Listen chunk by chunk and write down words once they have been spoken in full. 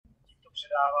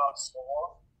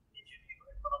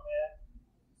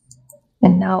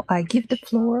And now I give the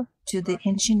floor to the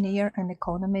engineer and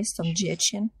economist of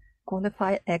Dziecin,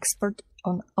 qualified expert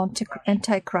on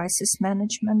anti-crisis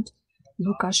management,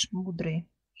 Łukasz Mudry.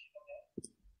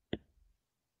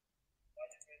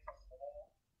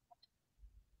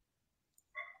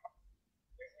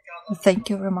 Thank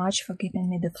you very much for giving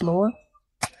me the floor.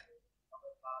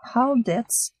 How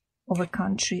debts of a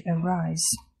country arise?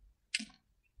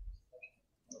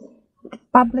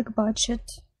 Public budget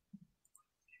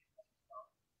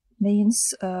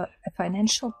means a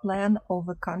financial plan of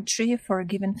a country for a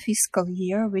given fiscal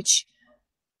year, which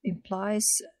implies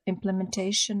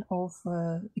implementation of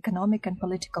economic and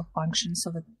political functions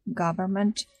of a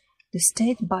government. The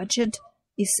state budget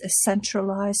is a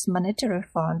centralized monetary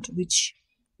fund, which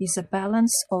is a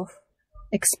balance of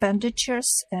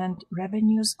expenditures and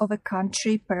revenues of a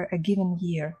country per a given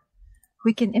year.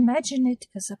 We can imagine it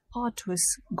as a pot with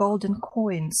golden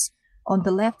coins. On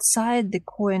the left side, the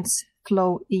coins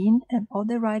flow in, and on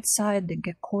the right side, the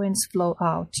coins flow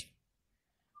out.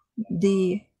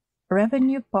 The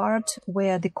revenue part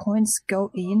where the coins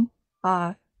go in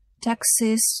are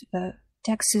taxes,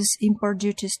 import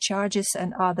duties, charges,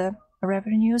 and other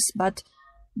revenues, but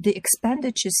the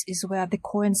expenditures is where the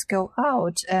coins go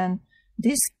out, and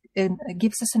this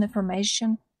gives us an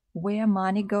information where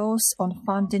money goes on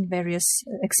funding various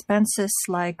expenses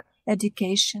like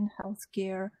education,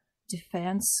 healthcare,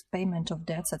 defense, payment of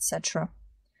debts, etc.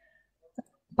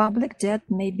 Public debt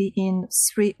may be in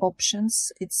three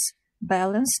options. It's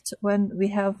balanced when we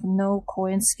have no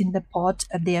coins in the pot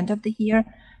at the end of the year.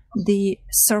 The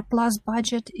surplus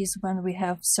budget is when we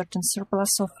have certain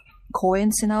surplus of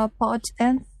coins in our pot,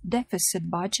 and deficit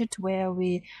budget where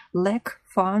we lack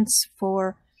funds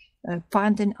for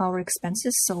funding our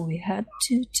expenses, so we had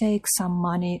to take some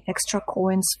money, extra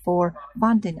coins, for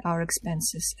funding our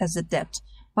expenses as a debt.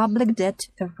 Public debt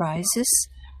arises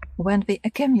when we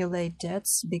accumulate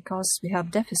debts because we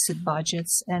have deficit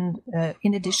budgets, and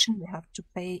in addition we have to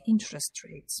pay interest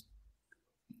rates.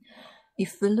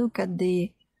 If we look at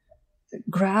the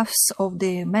graphs of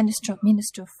the Minister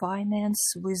of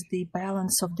Finance with the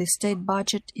balance of the state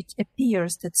budget, it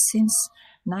appears that since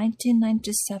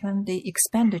 1997 the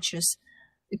expenditures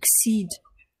exceed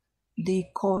the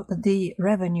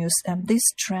revenues, and this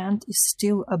trend is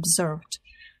still observed.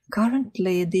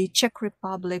 Currently, the Czech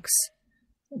Republic's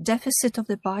deficit of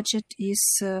the budget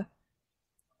is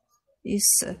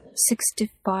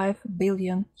 65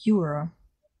 billion euro.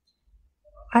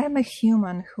 I am a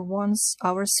human who wants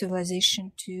our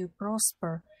civilization to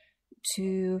prosper,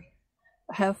 to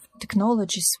have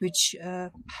technologies which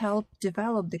help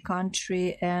develop the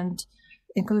country, and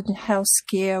including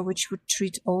healthcare, which would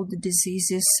treat all the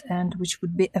diseases and which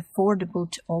would be affordable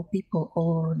to all people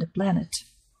all over the planet.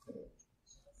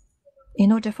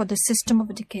 In order for the system of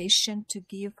education to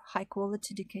give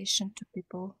high-quality education to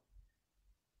people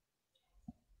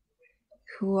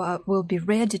who will be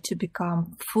ready to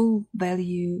become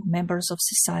full-value members of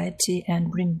society and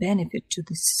bring benefit to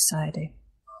the society.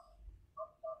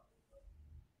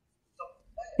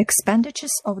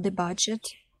 Expenditures of the budget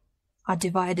are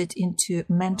divided into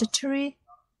mandatory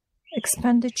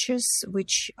expenditures,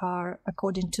 which are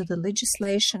according to the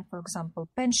legislation, for example,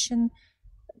 pension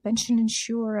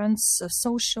insurance,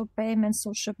 social payments,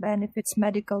 social benefits,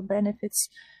 medical benefits,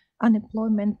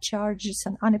 unemployment charges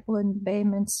and unemployment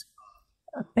payments,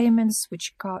 payments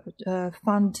which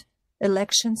fund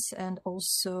elections, and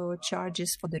also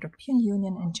charges for the European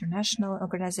Union, international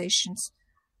organizations.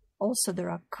 Also, there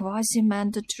are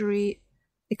quasi-mandatory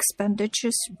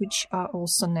expenditures which are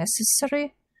also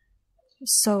necessary,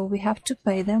 so we have to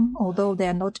pay them, although they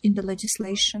are not in the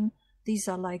legislation. These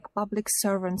are like public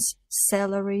servants'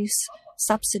 salaries,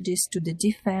 subsidies to the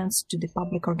defense, to the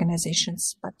public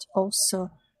organizations, but also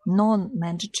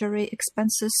non-mandatory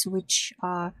expenses, which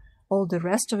are all the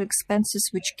rest of expenses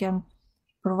which can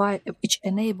provide, which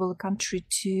enable a country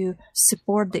to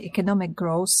support the economic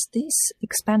growth. These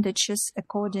expenditures,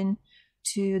 according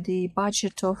to the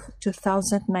budget of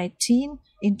 2019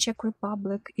 in Czech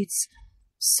Republic, it's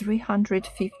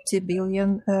 350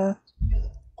 billion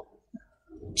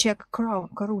Czech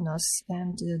korunas,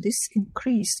 and this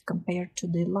increased compared to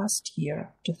the last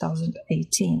year,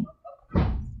 2018.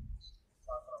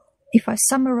 If I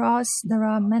summarize, there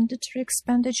are mandatory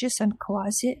expenditures and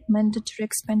quasi-mandatory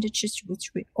expenditures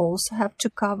which we also have to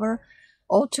cover.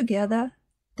 Altogether,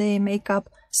 they make up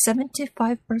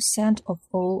 75% of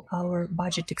all our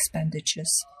budget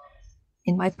expenditures.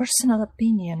 In my personal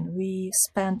opinion, we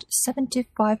spend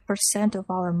 75% of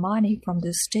our money from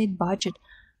the state budget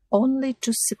only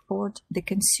to support the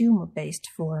consumer-based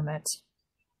format.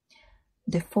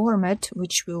 the format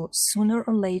which will sooner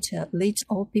or later lead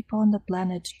all people on the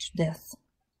planet to death,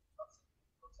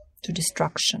 to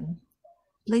destruction.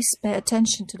 Please pay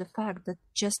attention to the fact that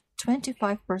just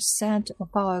 25% of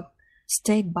our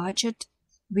state budget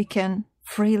we can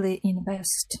freely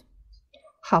invest.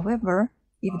 However,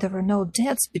 if there were no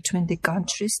debts between the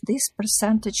countries, this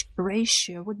percentage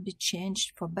ratio would be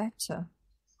changed for better.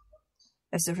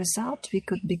 As a result, we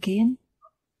could begin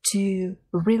to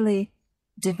really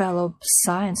develop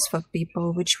science for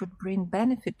people, which would bring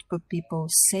benefit for people,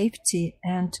 safety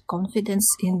and confidence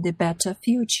in the better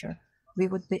future. We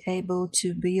would be able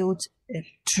to build a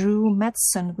true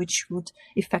medicine which would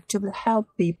effectively help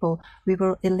people. We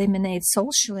will eliminate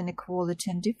social inequality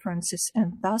and differences,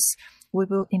 and thus we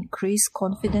will increase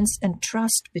confidence and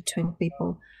trust between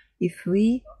people. If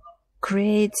we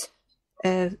create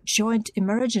a joint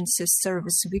emergency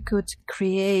service, we could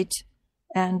create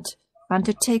and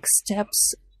undertake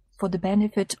steps for the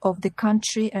benefit of the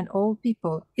country and all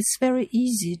people. It's very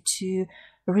easy to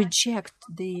reject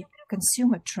the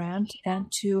consumer trend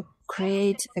and to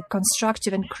create a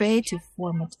constructive and creative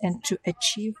format and to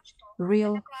achieve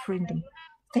real freedom.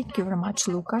 Thank you very much,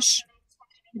 Lukasz.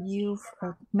 You've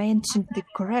mentioned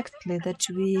correctly that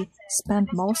we spend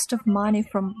most of money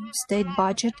from state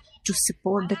budget to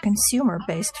support the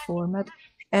consumer-based format,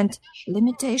 and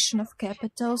limitation of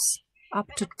capitals up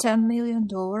to $10 million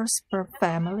per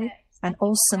family and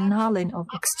also nulling of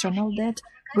external debt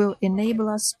will enable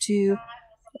us to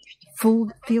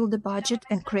fill the budget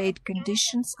and create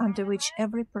conditions under which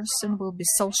every person will be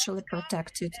socially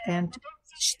protected and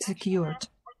secured.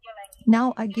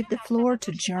 Now I give the floor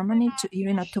to Germany, to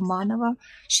Irina Tumanova.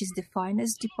 She's the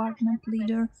finance department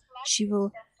leader. She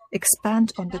will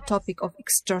expand on the topic of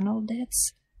external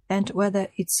debts and whether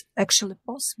it's actually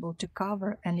possible to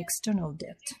cover an external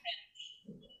debt.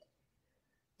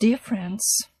 Dear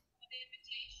friends,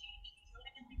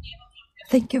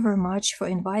 thank you very much for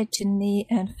inviting me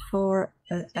and for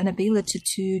an ability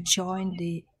to join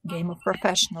the game of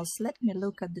professionals. Let me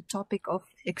look at the topic of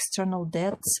external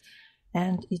debts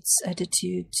and its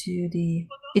attitude to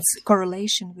its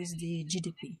correlation with the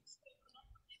GDP.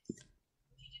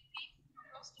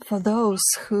 For those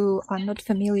who are not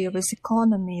familiar with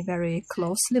economy very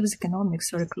closely, with economics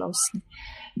very closely,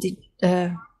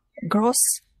 the gross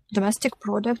domestic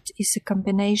product is a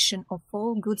combination of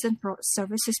all goods and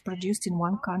services produced in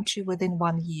one country within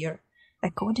 1 year.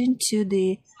 According to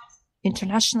the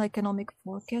International Economic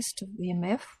Forecast of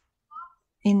IMF,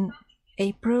 in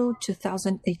April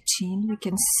 2018, we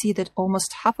can see that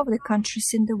almost half of the countries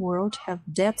in the world have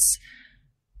debts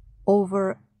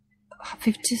over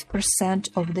 50%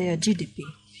 of their GDP.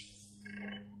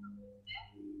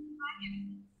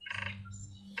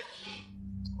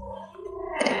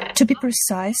 To be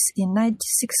precise, in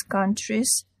 96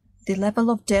 countries, the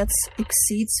level of debts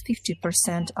exceeds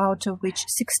 50%, out of which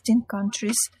 16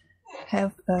 countries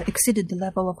have exceeded the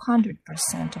level of 100%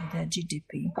 of their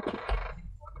GDP.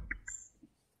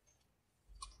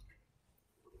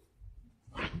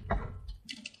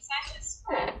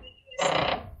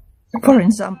 For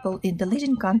example, in the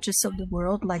leading countries of the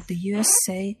world, like the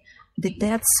USA, the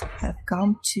debts have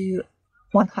come to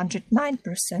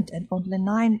 109%, and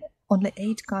only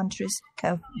 8 countries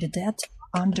have the debt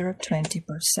under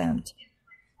 20%.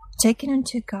 Taking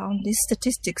into account these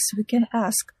statistics, we can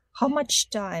ask how much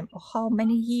time or how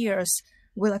many years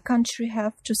will a country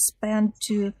have to spend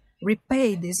to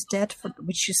repay this debt,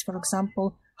 which is, for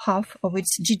example, half of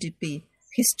its GDP.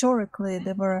 Historically,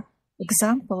 there were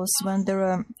examples when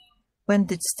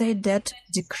the state debt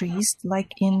decreased,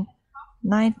 like in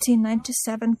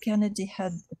 1997, Kennedy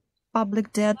had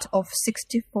public debt of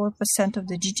 64% of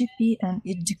the GDP, and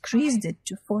it decreased it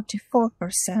to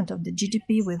 44% of the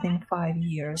GDP within 5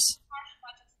 years.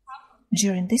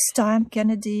 During this time,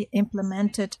 Kennedy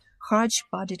implemented harsh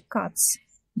budget cuts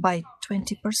by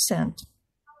 20%.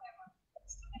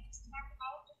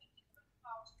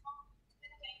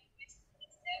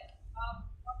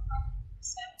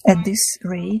 At this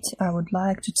rate, I would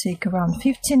like to take around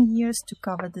 15 years to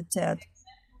cover the debt.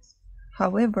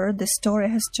 However, the story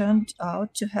has turned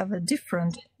out to have a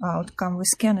different outcome with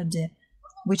Kennedy,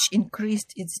 which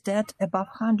increased its debt above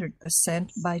 100%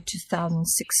 by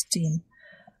 2016.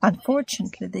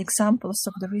 Unfortunately, the examples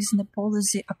of the recent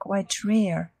policy are quite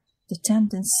rare. The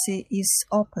tendency is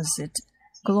opposite.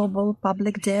 Global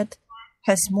public debt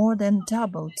has more than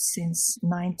doubled since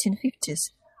 1950s,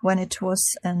 when it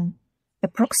was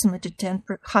approximately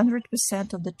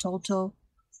 100% of the total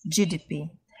GDP.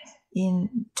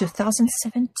 In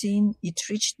 2017, it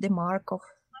reached the mark of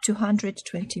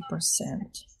 220%.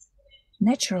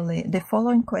 Naturally, the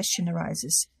following question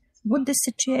arises: Would the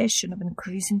situation of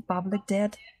increasing public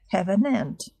debt have an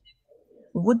end?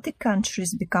 Would the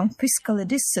countries become fiscally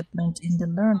disciplined in the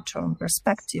long-term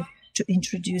perspective to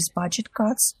introduce budget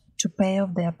cuts to pay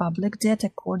off their public debt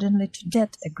accordingly to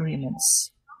debt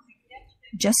agreements?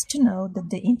 Just to know that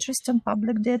the interest on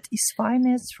public debt is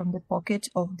financed from the pocket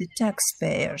of the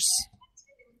taxpayers.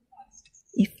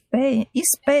 Is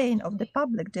paying of the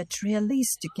public debt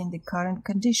realistic in the current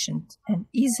conditions, and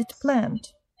is it planned?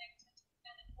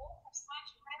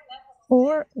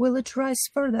 Or will it rise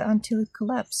further until it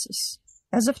collapses?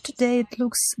 As of today, it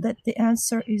looks that the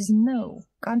answer is no.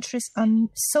 Countries are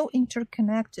so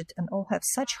interconnected and all have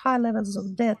such high levels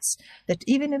of debts that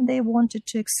even if they wanted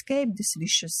to escape this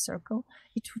vicious circle,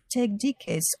 it would take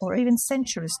decades or even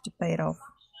centuries to pay it off.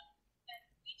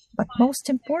 But most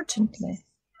importantly,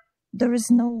 there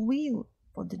is no will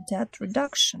for the debt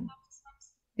reduction,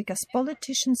 because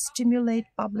politicians stimulate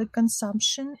public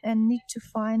consumption and need to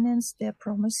finance their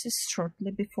promises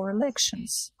shortly before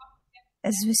elections.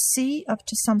 As we see,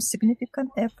 after some significant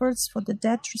efforts for the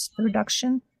debt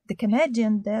reduction, the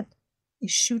Canadian debt is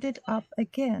shooting up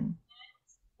again.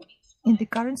 In the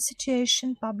current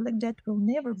situation, public debt will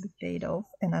never be paid off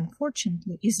and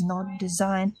unfortunately is not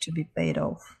designed to be paid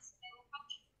off.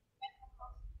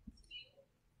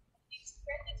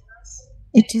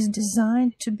 It is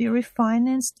designed to be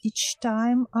refinanced each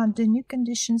time under new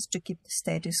conditions to keep the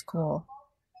status quo.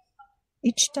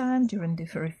 Each time during the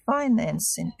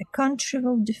refinancing, a country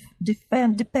will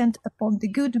depend upon the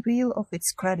goodwill of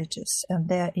its creditors and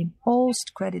their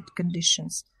imposed credit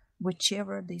conditions,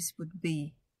 whichever these would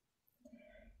be.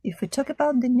 If we talk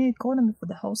about the new economy for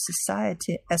the whole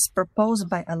society as proposed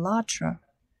by ALLATRA,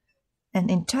 an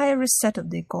entire reset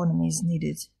of the economy is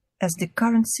needed, as the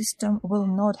current system will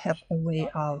not have a way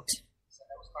out.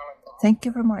 Thank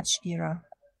you very much, Ira.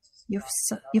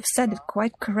 You've said it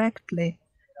quite correctly,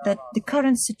 that the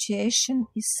current situation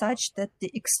is such that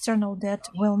the external debt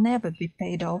will never be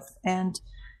paid off and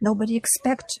nobody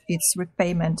expects its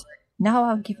repayment. Now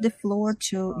I'll give the floor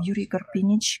to Yuri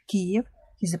Karpinich, Kiev.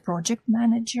 He's a project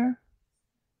manager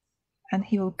and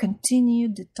he will continue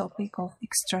the topic of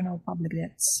external public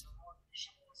debts.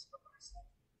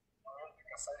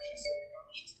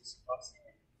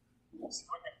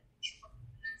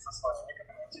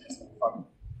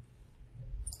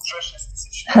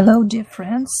 Hello, dear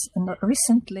friends. And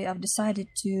recently, I've decided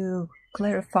to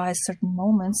clarify certain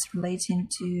moments relating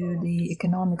to the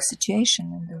economic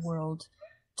situation in the world.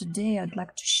 Today, I'd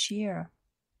like to share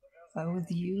with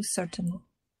you certain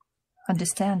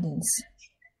understandings,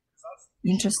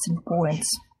 interesting points,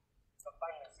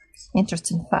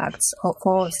 interesting facts.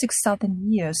 For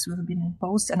 6,000 years, we've been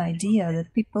imposed an idea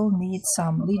that people need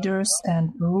some leaders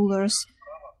and rulers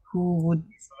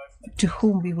to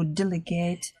whom we would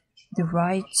delegate the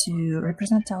right to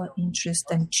represent our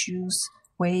interests and choose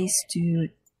ways to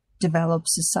develop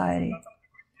society.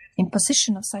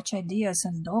 Imposition of such ideas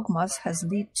and dogmas has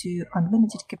led to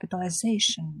unlimited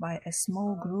capitalization by a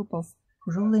small group of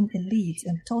ruling elite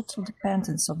and total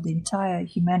dependence of the entire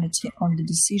humanity on the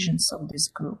decisions of this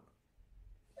group.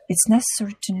 It's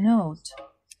necessary to note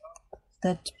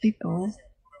that people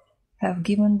have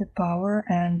given the power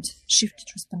and shifted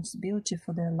responsibility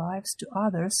for their lives to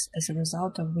others, as a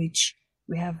result of which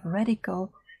we have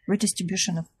radical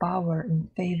redistribution of power in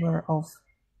favor of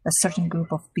a certain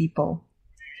group of people.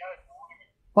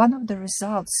 One of the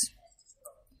results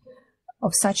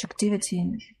of such activity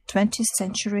in the 20th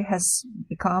century has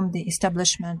become the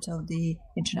establishment of the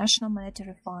International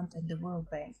Monetary Fund and the World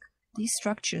Bank. These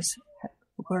structures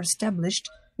were established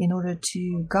in order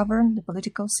to govern the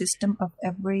political system of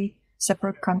every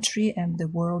separate country and the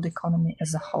world economy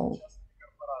as a whole.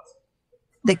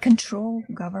 They control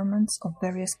governments of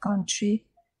various countries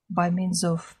by means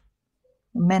of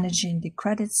managing the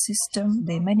credit system.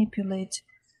 They manipulate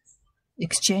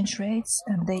exchange rates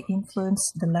and they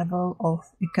influence the level of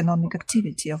economic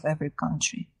activity of every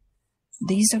country.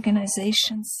 These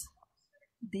organizations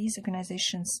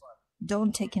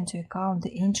don't take into account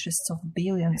the interests of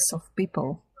billions of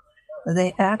people.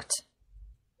 They act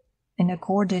in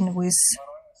accordance with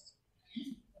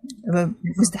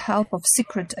the help of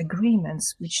secret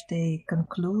agreements which they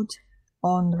conclude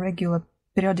on regular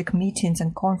periodic meetings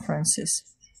and conferences.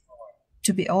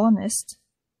 To be honest,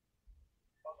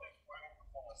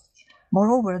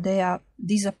 moreover,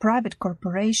 these are private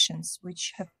corporations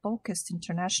which have focused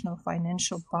international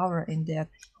financial power in their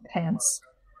hands.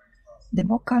 The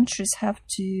more countries have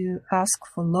to ask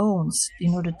for loans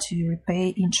in order to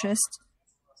repay interest,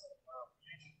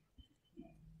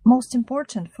 most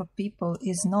important for people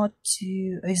is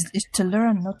to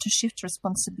learn not to shift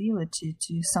responsibility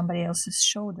to somebody else's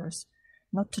shoulders.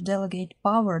 not to delegate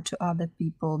power to other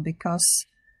people because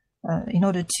in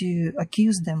order to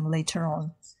accuse them later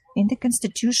on. In the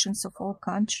constitutions of all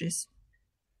countries,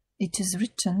 it is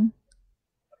written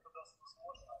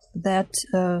that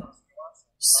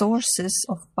sources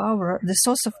of power, the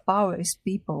source of power is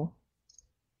people.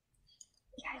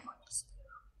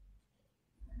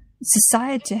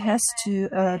 Society has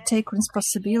to take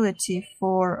responsibility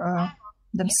for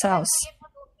themselves.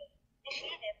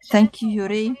 Thank you,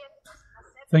 Yuri.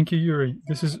 Thank you, Yuri.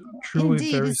 This is truly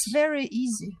Indeed, it's very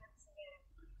easy.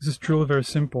 This is truly very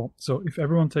simple. So if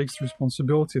everyone takes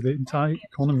responsibility, the entire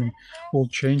economy will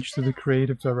change to the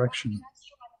creative direction.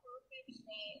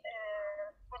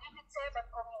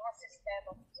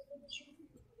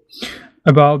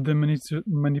 About the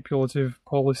manipulative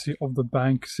policy of the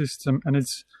bank system and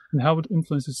how it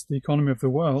influences the economy of the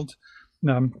world,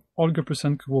 Olga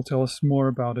Prosenko will tell us more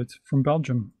about it from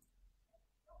Belgium.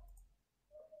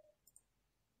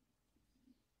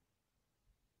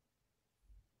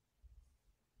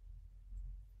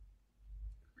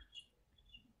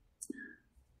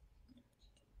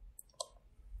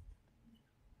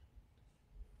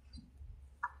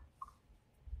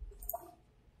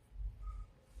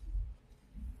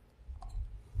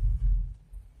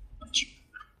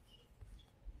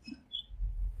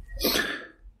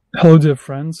 Hello, dear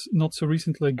friends. Not so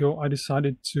recently ago, I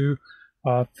decided to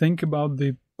think about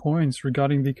the points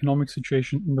regarding the economic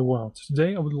situation in the world.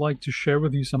 Today, I would like to share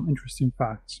with you some interesting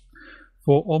facts.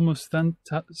 For almost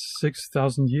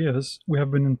 6,000 years, we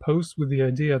have been imposed with the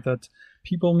idea that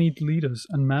people need leaders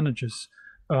and managers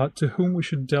to whom we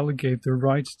should delegate the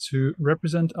right to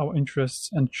represent our interests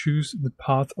and choose the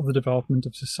path of the development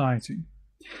of society.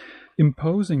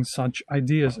 Imposing such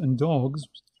ideas and dogmas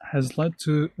has led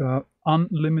to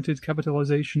unlimited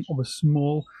capitalization of a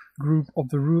small group of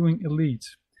the ruling elite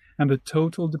and the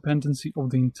total dependency of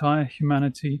the entire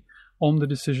humanity on the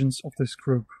decisions of this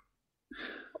group.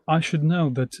 I should know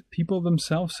that people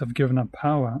themselves have given up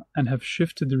power and have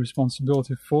shifted the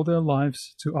responsibility for their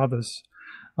lives to others,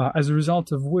 as a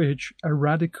result of which a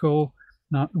radical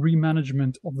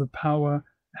remanagement of the power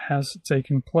has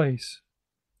taken place,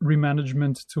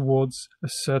 remanagement towards a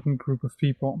certain group of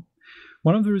people.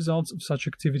 One of the results of such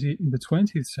activity in the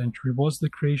 20th century was the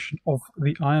creation of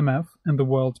the IMF and the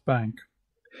World Bank.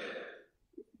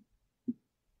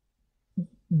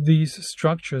 These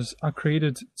structures are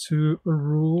created to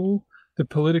rule the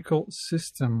political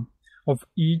system of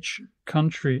each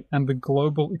country and the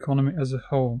global economy as a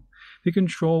whole. They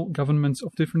control governments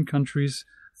of different countries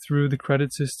through the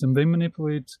credit system. They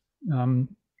manipulate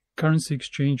currency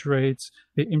exchange rates.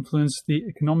 They influence the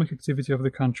economic activity of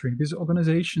the country. These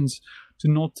organizations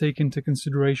do not take into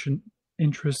consideration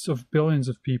interests of billions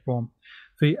of people.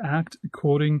 They act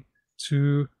according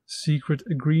to secret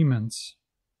agreements,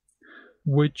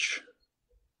 which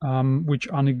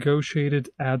are negotiated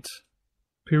at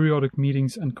periodic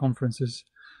meetings and conferences.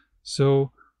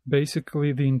 So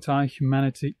basically, the entire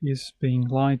humanity is being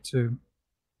lied to.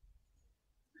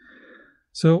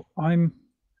 So I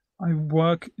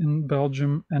work in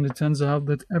Belgium, and it turns out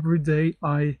that every day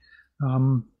I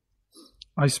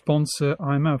sponsor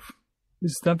IMF.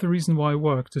 Is that the reason why I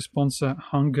work, to sponsor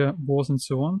hunger, wars, and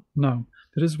so on? No.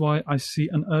 That is why I see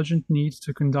an urgent need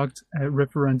to conduct a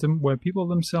referendum where people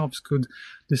themselves could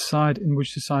decide in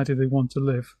which society they want to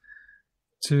live.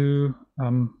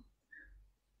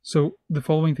 So the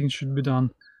following things should be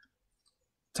done.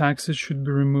 Taxes should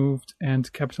be removed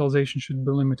and capitalization should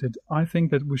be limited. I think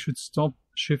that we should stop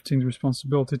shifting the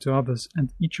responsibility to others,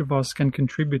 and each of us can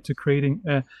contribute to creating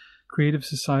a creative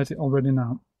society already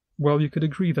now. Well, you could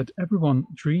agree that everyone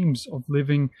dreams of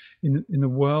living in a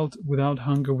world without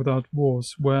hunger, without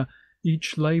wars, where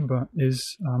each labor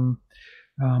is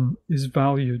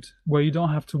valued, where you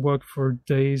don't have to work for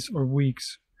days or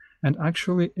weeks. And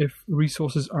actually, if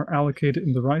resources are allocated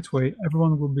in the right way,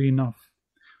 everyone will be enough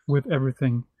with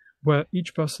everything, where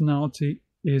each personality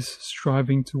is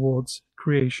striving towards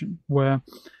creation, where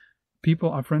people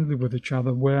are friendly with each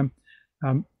other, where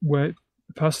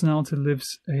personality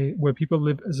lives where people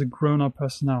live as a grown-up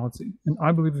personality. And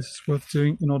I believe this is worth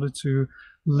doing in order to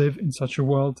live in such a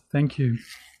world. Thank you.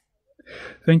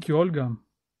 Thank you, Olga.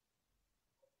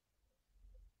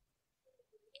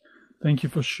 Thank you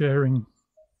for sharing.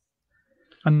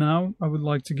 And now I would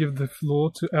like to give the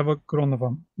floor to Eva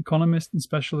Gronova, economist and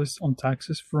specialist on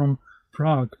taxes from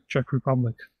Prague, Czech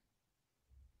Republic.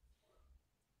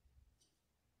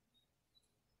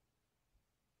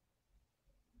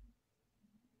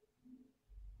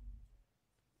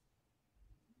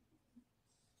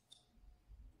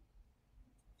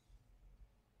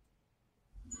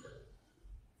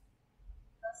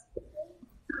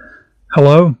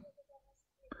 Hello.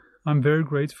 I'm very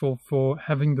grateful for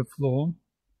having the floor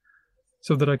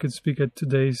so that I could speak at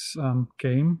today's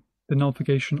game, the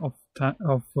nullification of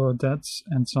debts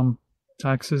and some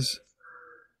taxes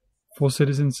for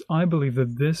citizens. I believe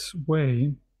that this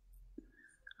way,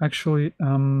 actually,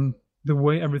 the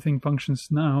way everything functions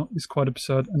now is quite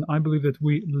absurd, and I believe that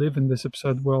we live in this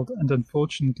absurd world, and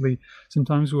unfortunately,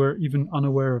 sometimes we're even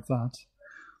unaware of that.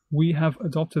 We have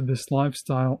adopted this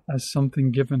lifestyle as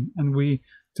something given, and we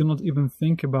do not even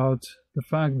think about the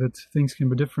fact that things can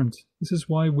be different. This is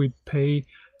why we pay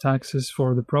taxes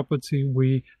for the property,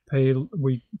 we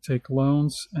take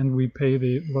loans, and we pay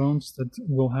the loans that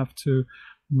will have to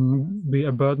be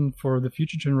a burden for the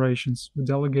future generations. We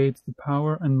delegate the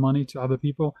power and money to other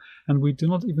people, and we do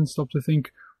not even stop to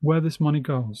think where this money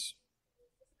goes.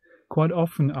 Quite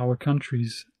often our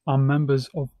countries are members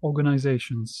of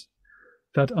organizations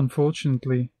that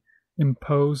unfortunately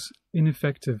impose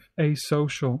ineffective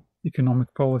asocial economic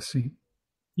policy.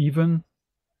 Even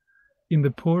in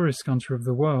the poorest country of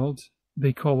the world,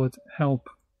 they call it help.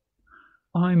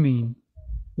 I mean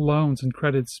loans and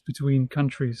credits between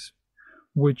countries,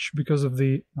 which because of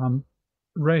the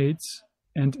rates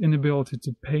and inability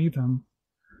to pay them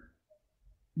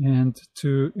and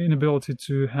to inability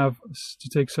to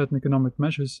take certain economic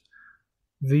measures,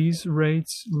 these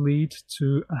rates lead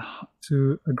to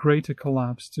a greater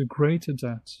collapse, to greater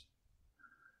debt.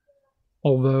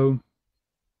 Although,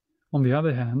 on the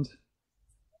other hand,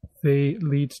 they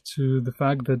lead to the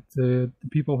fact that the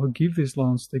people who give these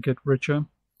loans, they get richer,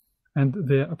 and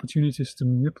their opportunities to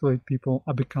manipulate people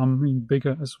are becoming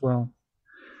bigger as well.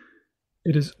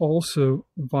 It is also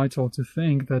vital to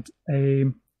think that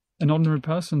an ordinary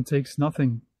person takes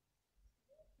nothing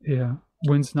here,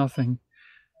 wins nothing.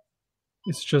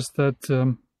 It's just that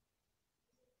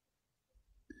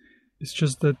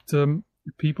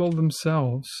people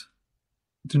themselves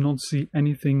do not see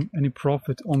any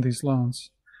profit on these loans.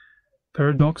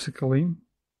 Paradoxically,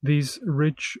 these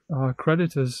rich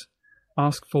creditors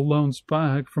ask for loans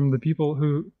back from the people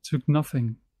who took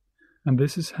nothing. And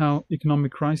this is how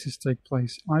economic crises take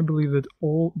place. I believe that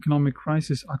all economic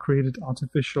crises are created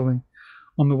artificially.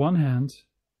 On the one hand,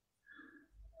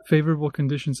 favorable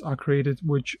conditions are created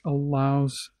which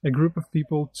allows a group of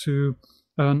people to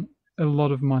earn a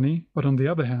lot of money, but on the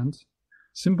other hand,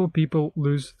 simple people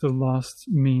lose the last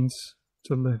means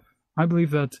to live. I believe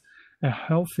that a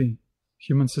healthy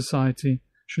human society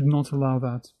should not allow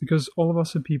that, because all of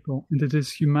us are people, and it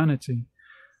is humanity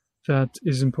that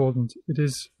is important. It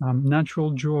is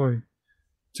natural joy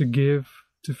to give,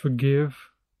 to forgive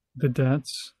the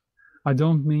debts. I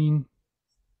don't mean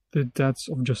the debts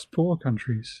of just poor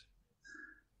countries.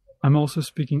 I'm also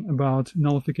speaking about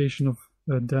nullification of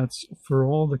debts for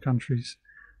all the countries,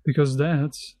 because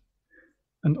debts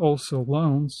and also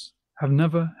loans have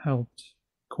never helped,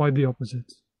 quite the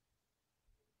opposite.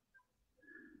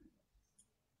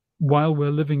 While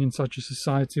we're living in such a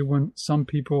society when some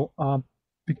people are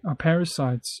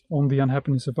parasites on the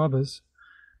unhappiness of others,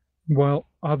 while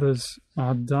others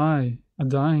are dying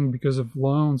because of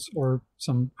loans or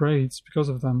some rates because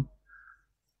of them,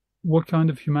 what kind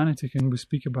of humanity can we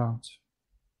speak about?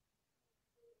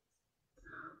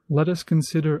 Let us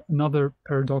consider another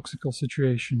paradoxical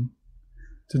situation.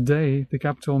 Today, the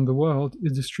capital in the world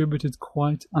is distributed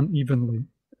quite unevenly,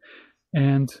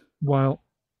 and while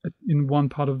in one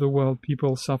part of the world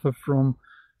people suffer from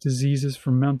diseases,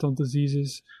 from mental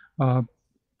diseases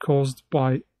caused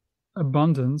by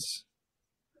abundance,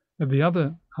 at the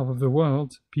other half of the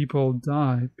world, people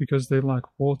die because they lack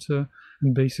water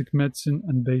and basic medicine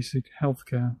and basic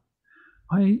healthcare.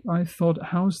 I thought,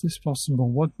 how is this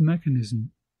possible? What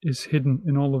mechanism is hidden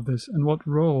in all of this, and what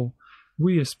role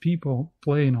we as people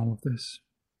play in all of this?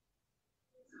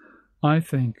 I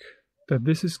think that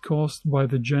this is caused by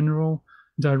the general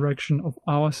direction of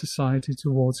our society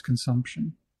towards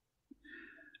consumption.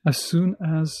 As soon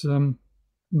as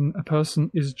a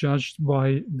person is judged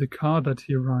by the car that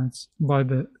he rides, by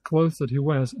the clothes that he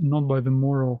wears, and not by the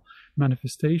moral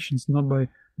manifestations, not by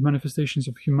manifestations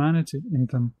of humanity in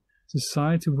them,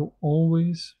 society will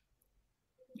always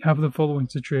have the following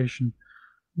situation.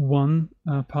 One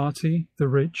party, the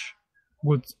rich,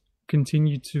 would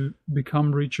continue to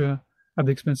become richer at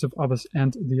the expense of others,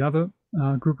 and the other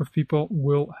group of people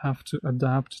will have to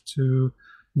adapt to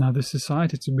the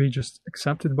society, to be just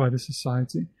accepted by the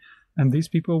society, and these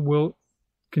people will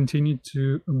continue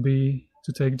to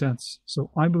take debts.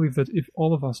 So I believe that if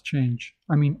all of us change,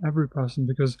 I mean every person,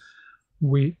 because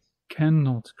we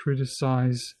cannot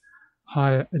criticize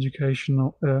higher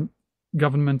educational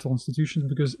governmental institutions,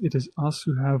 because it is us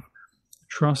who have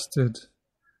trusted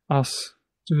us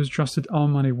trusted our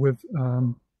money with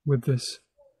this,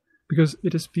 because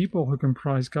it is people who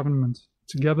comprise government,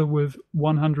 together with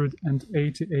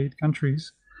 188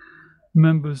 countries,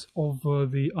 members of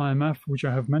the IMF, which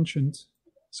I have mentioned.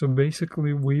 So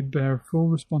basically, we bear full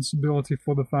responsibility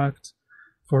for the fact,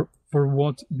 for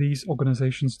what these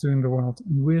organizations do in the world.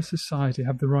 And we as society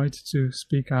have the right to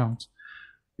speak out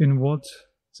in what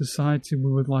society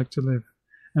we would like to live.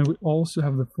 And we also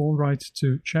have the full right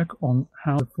to check on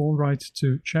how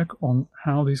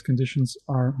these conditions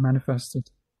are manifested.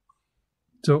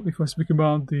 So if I speak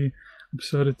about the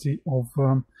absurdity of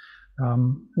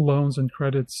loans and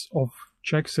credits of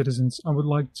Czech citizens, I would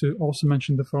like to also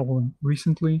mention the following.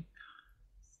 Recently,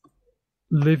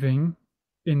 living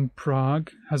in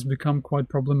Prague has become quite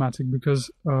problematic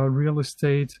because real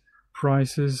estate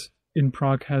prices in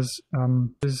Prague has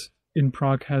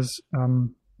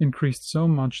increased so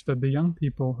much that the young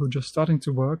people who are just starting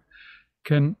to work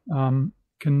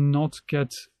cannot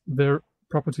get their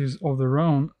properties of their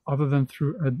own other than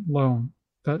through a loan.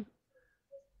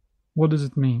 What does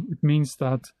it mean? It means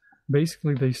that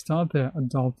basically they start their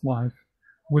adult life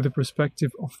with the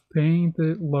perspective of paying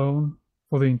the loan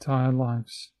for the entire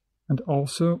lives. And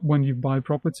also, when you buy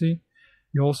property,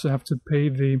 you also have to pay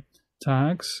the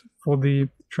tax for the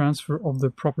transfer of the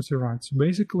property rights. So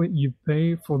basically, you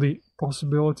pay for the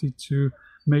possibility to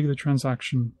make the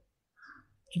transaction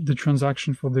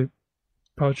for the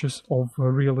purchase of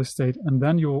real estate, and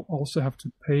then you'll also have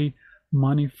to pay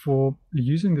money for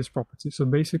using this property. So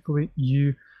basically,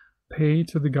 you pay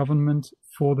to the government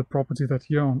for the property that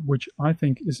you own, which I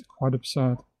think is quite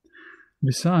absurd.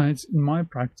 Besides, in my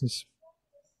practice,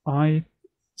 I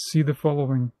see the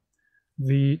following.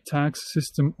 The tax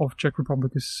system of Czech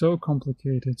Republic is so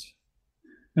complicated,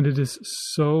 and it is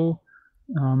so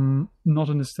not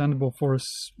understandable for a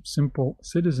simple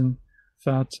citizen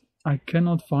that I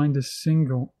cannot find a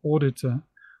single auditor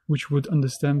which would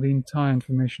understand the entire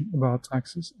information about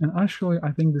taxes. And actually,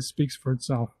 I think this speaks for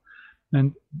itself.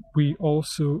 And we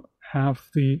also have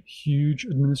the huge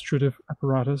administrative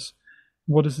apparatus.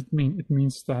 What does it mean? It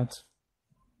means that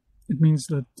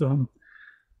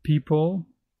people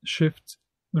shift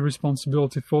the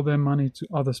responsibility for their money to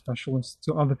other specialists,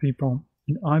 to other people.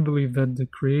 And I believe that the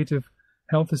creative,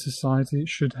 healthy society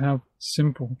should have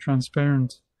simple,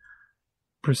 transparent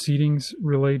proceedings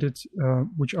related,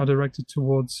 which are directed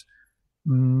towards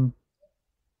the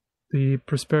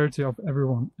prosperity of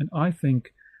everyone. And I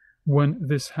think when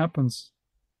this happens,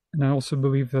 and I also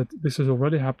believe that this has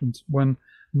already happened, when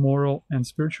moral and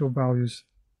spiritual values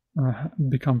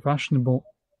become fashionable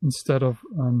instead of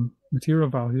material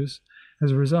values,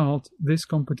 as a result, this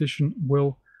competition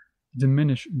will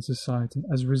diminish in society.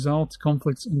 As a result,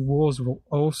 conflicts and wars will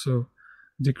also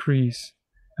decrease,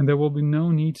 and there will be no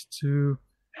need to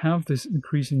have this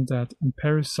increasing debt and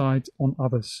parasite on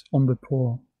others, on the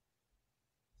poor.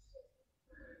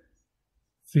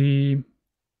 The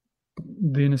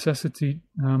necessity,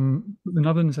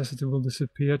 another necessity will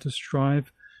disappear to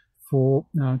strive for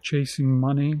chasing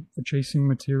money, for chasing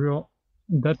material.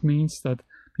 That means that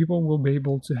people will be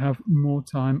able to have more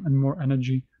time and more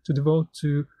energy to devote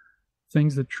to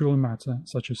things that truly matter,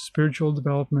 such as spiritual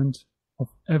development of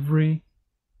every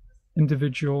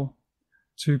individual,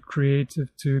 to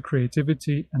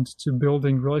creativity, and to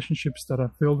building relationships that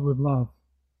are filled with love.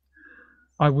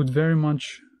 I would very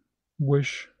much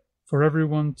wish for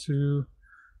everyone to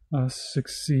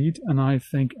succeed, and I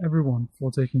thank everyone for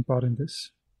taking part in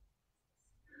this.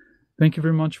 Thank you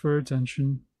very much for your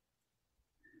attention,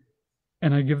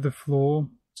 and I give the floor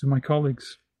to my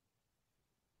colleagues.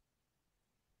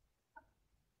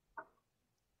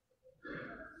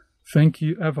 Thank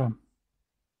you, Eva.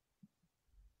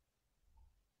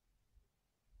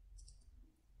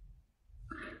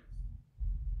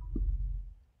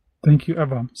 Thank you,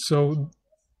 Eva. So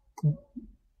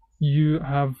you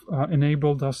have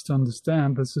enabled us to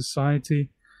understand that society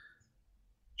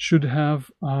should have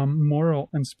moral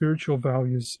and spiritual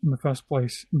values in the first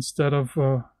place, instead of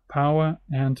power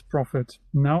and profit.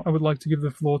 Now I would like to give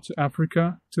the floor to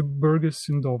Africa, to Burgess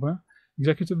Sindova,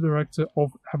 Executive Director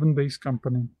of Heaven Base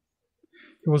Company.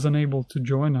 He was unable to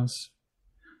join us,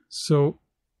 so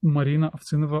Marina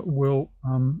Avcinova will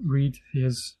read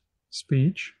his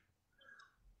speech.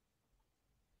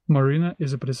 Marina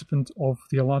is a participant of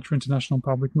the ALLATRA International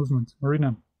Public Movement.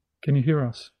 Marina, can you hear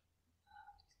us?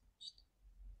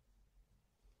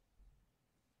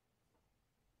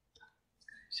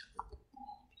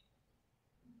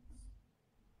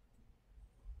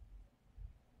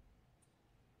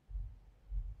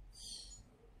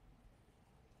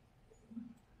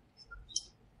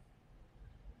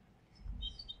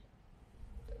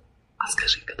 А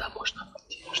скажи, когда можно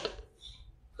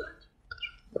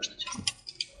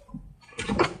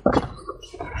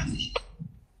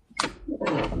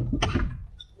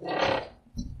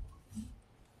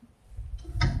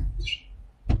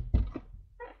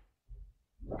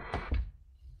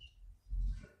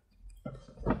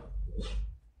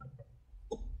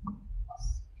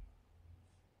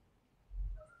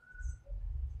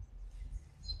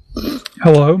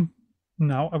Hello.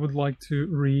 Now I would like to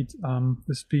read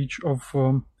the speech of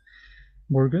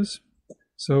Burgers.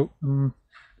 So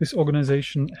this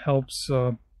organization helps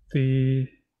the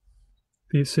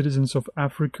citizens of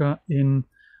Africa in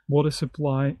water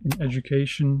supply, in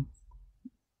education,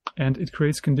 and it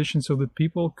creates conditions so that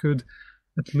people could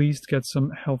at least get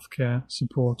some healthcare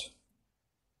support.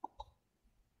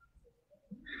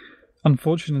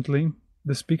 Unfortunately,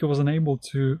 the speaker was unable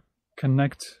to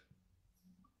connect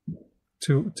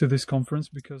to this conference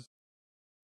because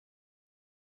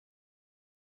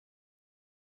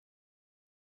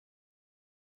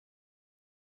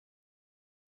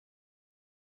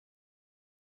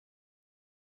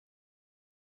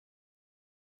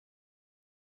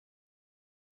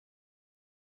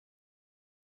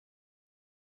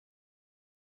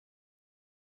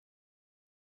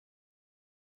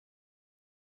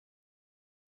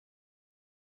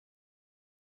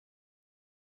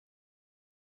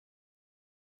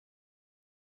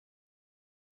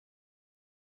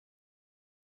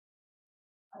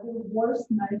the worst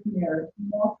nightmare,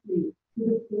 mostly to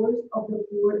the poorest of the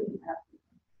poor in Africa,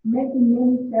 making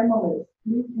many families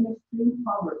live in extreme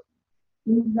poverty.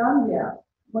 In Zambia,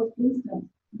 for instance,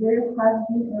 there has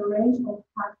been a range of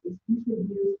taxes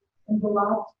introduced in the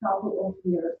last couple of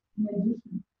years, in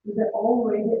addition to the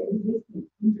already existing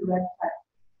indirect tax,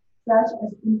 such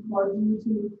as import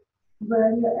duty,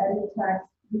 value-added tax,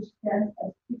 which stands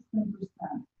at 16%.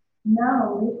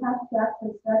 Now we have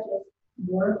taxes such as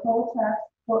waterfall tax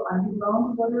for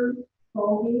underground water,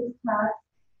 toll gate tax,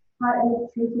 high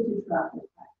electricity traffic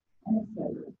tax, and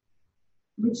etc.,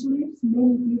 which leaves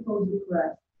many people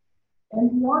depressed.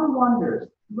 And one wonders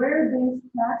where these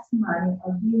tax money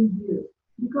are being used,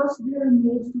 because we are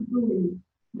made to believe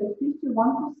that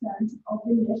 51% of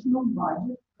the national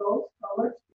budget goes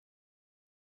towards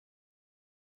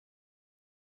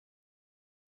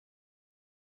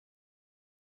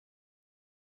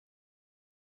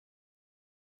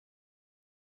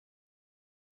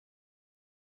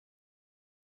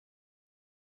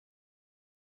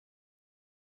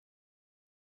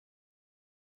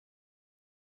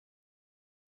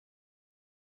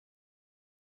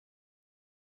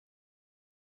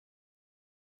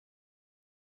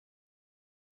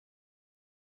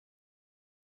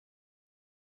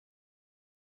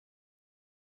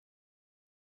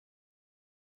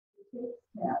take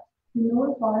steps to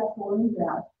notify foreign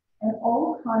debt, and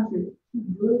all countries should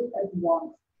do it at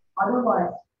once.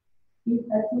 Otherwise, if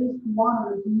at least one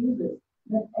refuses,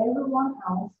 then everyone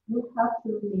else will have to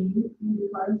remain in the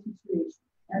current situation,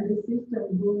 and the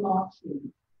system will not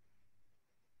change.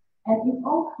 And if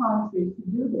all countries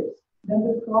do this, then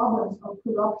the problems of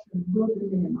corruption will be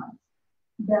minimized.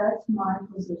 That's my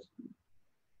position.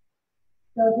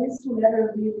 So this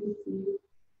letter we received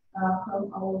from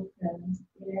our friends,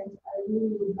 and I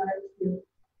really would like to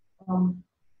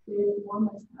say one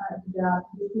more time that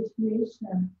the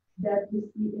situation that we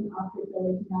see in Africa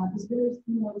right now is very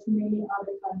similar to many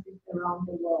other countries around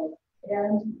the world,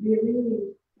 and we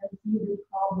really can see the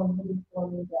problem with the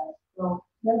foreign debt. So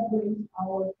that brings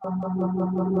our time.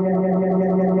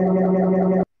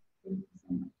 Thank you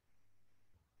so much.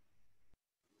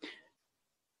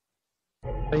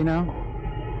 now.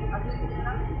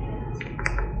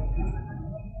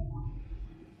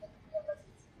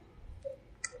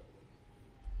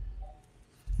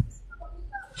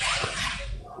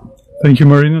 Thank you,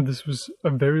 Marina. This was a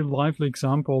very lively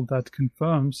example that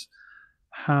confirms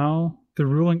how the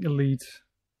ruling elite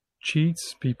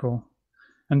cheats people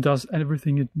and does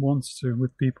everything it wants to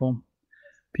with people.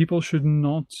 People should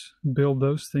not build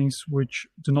those things which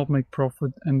do not make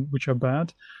profit and which are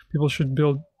bad. People should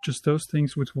build just those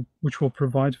things which will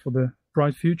provide for the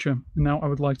bright future. And now I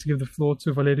would like to give the floor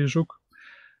to Valery Zhuk,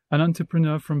 an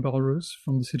entrepreneur from Belarus,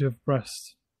 from the city of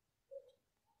Brest.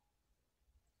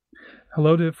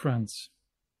 Hello, dear friends.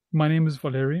 My name is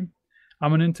Valery.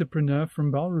 I'm an entrepreneur from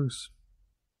Belarus.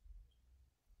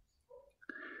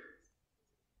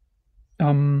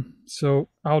 So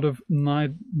out of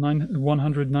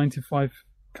 195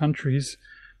 countries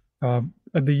at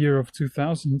the year of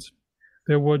 2000,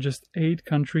 there were just 8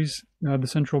 countries, the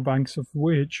central banks of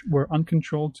which were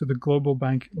uncontrolled to the global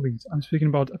bank elite. I'm speaking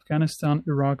about Afghanistan,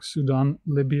 Iraq, Sudan,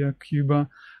 Libya, Cuba,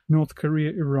 North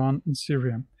Korea, Iran, and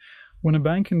Syria. When a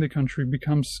bank in the country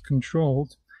becomes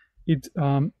controlled, it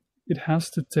has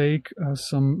to take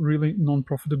some really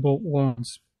non-profitable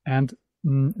loans, and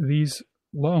these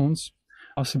loans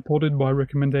are supported by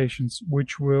recommendations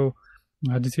which will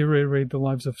deteriorate the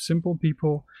lives of simple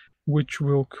people, which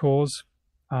will cause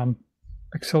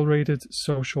accelerated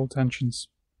social tensions.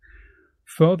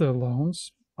 Further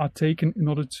loans are taken in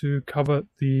order to cover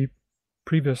the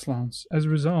previous loans. As a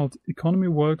result, economy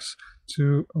works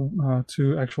to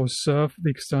actually serve the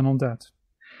external debt.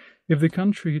 If the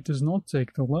country does not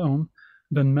take the loan,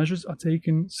 then measures are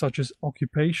taken such as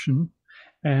occupation,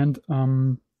 and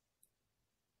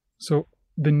so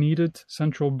the needed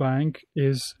central bank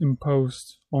is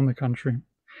imposed on the country.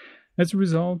 As a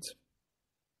result,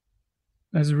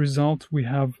 we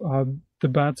have the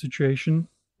bad situation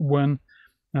when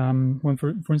for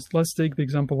instance, let's take the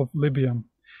example of Libya.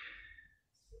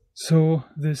 So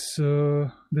this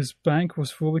bank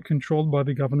was fully controlled by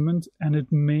the government, and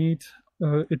it made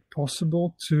it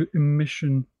possible to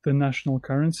emission the national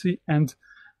currency and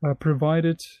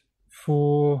provided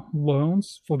for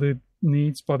loans for the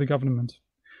needs by the government.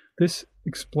 This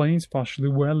explains partially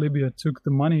where Libya took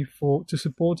the money to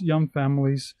support young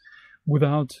families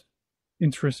without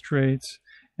interest rates,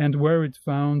 and where it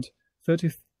found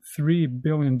 $33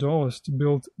 billion to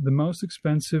build the most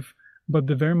expensive but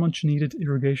the very much needed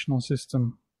irrigational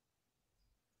system.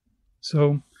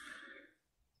 So,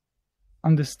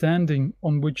 understanding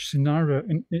on which scenario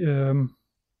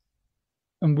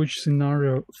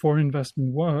foreign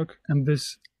investment work, and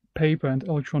this paper and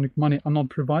electronic money are not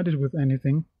provided with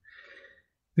anything,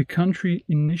 the country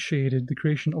initiated the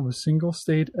creation of a single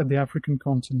state at the African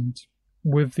continent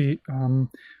with the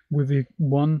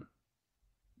one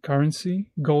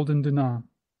currency, golden dinar,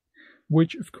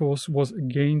 which of course was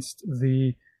against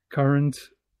the current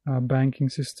banking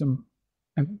system.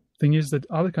 And the thing is that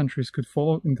other countries could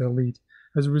follow in their lead.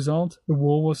 As a result, the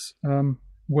war was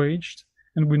waged,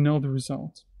 and we know the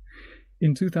result.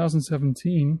 In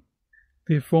 2017,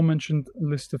 the aforementioned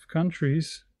list of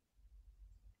countries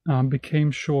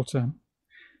became shorter.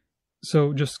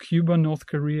 So just Cuba, North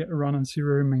Korea, Iran, and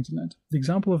Syria remained in it. The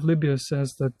example of Libya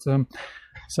says that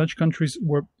such countries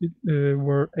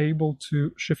were able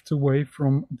to shift away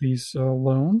from these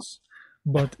loans,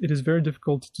 but it is very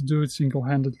difficult to do it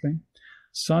single-handedly.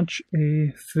 Such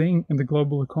a thing in the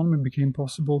global economy became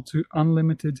possible to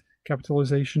unlimited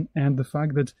capitalization and the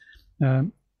fact that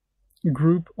a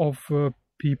group of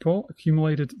people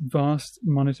accumulated vast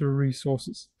monetary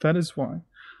resources. That is why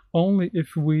only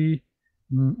if we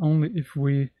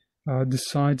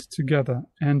decide together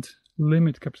and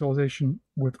limit capitalization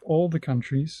with all the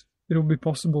countries, it will be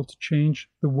possible to change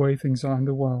the way things are in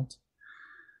the world.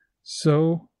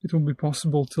 So it will be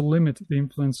possible to limit the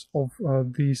influence of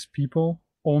these people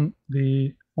on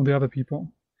the other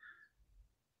people.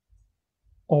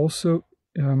 Also,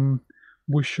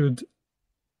 we should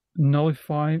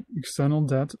nullify external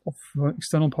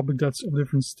public debts of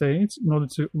different states in order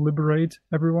to liberate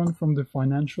everyone from the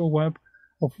financial web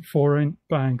of foreign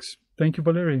banks. Thank you,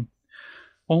 Valery.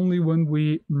 Only when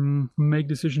we make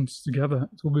decisions together,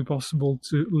 it will be possible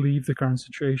to leave the current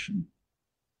situation.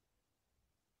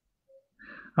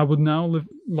 I would now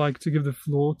like to give the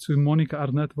floor to Monika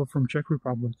Arnetova from Czech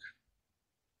Republic.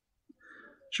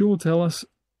 She will tell us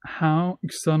how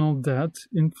external debt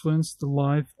influenced the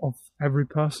life of every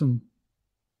person.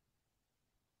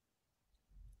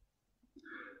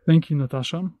 Thank you,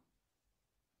 Natasha.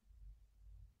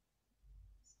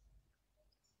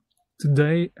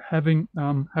 Today, having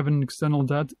external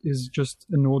debt is just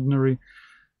an ordinary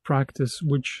practice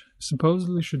which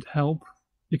supposedly should help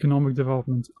economic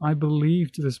development. I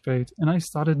believed this bait, and I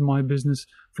started my business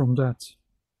from debt.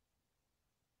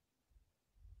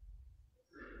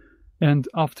 And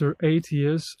after 8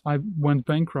 years, I went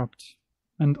bankrupt,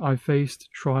 and I faced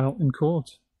trial in court.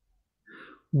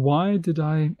 Why did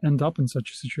I end up in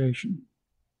such a situation?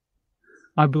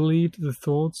 I believed the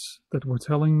thoughts that were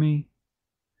telling me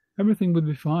everything would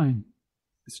be fine.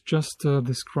 It's just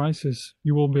this crisis.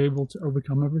 You will be able to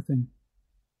overcome everything.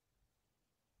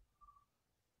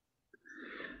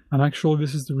 And actually,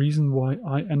 this is the reason why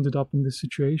I ended up in this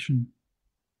situation.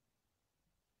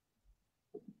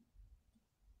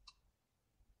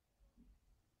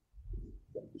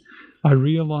 I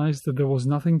realized that there was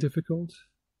nothing difficult.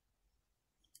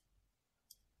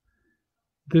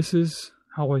 This is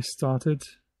how I started.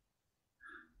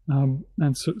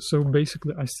 And so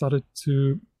basically I started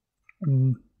to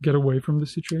get away from the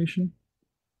situation.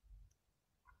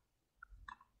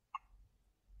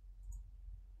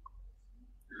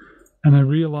 And I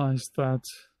realized that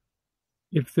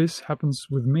if this happens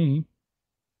with me,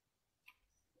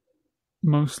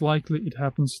 most likely it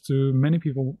happens to many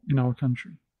people in our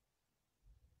country,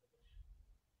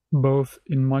 both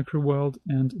in micro world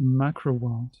and in macro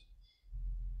world.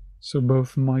 So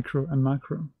both micro and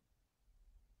macro.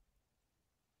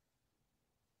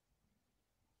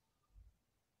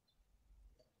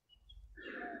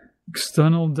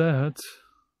 External debt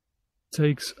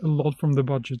takes a lot from the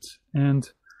budget,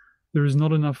 and there is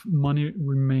not enough money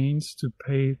remains to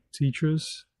pay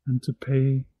teachers and to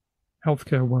pay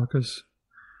healthcare workers.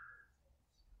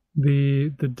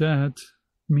 The debt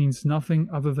means nothing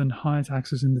other than higher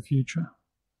taxes in the future.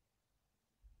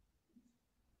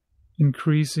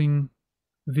 Increasing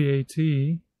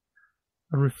VAT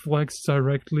reflects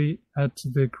directly at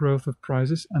the growth of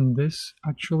prices, and this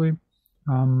actually,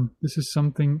 this is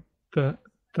something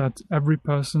that every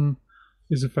person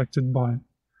is affected by.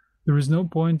 There is no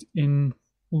point in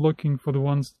looking for the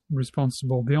ones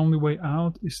responsible. The only way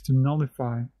out is to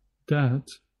nullify debt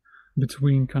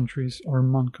between countries or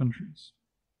among countries.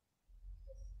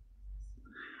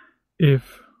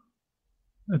 If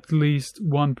at least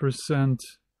 1%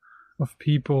 of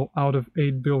people out of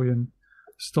 8 billion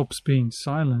stops being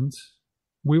silent,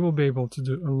 we will be able to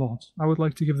do a lot. I would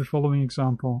like to give the following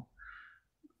example.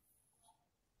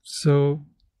 So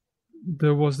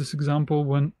there was this example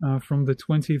when from the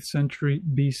 20th century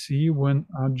BC, when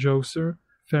Djoser,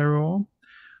 Pharaoh,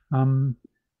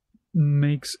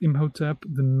 makes Imhotep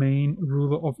the main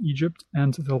ruler of Egypt,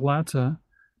 and the latter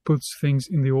puts things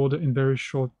in the order in very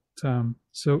short term.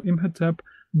 So Imhotep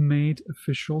made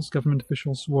officials, government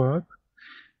officials, work,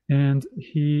 and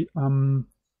he,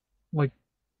 like,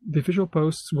 the official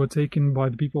posts were taken by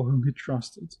the people whom he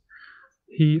trusted.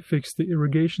 He fixed the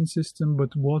irrigation system,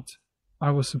 but what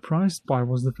I was surprised by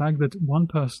was the fact that one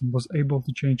person was able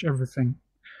to change everything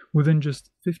within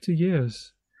just 50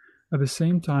 years. At the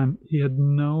same time, he had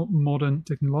no modern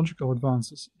technological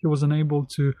advances. He was unable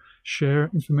to share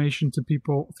information to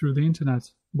people through the internet.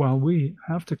 While we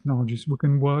have technologies, we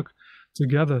can work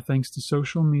together thanks to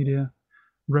social media.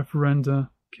 Referenda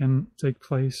can take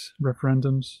place,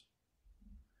 referendums.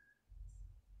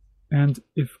 And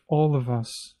if all of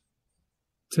us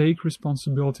take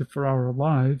responsibility for our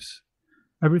lives,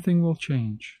 everything will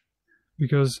change.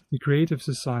 Because the creative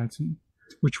society,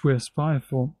 which we aspire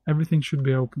for, everything should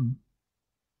be open.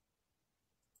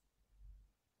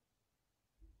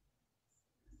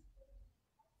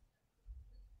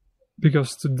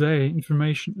 Because today,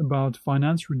 information about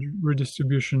finance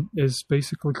redistribution is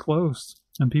basically closed,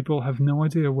 and people have no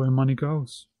idea where money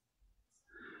goes.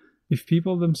 If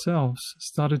people themselves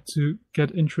started to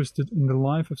get interested in the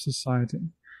life of society,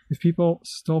 if people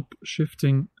stop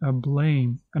shifting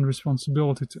blame and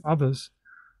responsibility to others,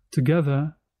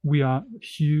 together we are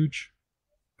huge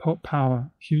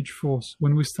power, huge force.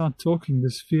 When we start talking,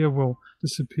 this fear will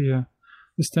disappear,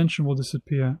 this tension will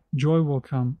disappear, joy will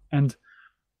come, and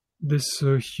this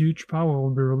huge power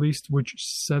will be released, which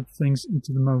set things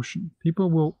into the motion. People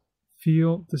will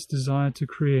feel this desire to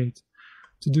create,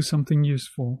 to do something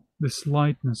useful. This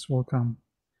lightness will come.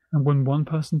 And when one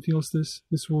person feels this,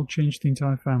 this will change the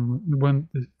entire family. And when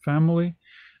the family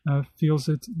feels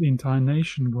it, the entire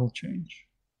nation will change.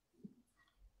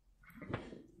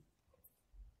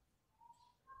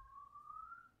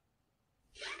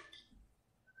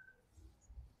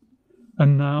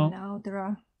 And now there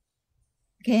are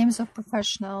games of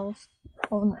professionals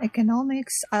on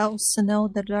economics. I also know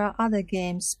that there are other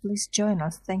games. Please join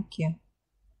us. Thank you.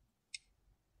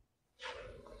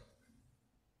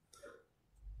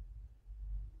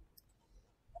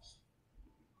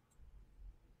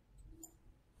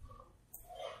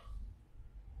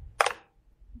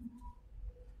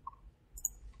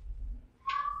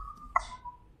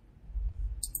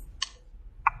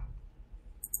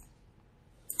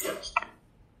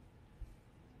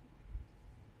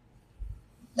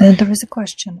 Then there is a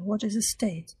question, what is a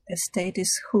state? A state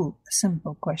is who? A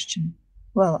simple question.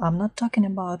 Well, I'm not talking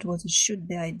about what it should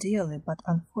be ideally, but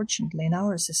unfortunately in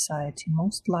our society,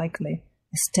 most likely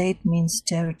a state means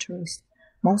territories.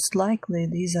 Most likely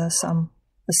these are some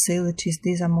facilities,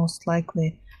 these are most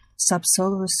likely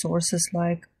subsoil resources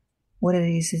like what it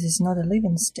is not a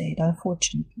living state,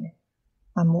 unfortunately.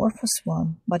 Amorphous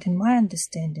one, but in my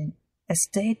understanding, a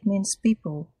state means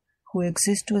people who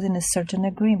exist within a certain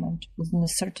agreement, within a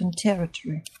certain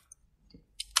territory.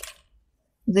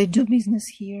 They do business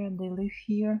here, they live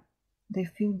here, they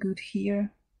feel good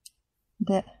here.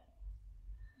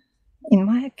 In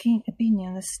my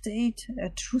opinion, a state, a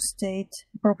true state,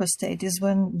 a proper state, is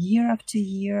when year after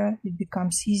year it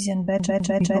becomes easier and better,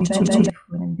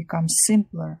 when it becomes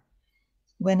simpler,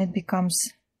 when it becomes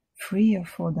freer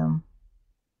for them.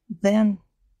 Then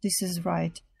this is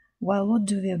right. While what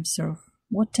do we observe?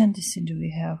 What tendency do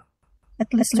we have?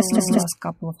 At least over the last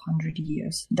couple of 100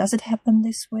 years. Does it happen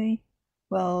this way?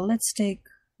 Well, let's take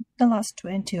the last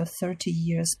 20 or 30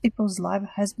 years. People's life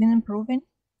has been improving?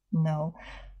 No.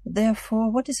 Therefore,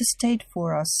 what is a state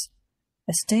for us?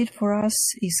 A state for us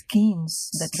is kings,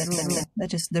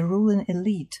 that is the ruling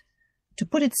elite. To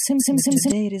put it simply,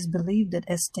 today it is believed that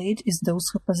a state is those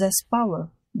who possess power.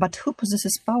 But who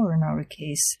possesses power in our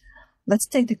case? Let's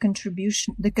take the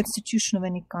constitution of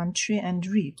any country and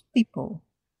read people.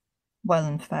 Well,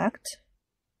 in fact,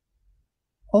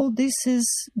 all this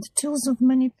is the tools of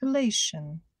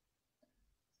manipulation,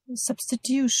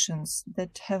 substitutions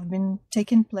that have been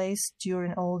taking place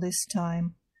during all this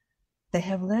time. They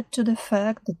have led to the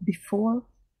fact that before,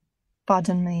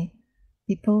 pardon me,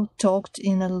 people talked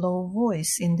in a low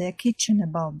voice in their kitchen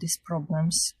about these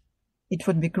problems. It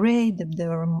would be great if there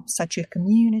were such a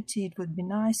community, it would be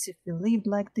nice if we lived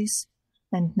like this.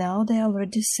 And now they are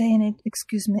already saying it,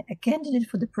 excuse me, a candidate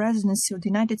for the presidency of the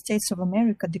United States of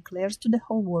America declares to the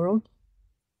whole world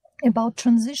about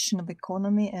transition of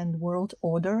economy and world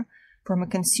order from a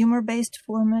consumer-based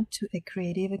format to a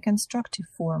creative and constructive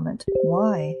format.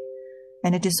 Why?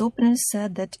 And it is openly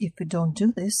said that if we don't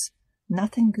do this,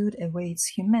 nothing good awaits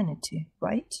humanity,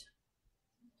 right?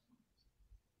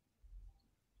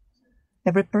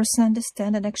 Every person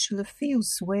understands and actually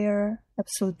feels where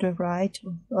absolutely right,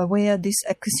 where this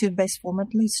accusation-based format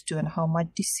leads to, and how much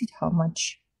deceit, how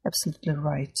much absolutely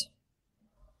right.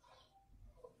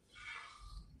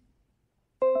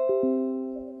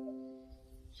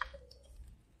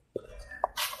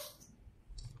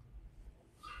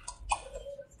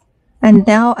 And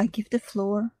now I give the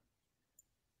floor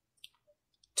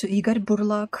to Igor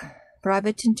Burlak,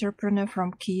 private entrepreneur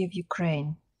from Kiev,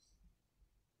 Ukraine.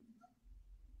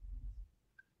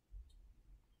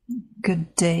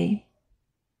 Good day.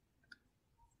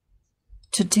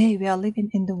 Today we are living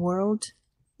in the world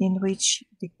in which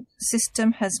the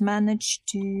system has managed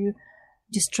to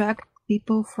distract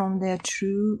people from their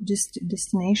true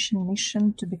destination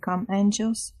mission to become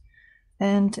angels.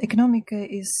 And economy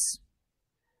is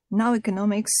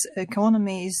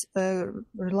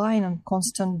relying on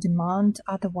constant demand,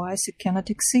 otherwise it cannot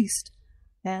exist.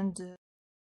 And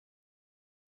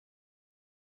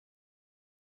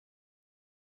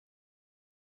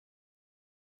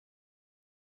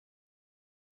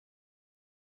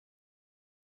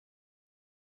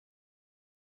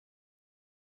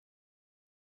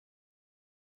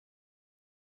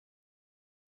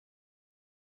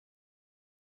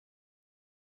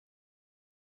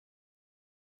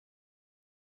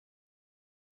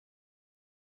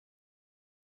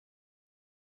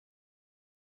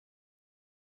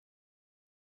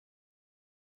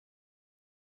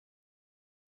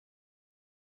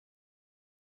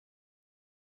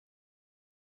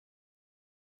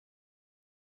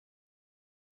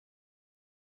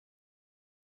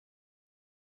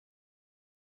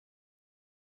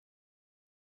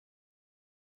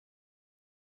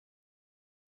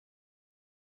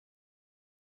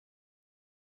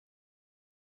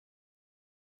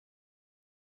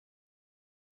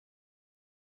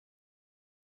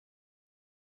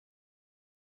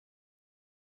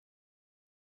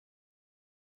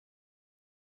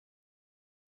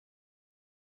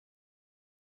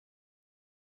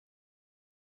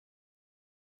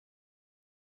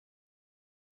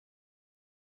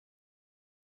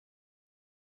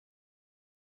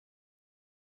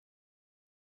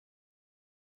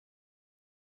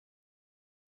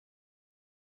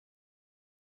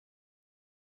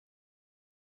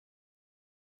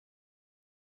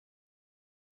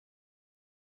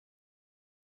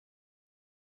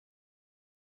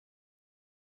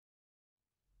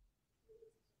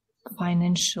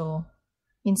financial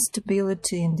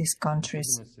instability in these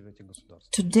countries.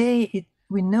 Today,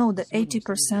 we know that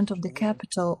 80% of the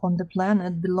capital on the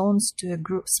planet belongs to a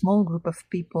small group of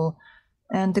people.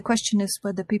 And the question is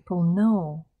whether people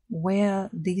know where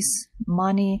this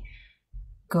money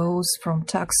goes from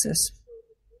taxes,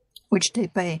 which they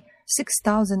pay.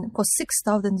 For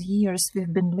 6,000 years,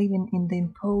 we've been living in the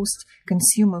imposed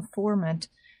consumer format,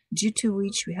 due to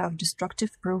which we have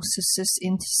destructive processes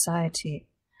in society.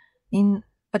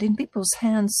 But in people's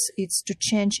hands, it's to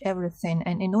change everything.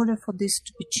 And in order for this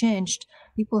to be changed,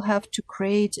 people have to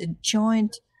create a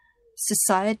joint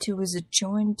society with a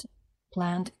joint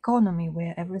planned economy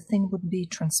where everything would be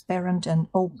transparent and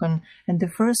open. And the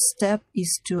first step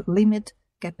is to limit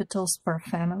capitals per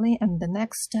family. And the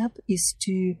next step is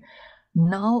to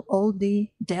null all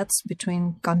the debts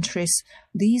between countries.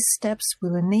 These steps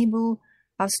will enable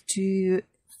us to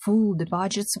full the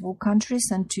budgets of all countries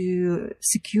and to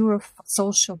secure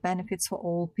social benefits for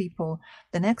all people.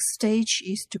 The next stage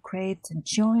is to create a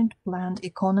joint planned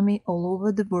economy all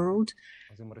over the world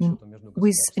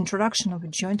with introduction of a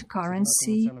joint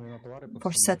currency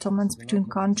for settlements between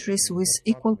countries with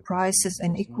equal prices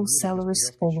and equal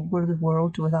salaries all over the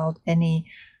world without any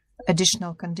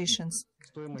additional conditions.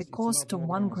 the cost of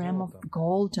 1 gram of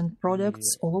gold and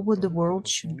products all over the world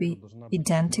should be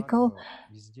identical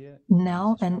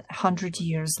now and 100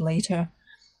 years later.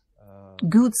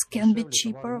 Goods can be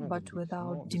cheaper, but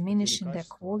without diminishing their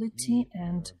quality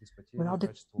and without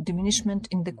the diminishment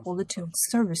in the quality of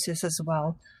services as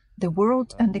well. The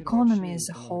world and the economy as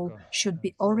a whole should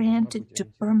be oriented to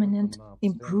permanent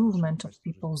improvement of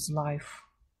people's life.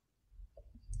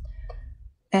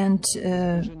 And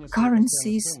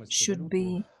currencies should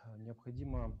be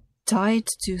tied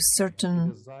to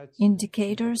certain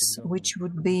indicators, which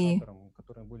would be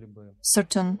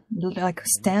certain like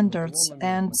standards,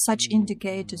 and such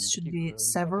indicators should be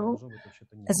several.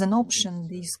 As an option,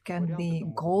 these can be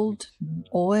gold,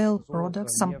 oil,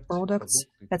 products, some products,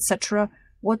 etc.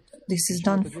 What this is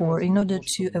done for, in order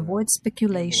to avoid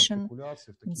speculation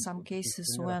in some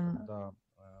cases when,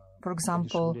 for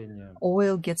example,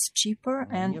 oil gets cheaper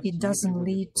and it doesn't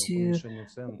lead to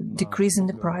decrease in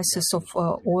the prices of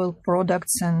oil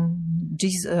products and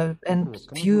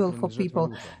fuel for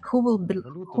people.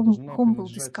 Whom will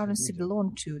this currency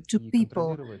belong to? To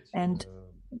people, and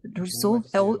resolve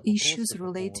all issues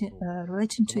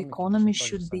relating to economy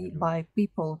should be by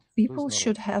people. People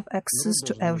should have access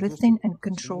to everything and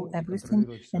control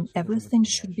everything, and everything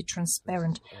should be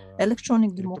transparent.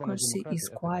 Electronic democracy is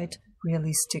quite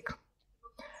realistic.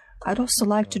 I'd also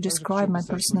like to describe my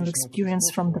personal experience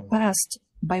from the past,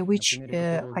 by which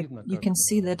you can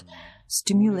see that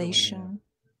stimulation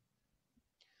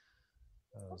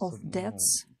of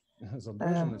debts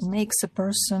makes a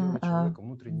person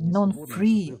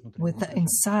non-free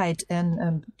inside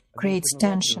and creates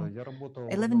tension.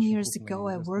 11 years ago,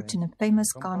 I worked in a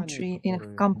famous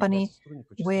company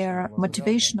where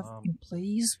motivation of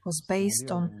employees was based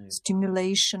on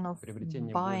stimulation of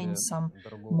buying some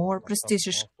more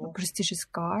prestigious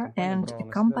car, and the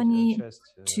company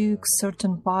took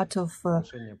certain part of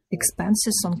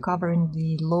expenses on covering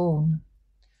the loan.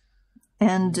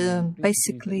 And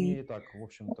basically,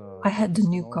 I had the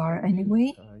new car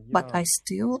anyway, but I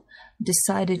still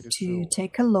decided to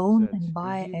take a loan and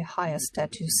buy a higher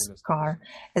status car.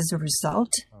 As a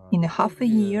result, in a half a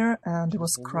year, there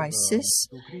was crisis,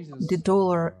 the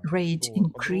dollar rate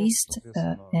increased,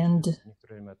 and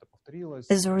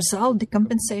as a result, the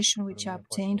compensation which I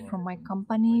obtained from my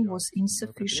company was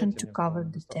insufficient to cover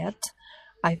the debt.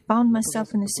 I found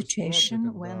myself in a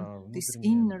situation when this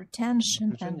inner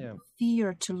tension and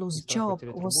fear to lose job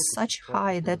was such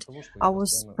high that I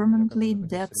was permanently in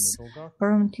debts,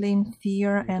 permanently in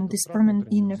fear, and this permanent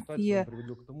inner fear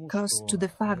caused to the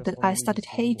fact that I started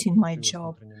hating my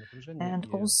job, and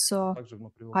also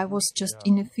I was just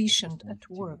inefficient at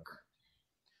work.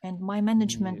 And my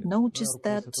management noticed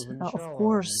that, of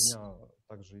course,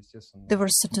 there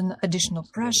was certain additional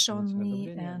pressure on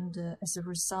me, and as a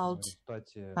result,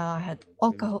 I had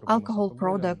alcohol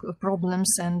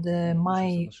problems, and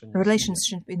my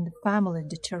relationship in the family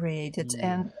deteriorated.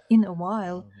 And in a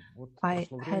while, I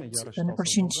had an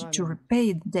opportunity to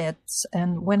repay debts.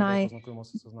 And when I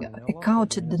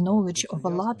accounted the knowledge of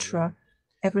Allatra,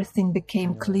 everything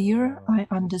became clear. I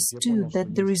understood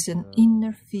that there is an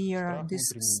inner fear,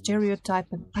 this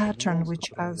stereotype and pattern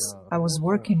which I was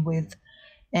working with.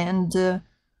 And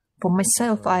for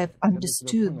myself, I've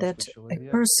understood that a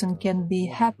person can be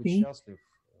happy.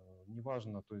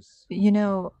 You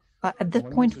know, at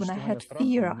that point when I had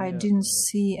fear, I didn't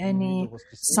see any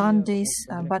Sundays,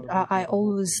 but I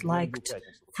always liked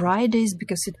Fridays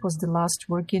because it was the last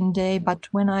working day. But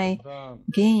when I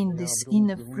gained this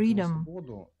inner freedom,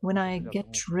 when I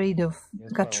got rid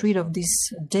of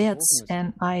these debts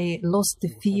and I lost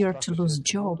the fear to lose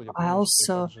job, I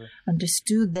also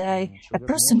understood that a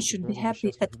person should be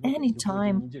happy at any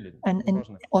time and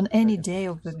on any day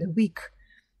of the week.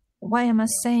 Why am I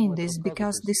saying this?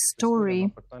 Because this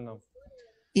story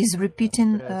is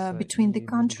repeating between the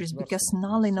countries, because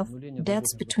nulling of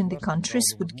debts between the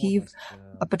countries would give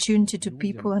opportunity to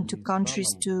people and to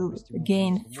countries to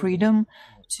gain freedom,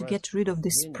 to get rid of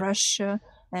this pressure,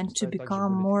 and to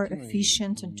become more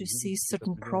efficient, and to see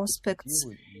certain prospects,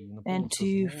 and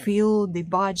to fill the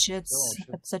budgets,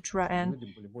 etc. And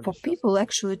for people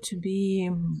actually to be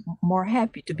more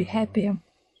happy, to be happier.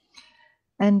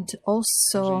 And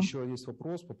also,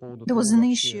 there was an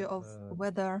issue of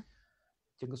whether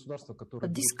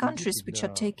these countries which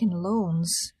are taking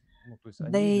loans,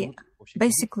 they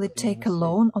basically take a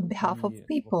loan on behalf of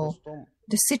people,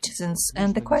 the citizens.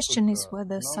 And the question is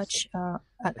whether such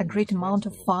a great amount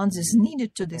of funds is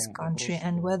needed to this country,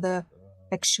 and whether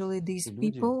actually these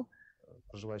people,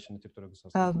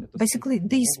 basically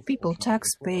these people,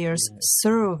 taxpayers,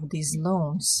 serve these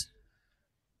loans.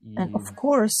 And of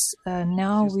course,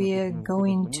 now we are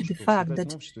going to the fact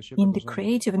that in the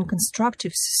creative and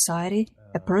constructive society,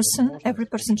 every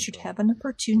person should have an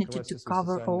opportunity to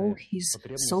cover all his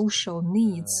social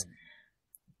needs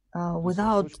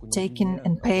without taking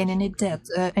and paying any debt,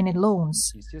 any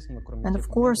loans. And of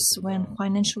course, when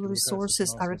financial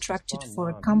resources are attracted for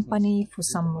a company, for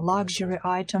some luxury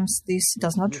items, this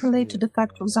does not relate to the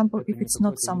fact, for example, if it's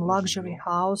not some luxury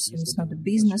house, and it's not a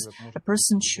business, a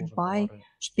person should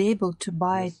be able to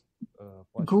buy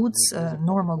goods,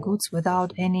 normal goods,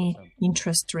 without any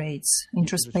interest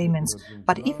payments.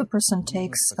 But if a person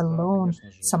takes a loan,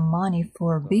 some money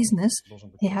for business,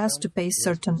 he has to pay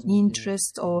certain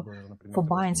interest or for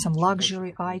buying some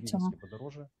luxury item,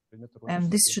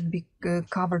 and this should be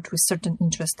covered with certain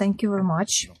interest. Thank you very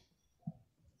much.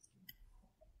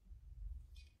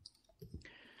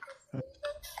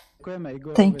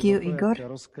 Thank you, Igor.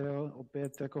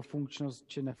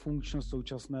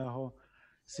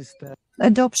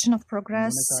 Adoption of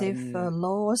progressive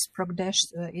laws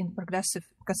in progressive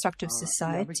constructive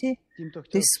society.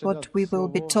 This is what we will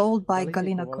be told by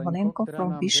Galina Kovalenko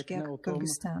from Bishkek,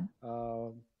 Kyrgyzstan.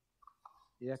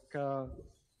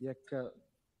 Jak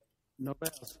nové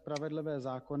spravedlivé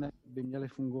zákony by měly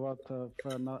fungovat v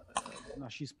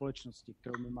naší společnosti,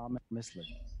 kterou my máme v mysli.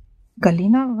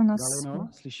 Galina,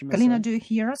 do you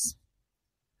hear us?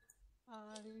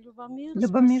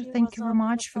 Lubomir, thank you very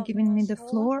much for giving me the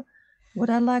floor. What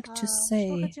I'd like to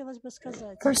say,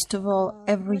 first of all,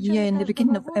 every year, in the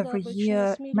beginning of every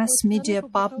year, mass media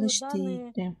publish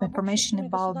the information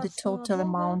about the total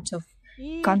amount of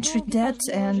country debt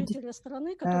and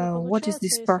what is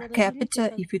this per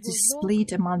capita if it is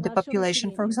split among the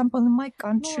population. For example, in my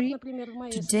country,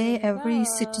 today every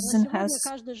citizen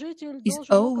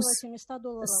owes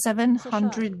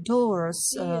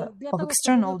 $700 of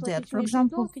external debt. For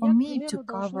example, for me to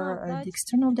cover the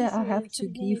external debt, I have to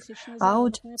give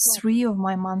out 3 of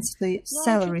my monthly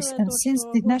salaries. And since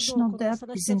the national debt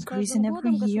is increasing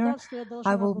every year,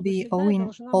 I will be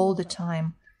owing all the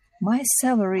time. My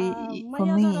salary, for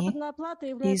me,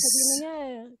 is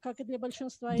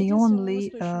the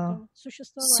only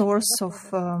source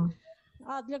of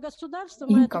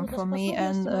income for me,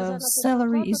 and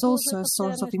salary is also a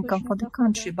source of income for the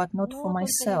country, but not for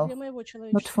myself,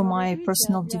 not for my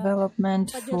personal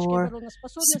development, for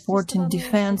supporting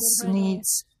defense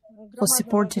needs, for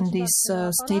supporting this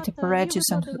state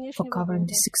apparatus, and for covering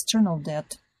this external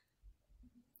debt.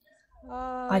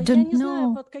 I don't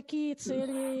know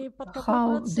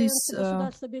how this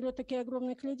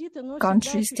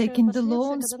country is taking the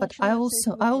loans, but I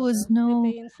always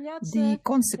know the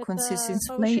consequences: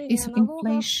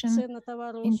 inflation,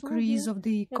 increase of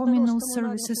the communal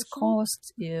services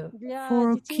costs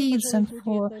for kids and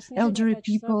for elderly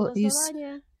people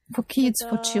for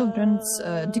children's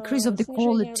decrease of the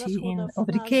quality of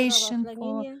education,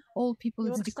 for all people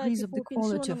it's decrease of the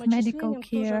quality of medical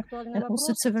care, and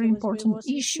also it's a very important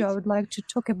issue. I would like to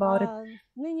talk about it.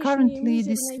 Currently,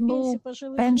 this low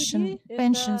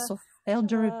pensions of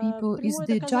elderly people is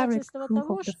the direct proof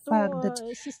of the fact that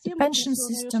the pension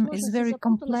system is very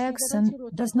complex and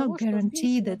does not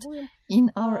guarantee that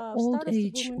in our old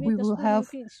age we will have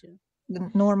the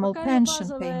normal pension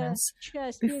payments.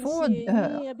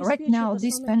 Right now,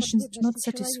 these pensions do not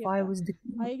satisfy with the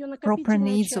proper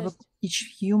needs of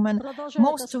each human.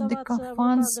 Most of the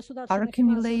funds are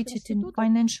accumulated in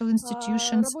financial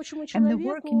institutions, and the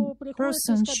working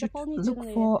person should look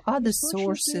for other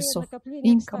sources of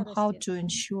income, how to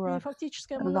ensure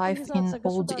life in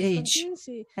old age.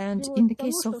 And in the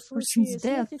case of person's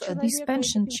death, these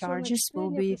pension charges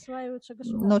will be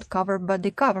not covered by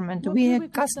the government. We are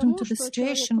accustomed to the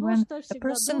situation when a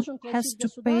person has to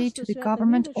pay to the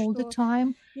government all the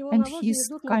time, and he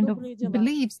kind of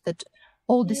believes that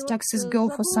all these taxes go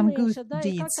for some good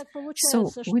deeds.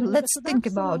 So let's think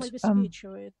about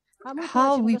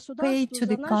how we pay to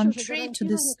the country, to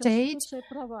the state,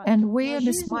 and where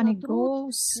this money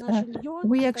goes.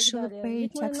 We actually pay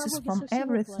taxes from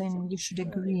everything, you should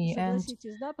agree, and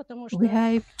we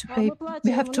have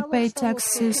to pay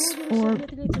taxes for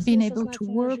being able to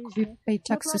work. We pay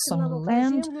taxes on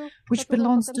land which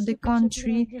belongs to the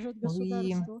country.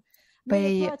 We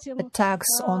pay a tax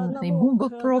on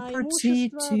immovable property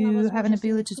to have an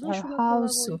ability to have a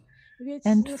house.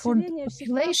 And for the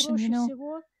population,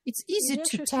 it's easy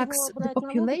to tax the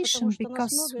population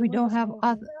because we don't have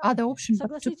other option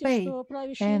but to pay.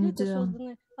 And,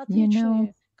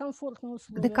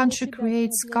 the country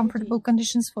creates comfortable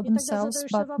conditions for themselves,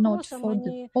 but not for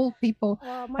all people.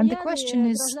 And the question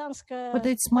is whether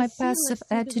it's my passive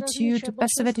attitude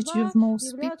of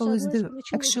most people is the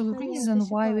actual reason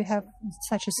why we have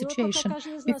such a situation.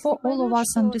 Before all of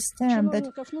us understand that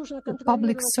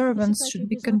public servants should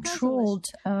be controlled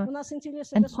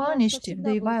and punished if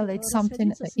they violate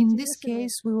something, in this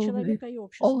case, we will be,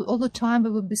 all the time we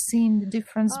will be seeing the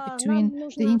difference between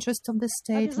the interests of the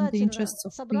state and the interests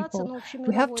of people.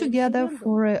 We have to gather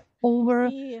for an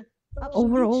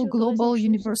overall global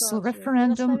universal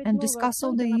referendum and discuss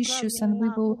all the issues, and we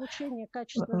will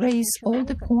raise all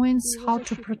the points how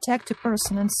to protect a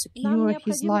person and secure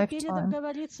his lifetime.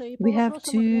 We have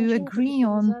to agree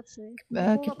on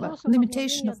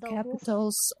limitation of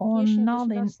capitals, on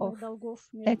nulling of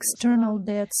external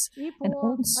debts, and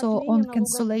also on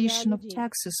cancellation of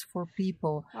taxes for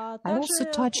people. I also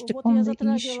touched upon the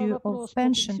issue of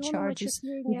pension charges.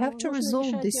 We have to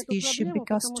resolve this issue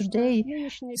because today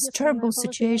it's terrible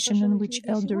situation in which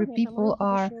elderly people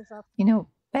are,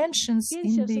 pensions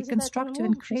in the constructive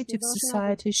and creative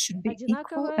society should be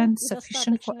equal and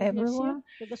sufficient for everyone,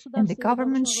 and the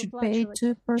government should pay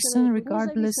to a person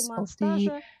regardless of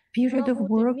the period of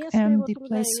work and the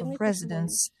place of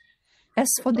residence. As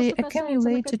for the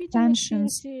accumulated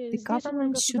pensions, the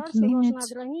government should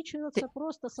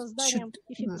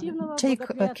take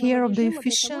care of the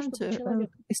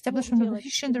establishment of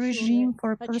efficient regime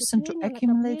for a person to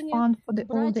accumulate funds for the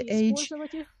older age,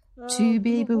 to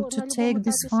be able to take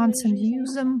these funds and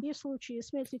use them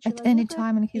at any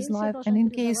time in his life. And in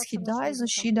case he dies or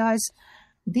she dies,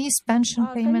 these pension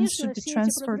payments should be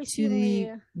transferred to the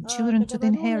children, to the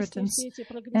inheritance.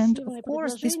 And of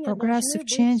course, these progressive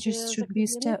changes should be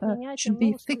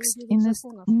fixed in this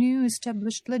new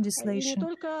established legislation.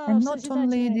 And not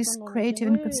only this creative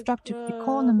and constructive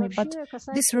economy, but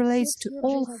this relates to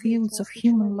all fields of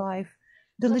human life.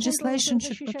 The legislation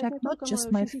should protect not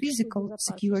just my physical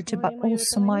security, but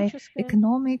also my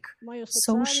economic,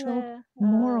 social,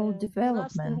 moral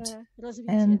development.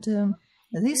 And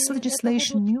this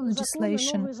legislation, new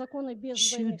legislation,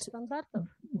 should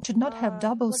not have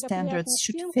double standards,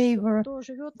 should favor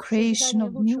creation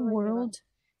of new world,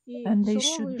 and they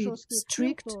should be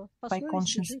strict by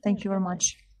conscience. Thank you very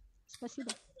much.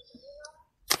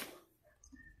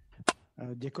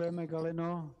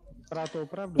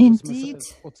 Indeed,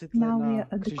 now we are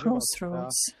at the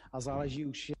crossroads,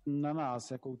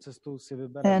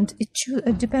 and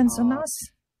it depends on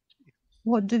us.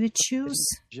 What do we choose?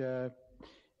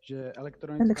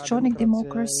 Electronic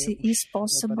democracy is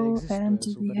possible, and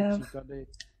we have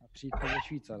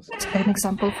an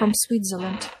example from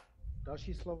Switzerland.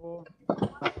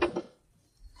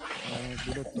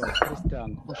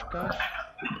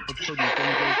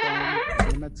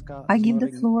 I give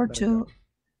the floor to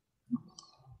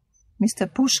Mr.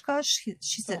 Pushkas.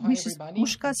 Mrs.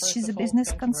 Pushkas, she's a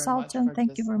business consultant.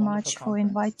 Thank you very much for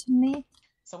inviting me.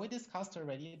 So we discussed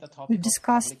already the topic. We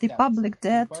discussed the public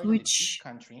debt, which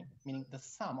country, meaning the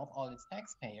sum of all its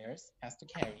taxpayers, has to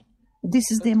carry.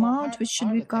 This is the amount which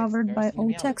should be covered by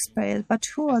all taxpayers. But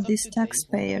who are these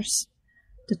taxpayers?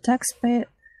 The taxpayer,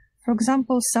 for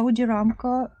example, Saudi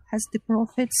Aramco has the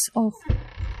profits of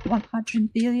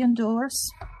 $100 billion.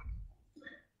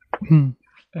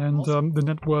 And the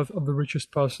net worth of the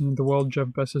richest person in the world, Jeff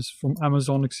Bezos from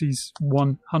Amazon, exceeds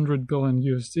 100 billion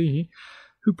USD,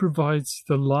 who provides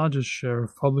the largest share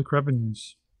of public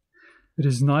revenues. It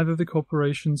is neither the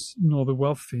corporations nor the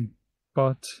wealthy,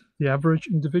 but the average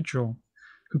individual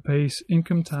who pays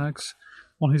income tax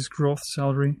on his gross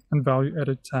salary and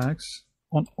value-added tax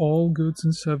on all goods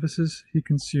and services he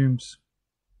consumes.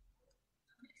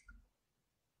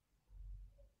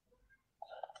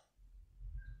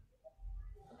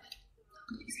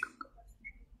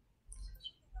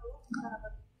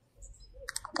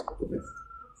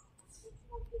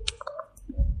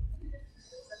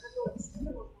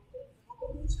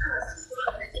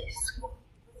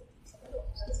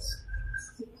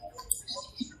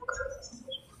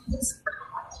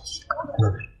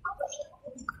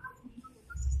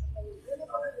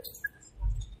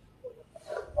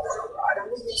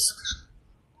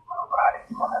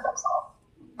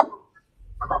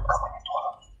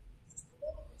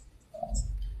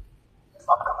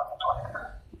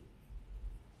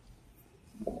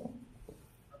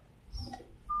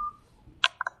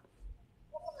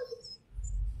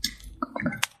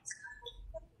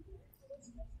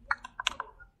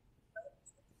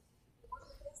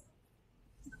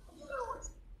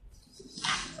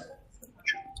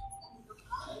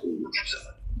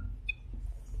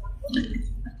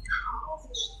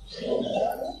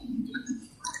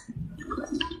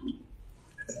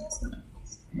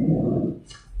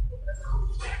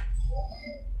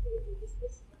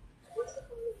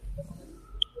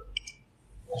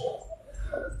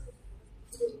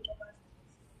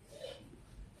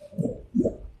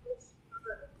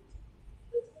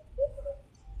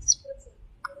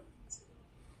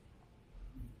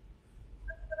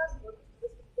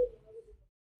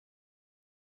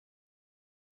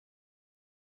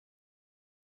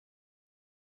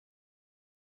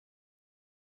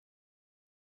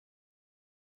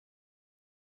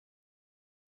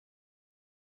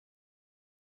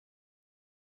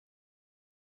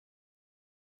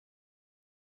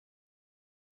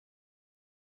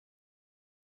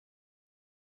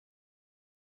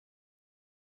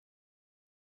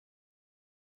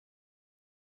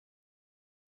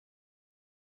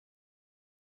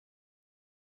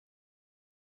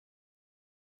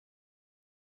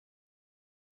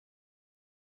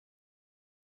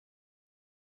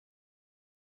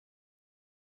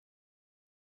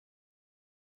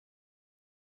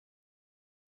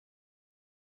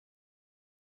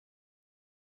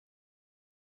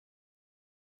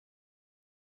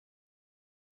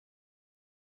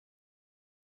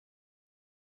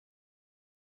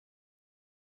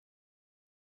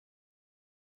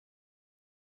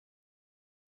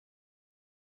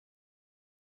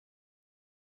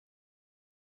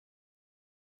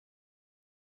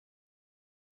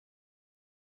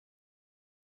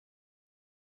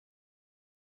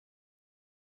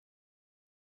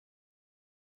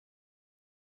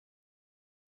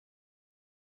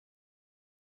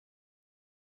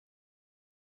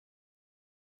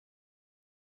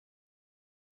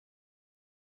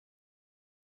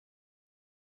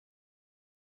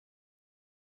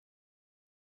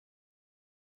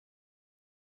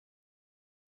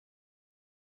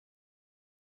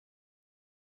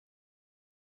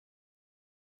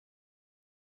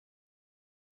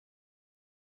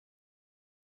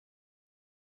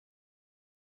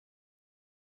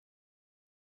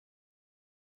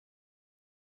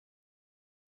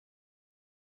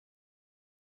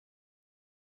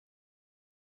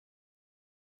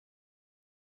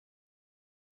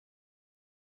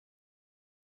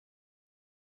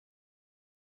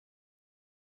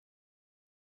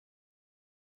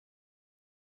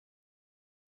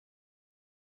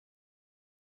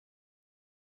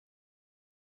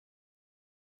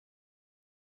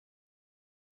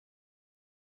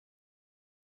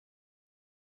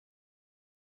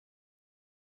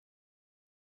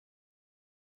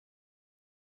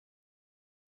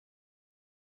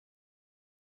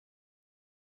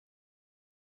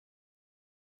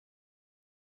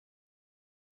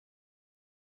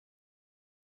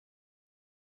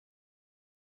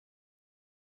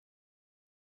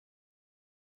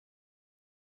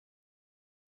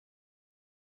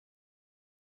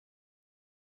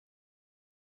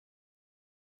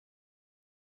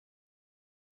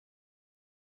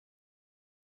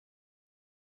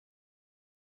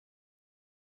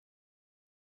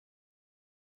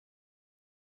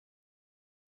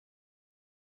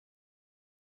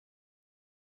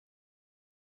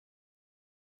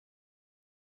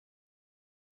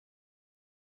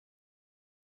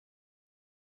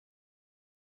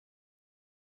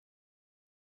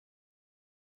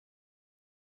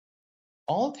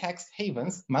 all tax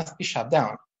havens must be shut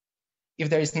down. If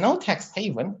there is no tax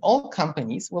haven, all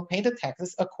companies will pay the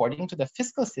taxes according to the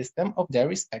fiscal system of their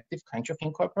respective country of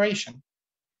incorporation.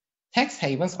 Tax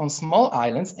havens on small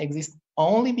islands exist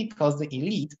only because the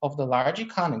elite of the large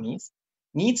economies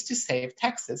needs to save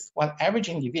taxes while average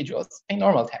individuals pay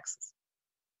normal taxes.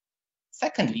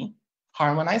 Secondly,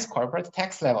 harmonize corporate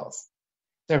tax levels.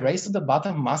 The race to the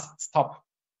bottom must stop.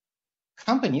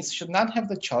 Companies should not have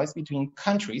the choice between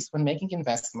countries when making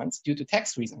investments due to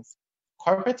tax reasons.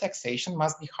 Corporate taxation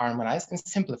must be harmonized and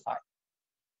simplified.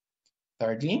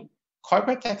 Thirdly,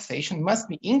 corporate taxation must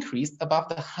be increased above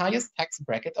the highest tax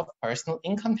bracket of personal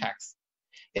income tax.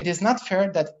 It is not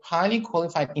fair that highly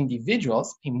qualified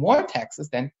individuals pay more taxes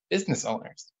than business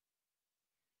owners.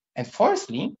 And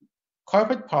fourthly,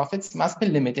 corporate profits must be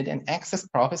limited and excess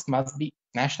profits must be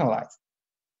nationalized.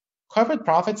 Corporate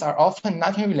profits are often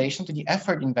not in relation to the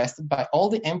effort invested by all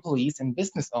the employees and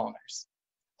business owners.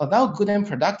 Although good and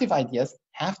productive ideas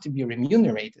have to be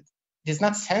remunerated, it is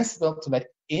not sensible to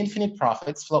let infinite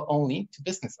profits flow only to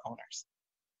business owners.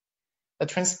 The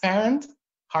transparent,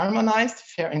 harmonized,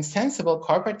 fair, and sensible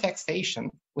corporate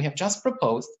taxation we have just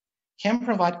proposed can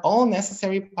provide all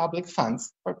necessary public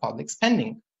funds for public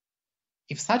spending.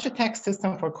 If such a tax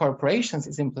system for corporations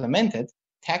is implemented,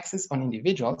 taxes on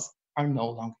individuals are no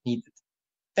longer needed.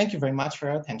 Thank you very much for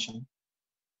your attention.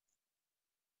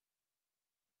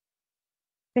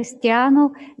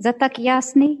 Kristiánu, za tak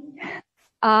jasný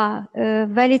a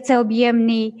velice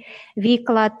objemný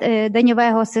výklad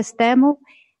daňového systému.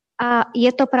 A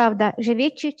je to pravda, že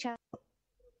větší část...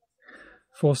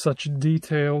 For such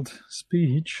detailed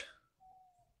speech,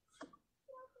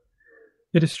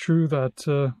 it is true that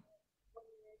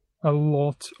a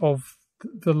lot of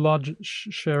the large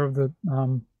share of the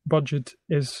budget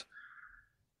is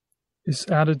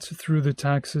added through the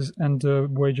taxes and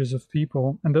wages of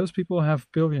people, and those people have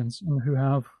billions and who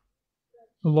have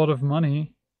a lot of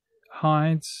money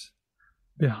hides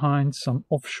behind some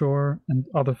offshore and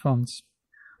other funds,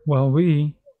 while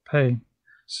we pay.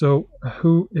 So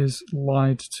who is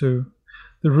lied to?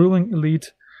 The ruling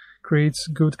elite creates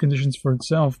good conditions for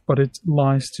itself, but it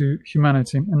lies to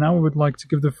humanity. And now we would like to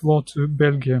give the floor to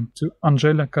Belgium, to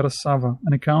Angela Karasava,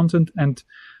 an accountant and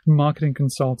marketing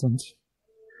consultant.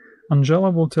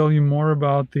 Angela will tell you more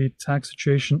about the tax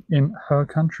situation in her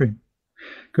country.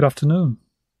 Good afternoon.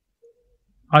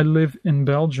 I live in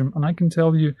Belgium, and I can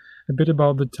tell you a bit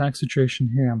about the tax situation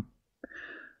here.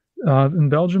 In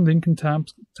Belgium, the income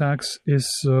tax is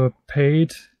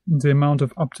paid in the amount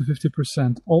of up to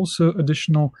 50%. Also,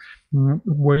 additional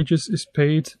wages is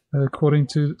paid according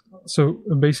to, so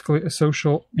basically a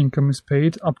social income is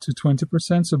paid up to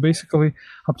 20%. So basically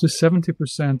up to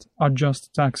 70% are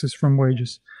just taxes from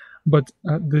wages. But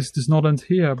this does not end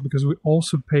here, because we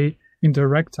also pay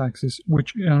indirect taxes,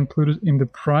 which are included in the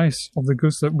price of the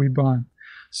goods that we buy.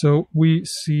 So we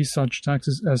see such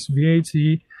taxes as VAT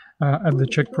at the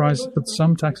check price, but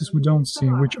some taxes we don't see,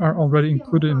 which are already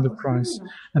included in the price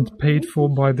and paid for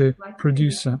by the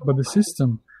producer. But the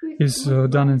system is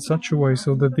done in such a way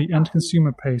so that the end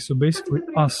consumer pays. So basically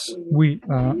us, we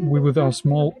with our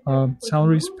small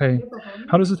salaries pay.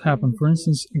 How does it happen? For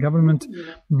instance, government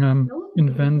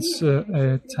invents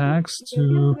a tax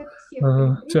to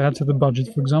add to the budget.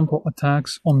 For example, a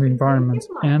tax on the environment,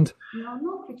 and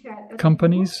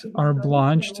companies are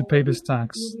obliged to pay this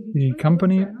tax. The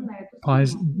company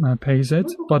pays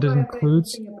it, but it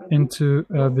includes into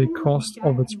the cost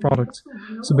of its product.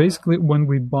 So basically, when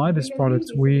we buy this product,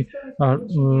 we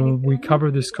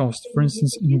cover this cost. For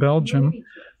instance, in Belgium,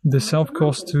 the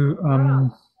self-cost to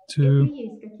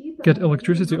get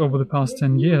electricity over the past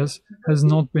 10 years has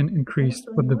not been increased,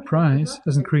 but the price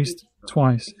has increased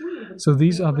twice. So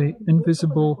these are the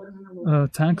invisible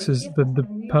taxes that the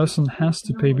person has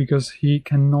to pay because he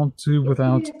cannot do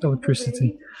without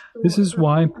electricity. This is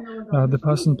why the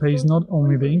person pays not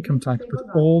only the income tax but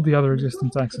all the other existing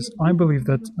taxes. I believe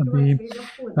that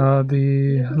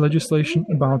the legislation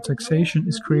about taxation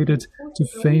is created to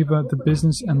favor the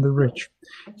business and the rich.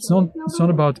 It's not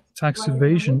about tax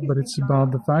evasion, but it's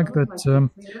about the fact that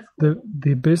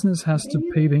the business has to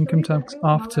pay the income tax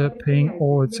after paying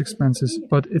all its expenses.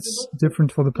 But it's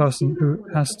different for the person who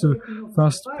has to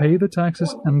first pay the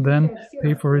taxes and then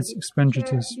pay for his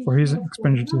expenditures.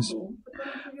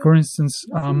 For instance,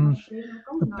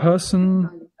 a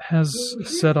person has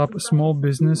set up a small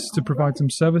business to provide some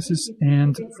services,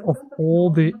 and of all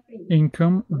the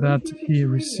income that he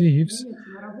receives,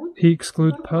 he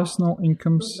excludes personal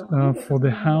incomes for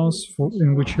the house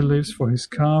in which he lives, for his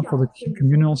car, for the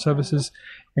communal services,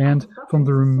 and from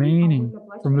the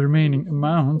remaining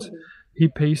amount, he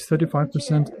pays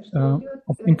 35%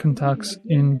 of income tax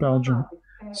in Belgium.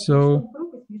 So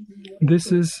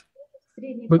this is,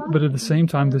 but at the same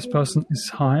time, this person is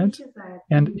hired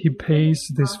and he pays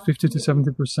this 50 to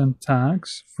 70%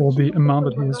 tax for the amount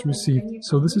that he has received.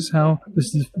 So this is how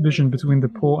this division between the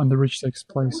poor and the rich takes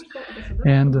place.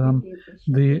 And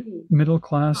the middle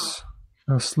class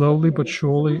slowly but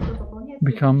surely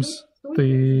becomes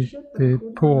the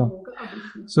poor.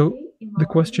 So the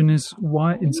question is,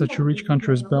 why in such a rich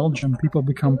country as Belgium people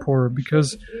become poorer?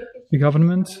 Because the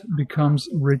government becomes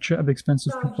richer at the expense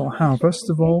of people. How? First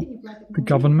of all, the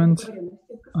government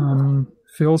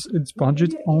fills its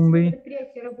budget only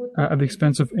at the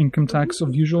expense of income tax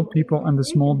of usual people and the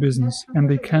small business, and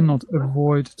they cannot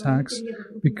avoid tax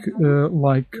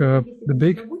like the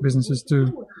big businesses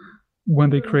do when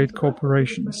they create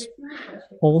corporations.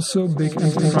 Also, big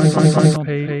enterprises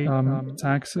pay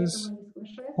taxes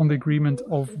on the agreement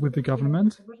with the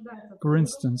government. For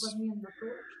instance,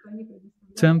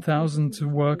 10,000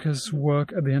 workers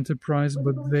work at the enterprise,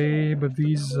 but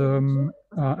these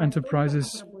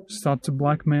enterprises start to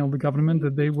blackmail the government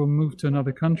that they will move to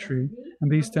another country,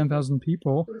 and these 10,000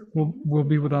 people will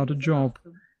be without a job,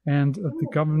 and the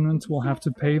government will have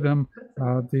to pay them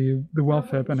the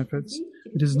welfare benefits.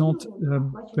 It is not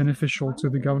beneficial to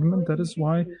the government. That is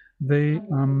why the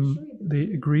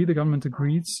government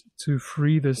agrees to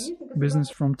free this business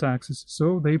from taxes.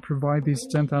 So they provide these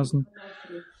 10,000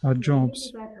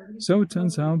 jobs. So it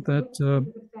turns out that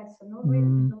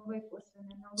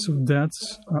so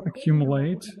debts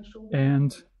accumulate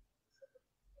and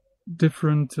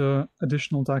different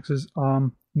additional taxes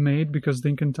are made because the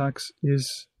income tax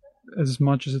is as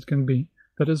much as it can be.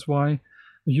 That is why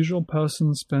the usual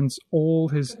person spends all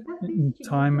his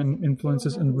time and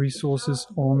influences and resources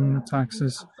on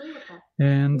taxes.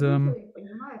 And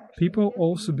people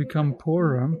also become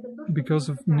poorer because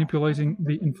of manipulating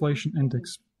the inflation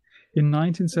index. In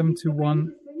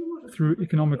 1971, through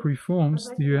economic reforms,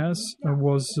 the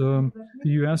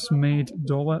US made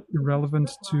dollar irrelevant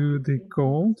to the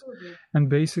gold, and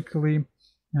basically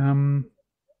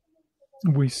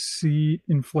we see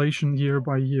inflation year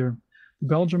by year. The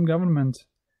Belgian government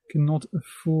cannot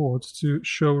afford to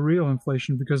show real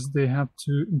inflation because they have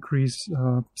to increase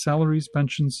salaries,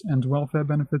 pensions, and welfare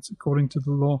benefits according to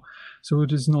the law. So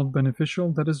it is not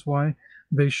beneficial. That is why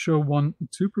they show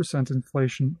 1-2%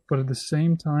 inflation, but at the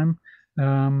same time,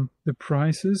 the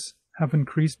prices have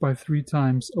increased by 3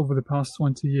 times over the past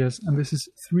 20 years, and this is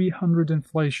 300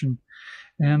 inflation.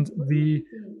 And the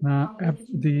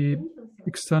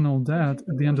external debt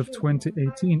at the end of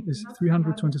 2018 is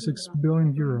 326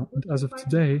 billion euro. And as of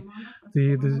today,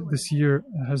 this year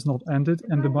has not ended,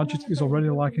 and the budget is already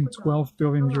lacking 12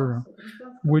 billion euro,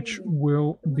 which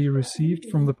will be received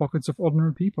from the pockets of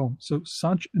ordinary people. So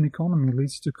such an economy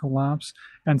leads to collapse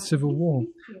and civil war.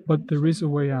 But there is a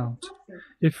way out.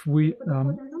 If we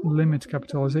limit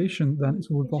capitalization, then it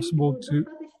will be possible to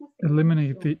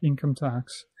eliminate the income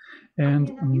tax,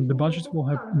 and the budget will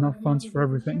have enough funds for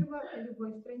everything.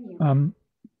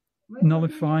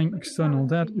 Nullifying external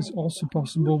debt is also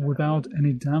possible without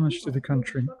any damage to the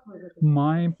country.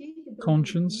 My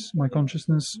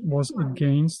consciousness was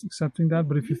against accepting that,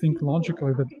 but if you think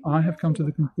logically, that I have come to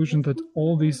the conclusion that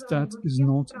all these debt is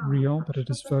not real, but it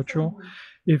is virtual.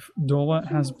 If dollar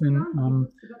has been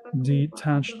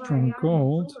detached from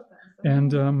gold,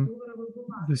 and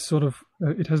this sort of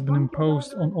it has been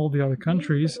imposed on all the other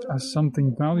countries as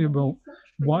something valuable,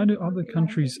 why do other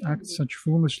countries act such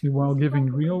foolishly while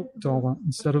giving real dollar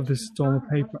instead of this dollar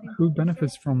paper? Who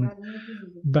benefits from it?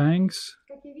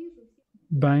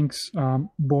 Banks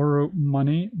borrow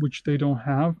money which they don't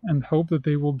have and hope that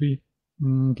they will be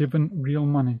given real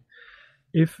money.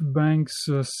 If banks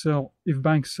sell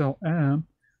air,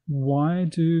 why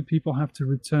do people have to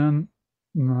return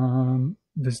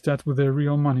this debt with their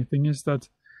real money? Thing is that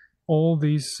all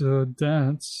these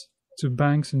debts to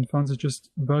banks and funds are just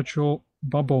virtual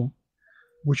bubble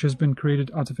which has been created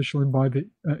artificially by the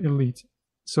elite.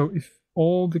 So if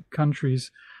all the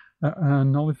countries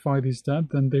nullify this debt,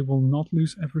 then they will not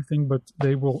lose everything, but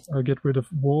they will get rid of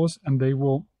wars, and they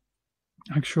will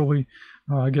actually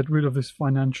get rid of this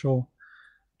financial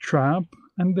trap,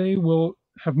 and they will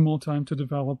have more time to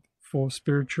develop for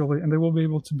spiritually, and they will be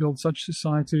able to build such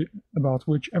society about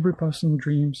which every person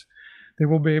dreams. They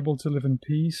will be able to live in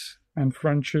peace and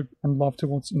friendship and love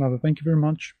towards another. Thank you very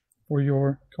much for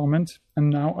your comment. And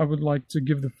now I would like to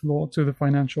give the floor to the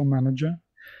financial manager,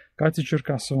 Katia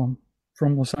Cherkasova,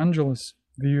 from Los Angeles,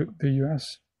 the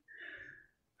US.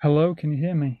 Hello, can you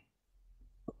hear me?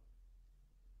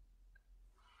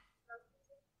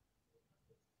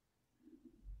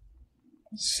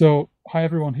 So Hi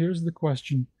everyone, here's the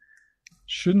question.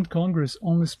 Shouldn't Congress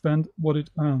only spend what it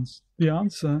earns? The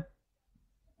answer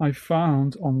I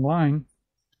found online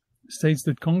states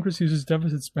that Congress uses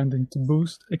deficit spending to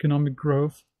boost economic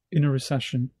growth in a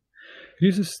recession. It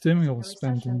uses stimulus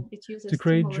spending to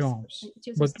create jobs.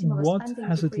 But what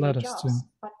has it led us to?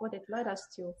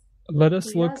 Let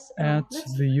us look at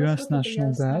the US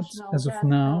national debt as of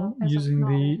now using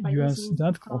the US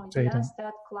debt clock data.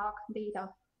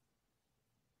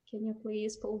 Can you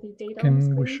please pull the data on Can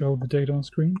screen? we show the data on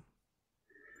screen?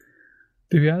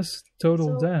 The US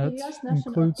total debt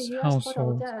includes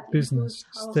household, business,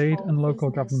 state and local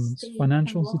governments,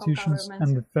 financial institutions,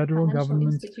 and the federal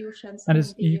government, and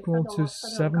is equal to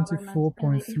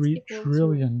 $74.3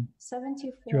 trillion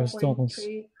US dollars,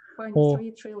 or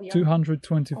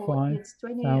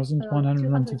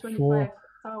 $225,194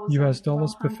 US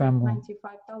dollars per family.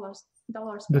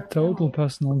 The total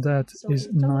personal debt is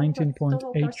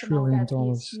 $19.8 trillion.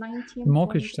 The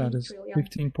mortgage debt is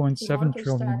 $15.7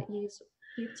 trillion.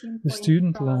 The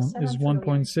student loan is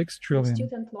 $1.6 trillion.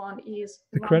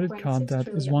 The credit card debt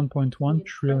is $1.1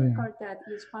 trillion.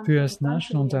 The US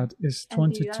national debt is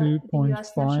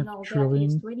 $22.5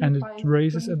 trillion, and it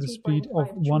raises at the speed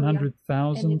of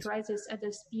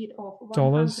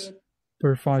 $100,000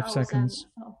 per 5 seconds.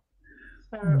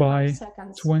 By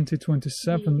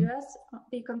 2027,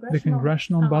 the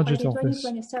Congressional Budget Office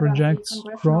projects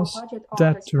gross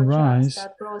debt to rise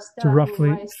to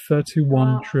roughly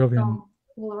 $31 trillion.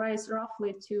 Will rise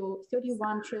roughly to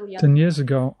 31 trillion. 10 years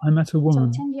ago, I met a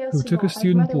woman who took a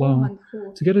student loan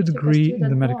to get a degree in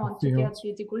the medical field.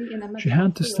 She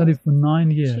had to study for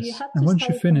 9 years, and when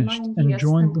she finished and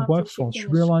joined the workforce, she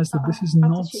realized that this is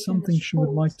not something she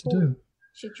would like to do.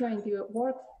 She joined the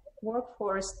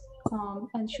workforce,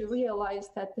 and she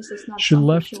realized that this is not She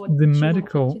left the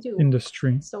medical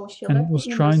industry and was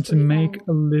trying to make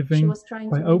a living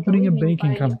by opening a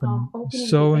baking company,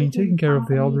 sewing, taking care of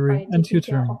the elderly, and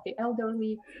tutoring.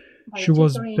 She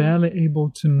was barely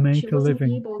able to make a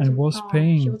living and was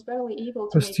paying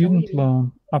her student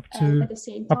loan up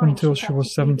until she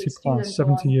was 70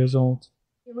 years old.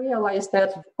 She realized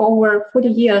that over 40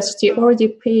 years she already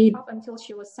paid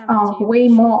way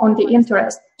more on the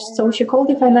interest. So she called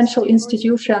the financial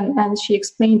institution and she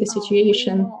explained the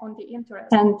situation,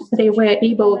 and they were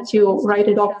able to write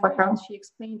it off for her.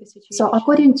 So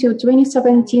according to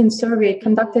 2017 survey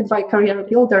conducted by Career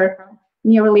Builder,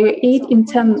 nearly 8 in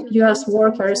 10 US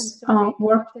workers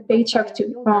work paycheck to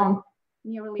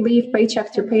live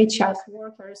paycheck to paycheck.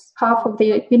 Half of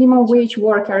the minimum wage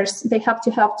workers, they have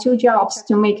to have 2 jobs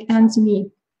to make ends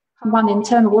meet. 1 in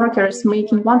 10 workers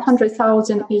making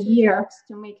 $100,000 a year,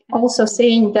 also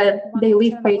saying that they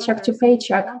live paycheck to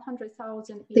paycheck.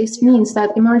 This means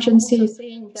that emergency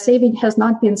saving has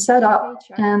not been set up,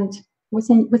 and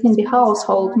within the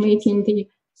household, making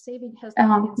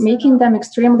them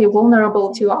extremely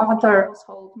vulnerable to other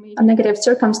negative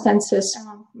circumstances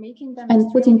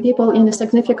and putting people in a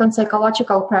significant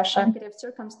psychological pressure.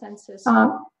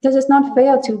 This is not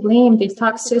fair to blame the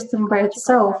tax system by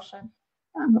itself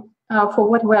for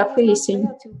what we are facing.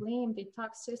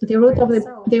 The root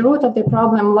of the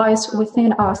problem lies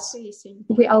within us.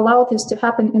 We allow this to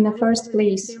happen in the first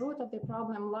place,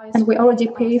 and we already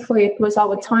pay for it with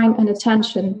our time and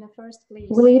attention.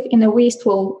 We live in a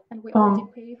wasteful,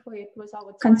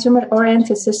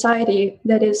 consumer-oriented society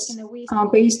that is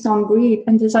based on greed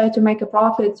and desire to make a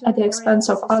profit at the expense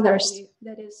of others.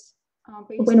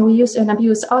 When we use and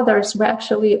abuse others, we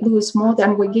actually lose more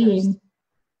than we gain.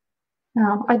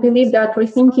 I believe that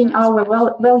rethinking our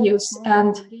values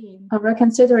and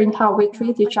reconsidering how we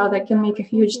treat each other can make a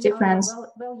huge difference,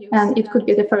 and it could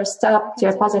be the first step to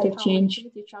a positive change.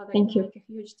 Thank you.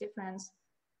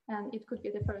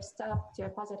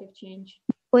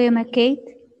 Děkujeme,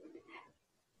 Kate.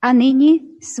 A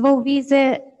nyní svou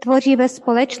vizi tvořivé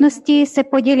společnosti se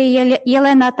podělí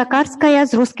Jelena Takarskaja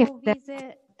z Ruské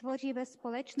federace.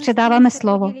 Předáváme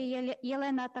slovo.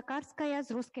 Jelena Takarskaja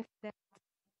z Ruské federace.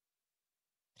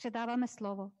 Předáváme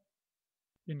slovo.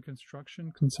 In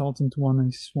construction, consultant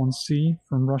 1C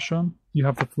from Russia. You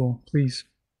have the floor, please.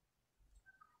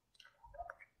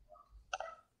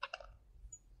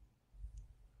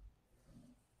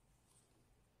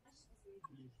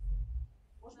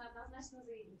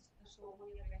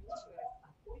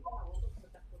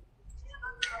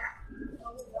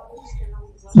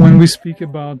 When we speak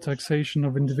about taxation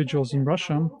of individuals in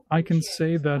Russia, I can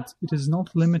say that it is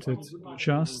not limited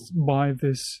just by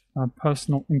this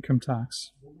personal income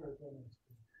tax.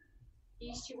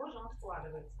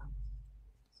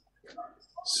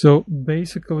 So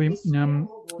basically,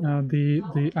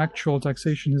 the actual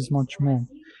taxation is much more.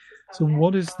 So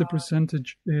what is the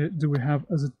percentage do we have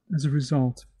as a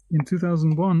result? In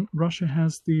 2001, Russia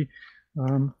has the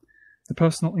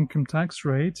personal income tax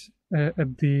rate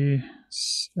at the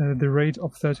rate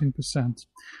of 13%.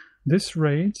 This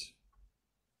rate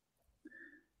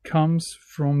comes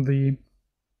from the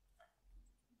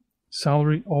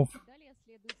salary of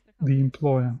the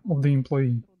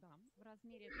employee.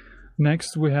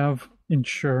 Next, we have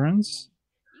insurance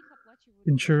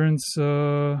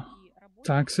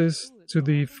taxes to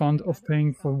the fund of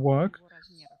paying for work,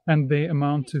 and they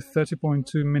amount to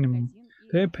 30.2 minimum.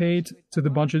 They are paid to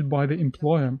the budget by the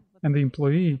employer, and the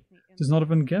employee does not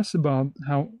even guess about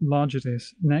how large it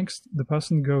is. Next, the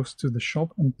person goes to the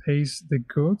shop and pays the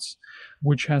goods,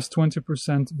 which has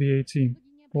 20% VAT.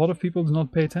 A lot of people do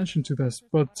not pay attention to this,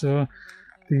 but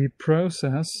the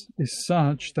process is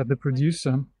such that the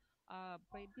producer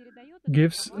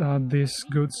gives these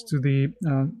goods to the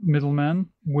middleman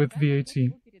with VAT,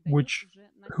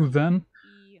 who then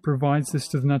provides this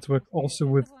to the network also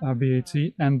with VAT,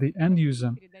 and the end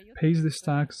user pays this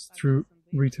tax through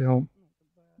retail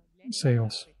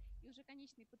sales.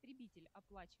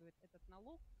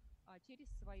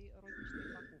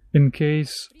 In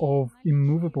case of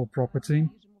immovable property,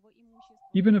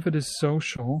 even if it is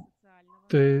social,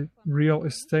 the real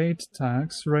estate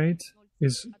tax rate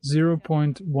is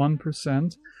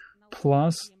 0.1%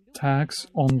 plus tax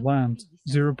on land,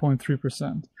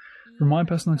 0.3%. From my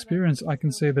personal experience, I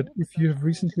can say that if you have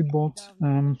recently bought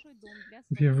a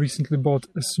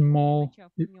small,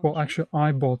 well, actually,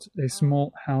 I bought a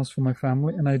small house for my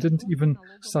family, and I didn't even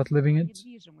start living it,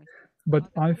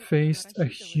 but I faced a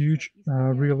huge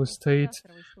real estate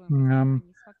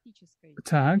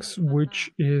tax,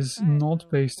 which is not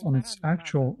based on its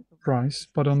actual price,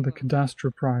 but on the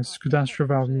cadastral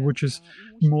value, which is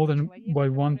more than by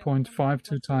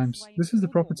 1.52 times. This is the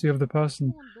property of the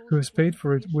person who has paid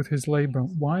for it with his labor.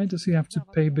 Why does he have to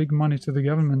pay big money to the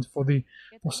government for the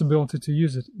possibility to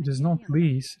use it? It is not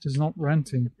lease, it is not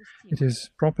renting, it is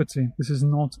property. This is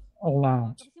not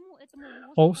allowed.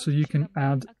 Also, you can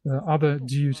add other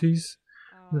duties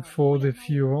for the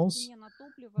fuels,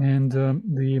 and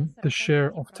the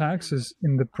share of taxes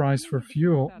in the price for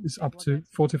fuel is up to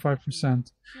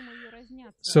 45%.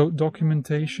 So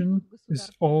documentation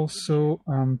is also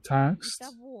taxed,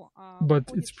 but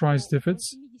its price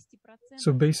differs.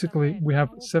 So basically, we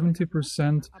have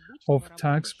 70% of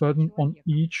tax burden on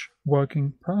each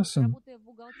working person.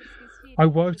 I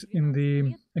worked in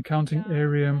the accounting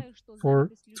area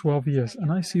for 12 years,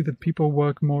 and I see that people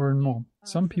work more and more.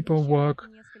 Some people work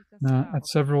at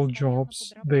several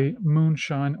jobs, they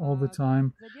moonshine all the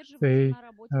time, they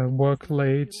work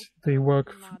late, they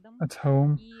work at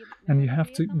home, and you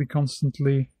have to be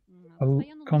constantly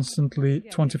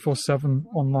 24/7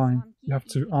 online. You have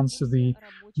to answer the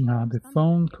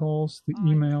phone calls, the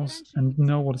emails, and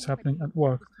know what is happening at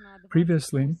work.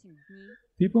 Previously,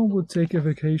 people would take a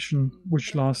vacation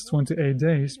which lasts 28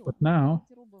 days, but now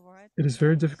it is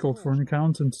very difficult for an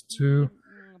accountant to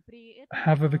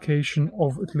have a vacation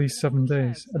of at least 7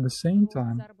 days. At the same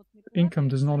time, income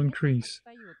does not increase.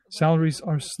 Salaries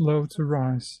are slow to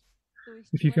rise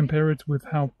if you compare it with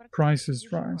how prices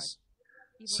rise.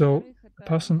 So a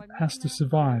person has to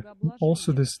survive. And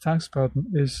also, this tax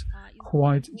burden is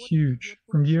quite huge.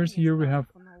 From year to year, we have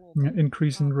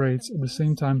increase in rates. At the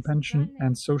same time, pension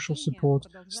and social support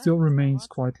still remains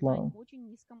quite low.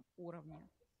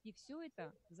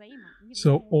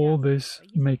 So all this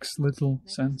makes little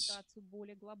sense.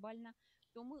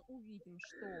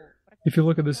 If you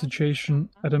look at the situation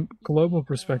at a global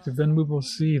perspective, then we will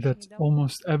see that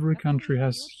almost every country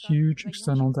has huge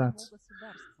external debt,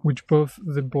 which both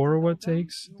the borrower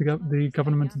takes, the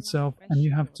government itself, and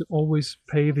you have to always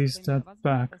pay this debt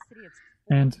back.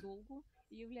 And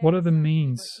what are the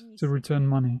means to return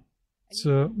money?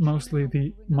 So mostly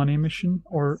the money emission,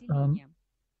 or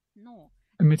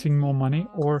emitting more money,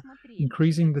 or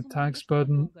increasing the tax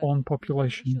burden on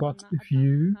population. But if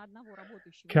you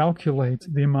calculate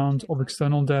the amount of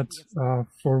external debt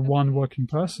for one working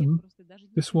person,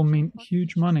 this will mean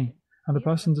huge money, and the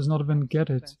person does not even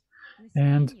get it.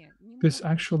 And the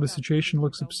situation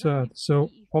looks absurd.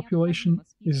 So population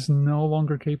is no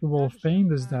longer capable of paying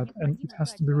this debt, and it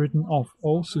has to be written off.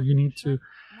 Also, you need to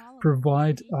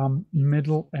provide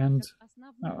middle and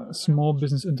small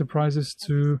business enterprises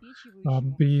to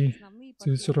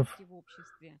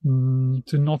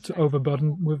not to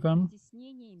overburden with them,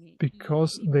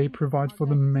 because they provide for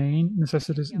the main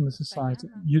necessities in the society.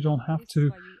 You don't have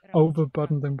to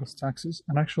overburden them with taxes.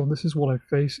 And actually, this is what I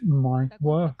face in my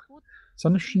work.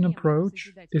 Such an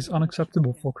approach is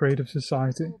unacceptable for creative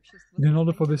society. And in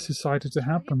order for this society to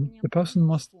happen, the person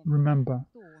must remember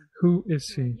who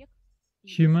is he,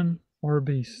 human or a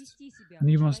beast? And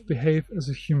you must behave as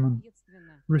a human,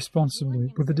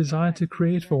 responsibly, with a desire to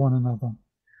create for one another.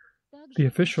 The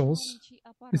officials,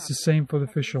 it's the same for the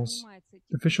officials.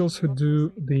 The officials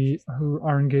who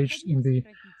are engaged in the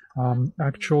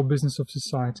actual business of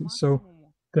society. So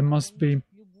there must be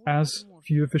as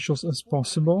few officials as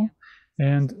possible,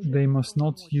 and they must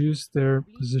not use their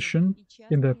position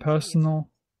in their personal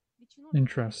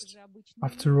interest.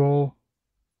 After all,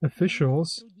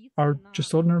 officials are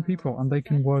just ordinary people, and they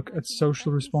can work at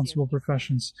socially responsible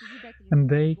professions, and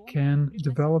they can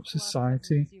develop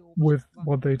society with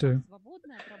what they do.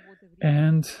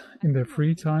 And in their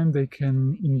free time, they can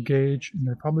engage in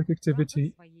their public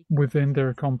activity within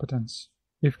their competence.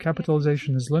 If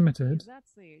capitalization is limited,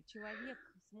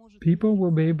 people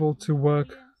will be able to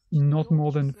work not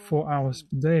more than 4 hours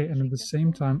per day, and at the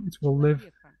same time,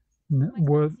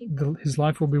 his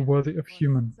life will be worthy of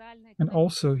human. And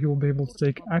also, he will be able to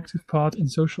take active part in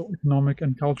social, economic,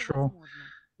 and cultural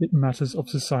matters of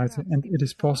society. And it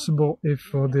is possible if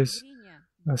this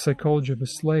psychology of a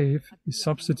slave is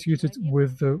substituted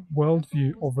with the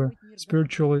worldview of a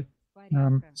spiritually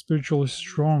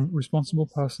strong, responsible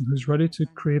person who's ready to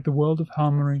create the world of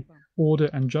harmony, order,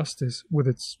 and justice with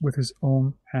his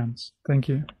own hands. Thank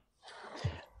you.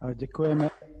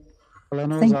 Děkujeme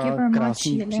Thank you very much,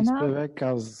 Jelena.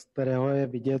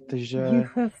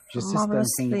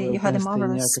 You had a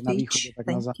marvelous speech.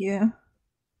 Thank you.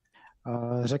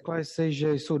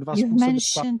 You've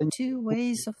mentioned two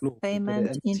ways of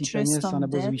payment, interest on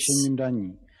debts.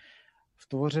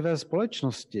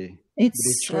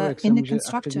 It's in the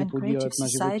constructive and creative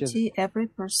society, every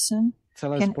person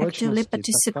can actively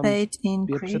participate in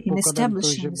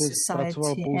establishing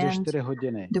society, and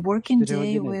the working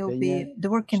day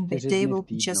will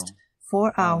be just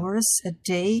 4 hours a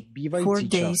day, 4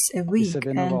 days a week,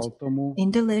 and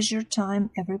in the leisure time,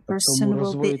 every person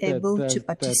will be able to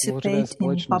participate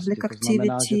in public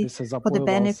activity for the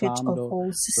benefit of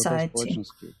whole society.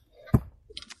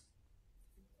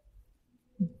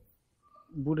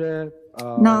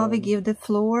 Now we give the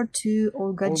floor to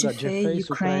Olga Jefei,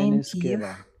 Ukraine, Kiev.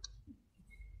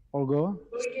 Olga?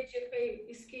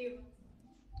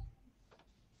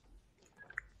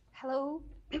 Hello.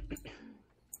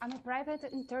 I'm a private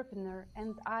entrepreneur,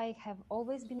 and I have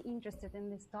always been interested in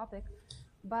this topic,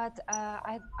 but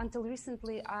until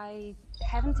recently I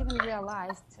haven't even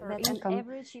realized that income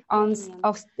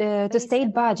of the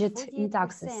state budget in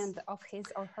taxes.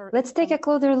 Let's take a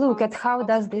closer look at how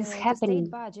does this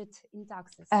happen.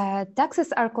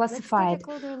 Taxes are classified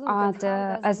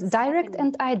as direct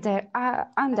and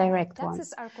indirect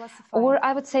ones, or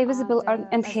I would say visible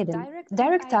and hidden.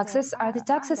 Direct taxes are the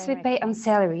taxes we pay on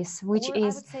salaries, which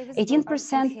is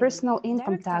 18% personal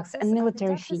income tax and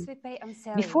military fee.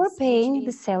 Before paying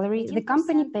the salary, the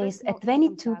company pays a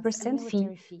 22% fee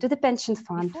to the pension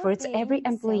fund for its every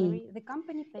employee.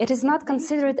 It is not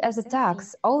considered as a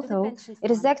tax, although it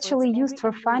is actually used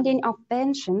for funding of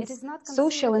pensions,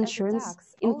 social insurance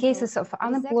in cases of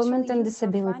unemployment and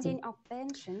disability.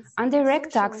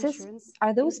 Indirect taxes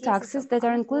are those taxes that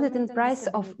are included in the price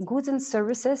of goods and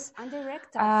services.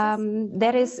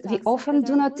 That is, we often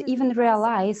do not even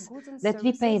realize that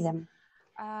we pay them.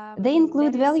 They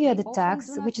include value-added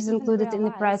tax, which is included in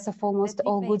the price of almost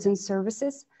all goods and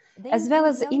services, as well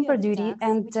as import duty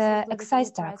and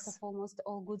excise tax.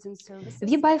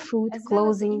 We buy food,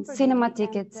 clothing, cinema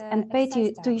tickets, and pay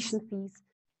tuition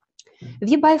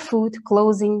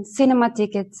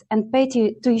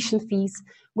fees.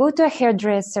 Go to a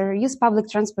hairdresser, use public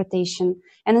transportation,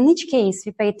 and in each case,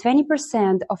 we pay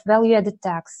 20% of value-added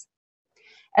tax.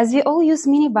 As we all use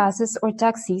minibuses or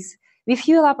taxis, we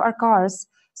fuel up our cars,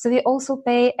 so we also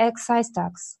pay excise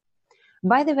tax.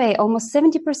 By the way, almost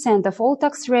 70% of all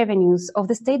tax revenues of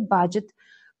the state budget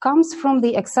comes from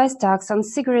the excise tax on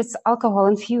cigarettes, alcohol,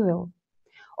 and fuel.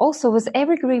 Also, with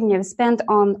every hryvnia spent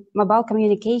on mobile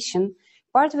communication,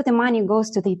 part of the money goes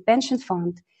to the pension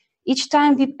fund. Each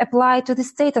time we apply to the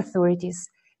state authorities,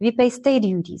 we pay state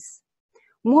duties.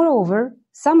 Moreover,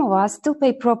 some of us still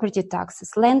pay property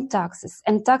taxes, land taxes,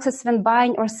 and taxes when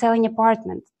buying or selling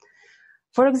apartment.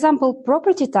 For example,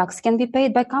 property tax can be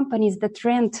paid by companies that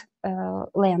rent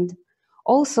land.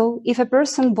 Also, if a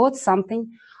person bought something,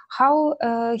 how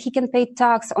he can pay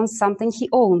tax on something he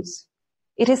owns?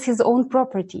 It is his own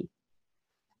property.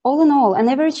 All in all, an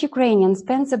average Ukrainian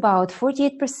spends about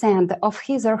 48% of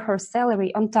his or her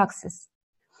salary on taxes.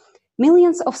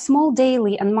 Millions of small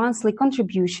daily and monthly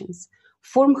contributions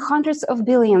form hundreds of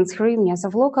billions hryvnias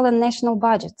of local and national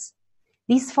budgets.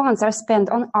 These funds are spent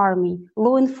on army,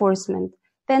 law enforcement,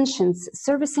 pensions,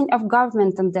 servicing of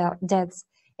government and debts,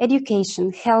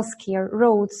 education, healthcare,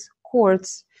 roads,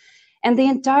 courts, and the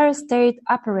entire state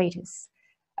apparatus,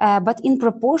 but in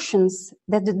proportions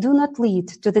that do not lead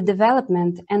to the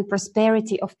development and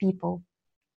prosperity of people.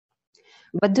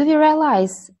 But do we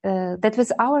realize that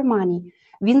with our money,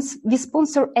 we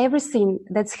sponsor everything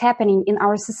that's happening in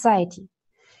our society?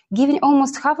 Giving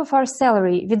almost half of our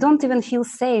salary, we don't even feel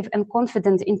safe and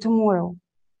confident in tomorrow.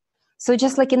 So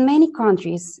just like in many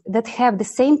countries that have the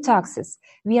same taxes,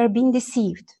 we are being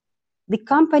deceived. The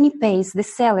company pays the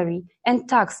salary and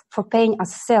tax for paying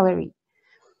us salary.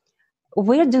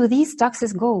 Where do these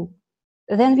taxes go?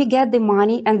 Then we get the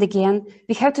money, and again,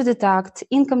 we have to deduct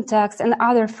income tax and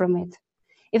other from it.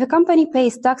 If a company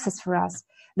pays taxes for us,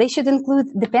 they should include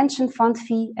the pension fund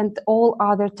fee and all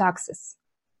other taxes.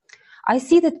 I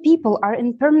see that people are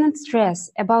in permanent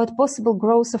stress about possible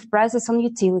growth of prices on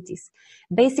utilities,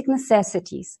 basic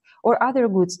necessities, or other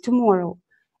goods tomorrow,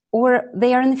 or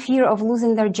they are in fear of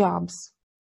losing their jobs.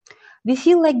 We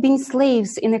feel like being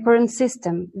slaves in the current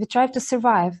system. We try to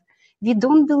survive. We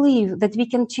don't believe that we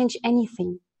can change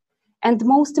anything. And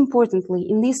most importantly,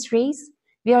 in this race,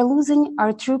 we are losing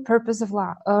our true purpose of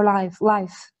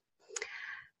life.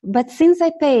 But since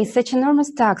I pay such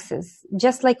enormous taxes,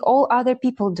 just like all other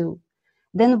people do,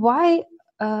 then why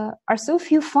are so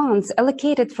few funds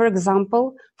allocated, for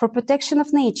example, for protection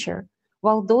of nature,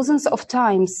 while dozens of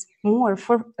times more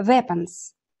for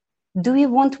weapons? Do we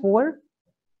want war?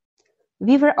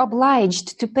 We were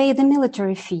obliged to pay the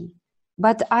military fee,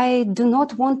 but I do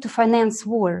not want to finance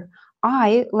war.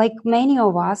 I, like many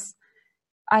of us,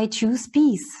 I choose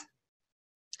peace.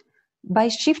 By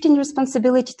shifting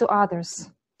responsibility to others,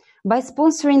 by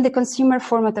sponsoring the consumer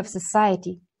format of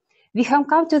society, we have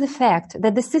come to the fact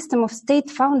that the system of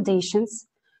state foundations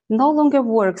no longer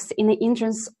works in the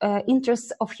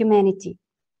interests of humanity.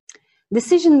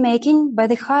 Decision-making by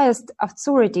the highest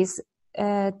authorities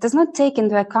does not take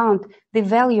into account the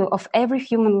value of every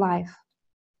human life.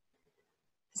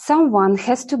 Someone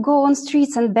has to go on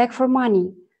streets and beg for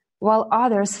money, while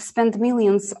others spend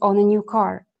millions on a new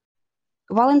car.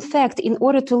 While in fact, in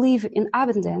order to live in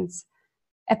abundance,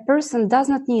 a person does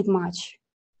not need much.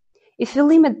 If we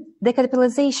limit the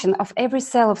capitalization of every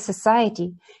cell of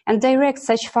society and direct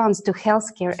such funds to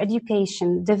healthcare,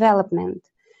 education, development,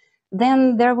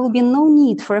 then there will be no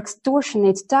need for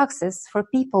extortionate taxes for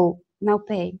people now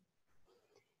pay.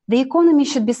 The economy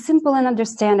should be simple and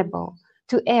understandable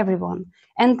to everyone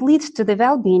and lead to the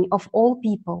well-being of all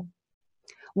people.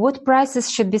 What prices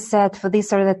should be set for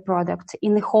this or that product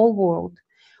in the whole world?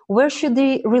 Where should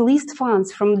the released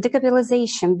funds from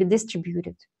decapitalization be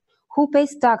distributed? Who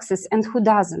pays taxes and who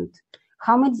doesn't?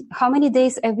 How many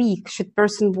days a week should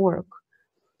person work?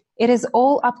 It is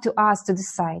all up to us to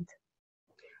decide.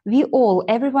 We all,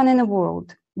 everyone in the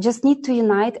world, just need to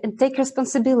unite and take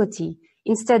responsibility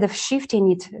instead of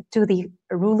shifting it to the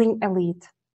ruling elite.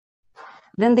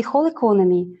 Then the whole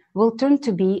economy will turn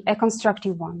to be a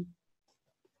constructive one.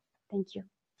 Thank you.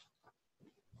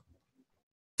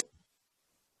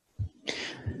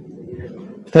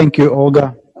 Thank you,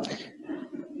 Olga.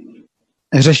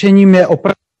 Řešením je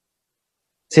opravdu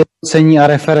sjednocení a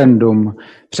referendum,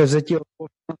 převzetí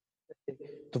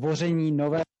odpovědnosti, tvoření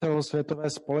nové celosvětové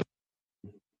společnosti.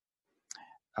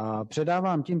 A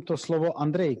předávám tímto slovo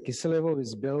Andreji Kyselevovi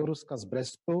z Běloruska z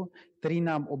Brestu, který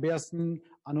nám objasní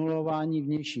anulování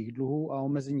vnějších dluhů a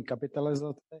omezení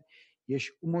kapitalizace,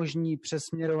 jež umožní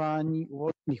přesměrování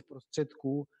uvolněných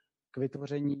prostředků k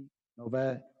vytvoření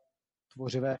nové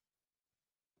tvořivé.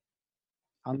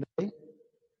 Andrej?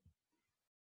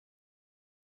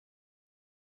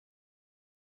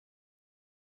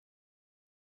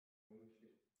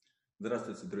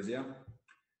 Здравствуйте, друзья.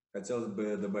 Хотелось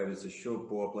бы добавить еще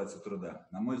по оплате труда.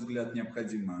 На мой взгляд,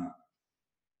 необходимо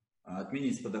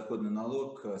отменить подоходный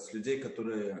налог с людей,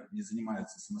 которые не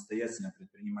занимаются самостоятельной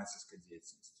предпринимательской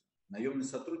деятельностью. Наемный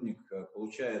сотрудник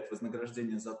получает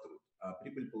вознаграждение за труд, а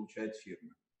прибыль получает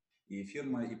фирма. И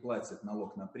фирма и платит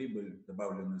налог на прибыль,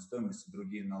 добавленную стоимость и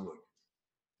другие налоги.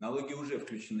 Налоги уже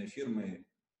включены фирмой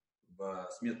в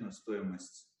сметную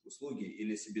стоимость услуги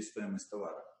или себестоимость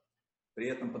товара. При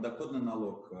этом подоходный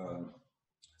налог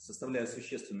составляет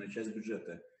существенную часть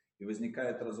бюджета, и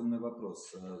возникает разумный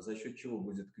вопрос, за счет чего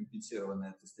будет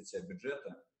компенсирована эта статья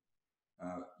бюджета,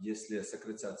 если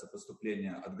сократятся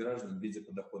поступления от граждан в виде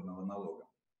подоходного налога.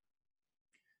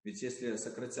 Ведь если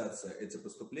сократятся эти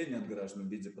поступления от граждан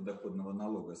в виде подоходного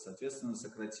налога, соответственно,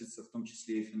 сократится в том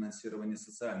числе и финансирование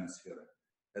социальной сферы.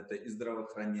 Это и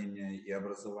здравоохранение, и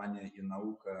образование, и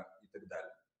наука, и так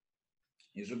далее.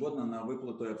 Ежегодно на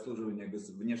выплату и обслуживание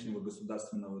внешнего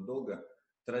государственного долга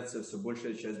тратится все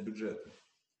большая часть бюджета.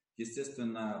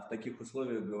 Естественно, в таких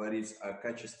условиях говорить о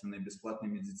качественной бесплатной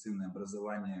медицине и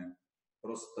образовании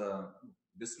просто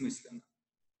бессмысленно.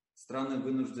 Страны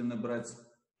вынуждены брать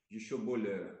еще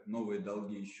более новые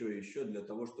долги, еще и еще, для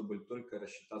того, чтобы только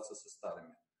рассчитаться со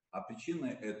старыми. А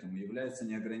причиной этому является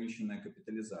неограниченная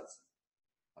капитализация.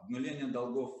 Обнуление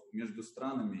долгов между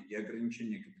странами и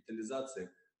ограничение капитализации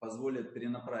позволят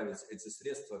перенаправить эти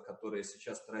средства, которые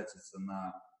сейчас тратятся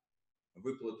на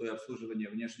выплату и обслуживание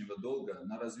внешнего долга,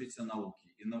 на развитие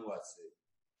науки, инноваций,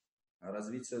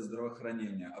 развитие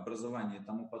здравоохранения, образования и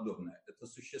тому подобное. Это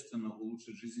существенно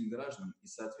улучшит жизнь граждан и,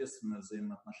 соответственно,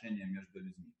 взаимоотношения между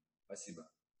людьми. Спасибо.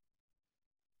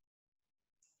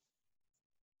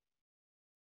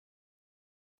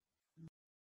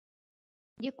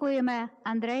 Děkujeme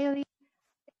Andrejovi.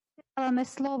 Dáváme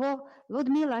slovo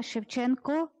Ludmila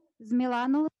Ševčenko z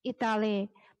Milánu, Італії.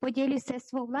 Поділі се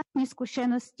свou vlastní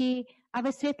zkušeností a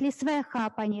vysvětlí své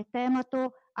chápaní tématu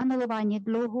anulování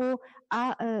dluhu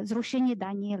a zrušení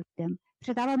daní lidem.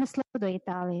 Předáváme slovo do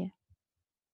Itálie.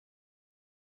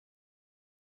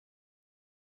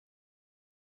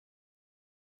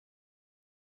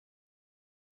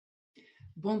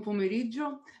 Buon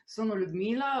pomeriggio, sono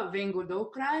Ludmila, vengo da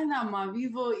Ucraina ma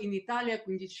vivo in Italia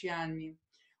 15 anni.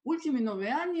 Ultimi 9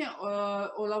 anni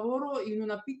lavoro in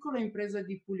una piccola impresa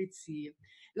di pulizie.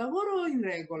 Lavoro in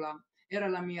regola, era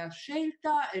la mia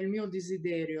scelta e il mio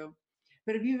desiderio.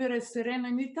 Per vivere sereno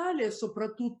in Italia e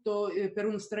soprattutto per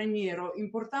un straniero,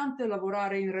 importante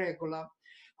lavorare in regola.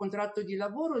 Contratto di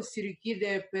lavoro si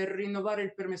richiede per rinnovare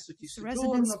il permesso di soggiorno,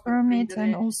 residence permit,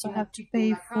 and also have to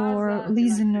pay for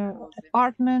leasing an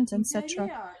apartment, etc.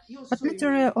 But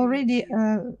literally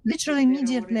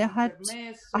immediately I had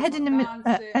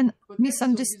a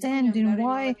misunderstanding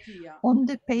why on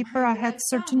the paper I had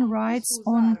certain rights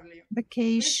on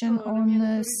vacation,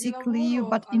 on sick leave,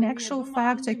 but in actual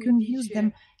fact I couldn't use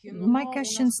them. My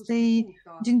questions, they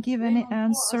didn't give any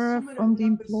answer from the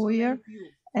employer.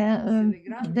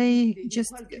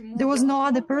 There was no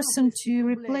other person to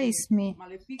replace me.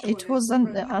 It was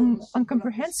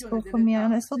incomprehensible for me,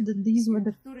 and I thought that these were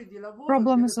the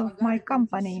problems of my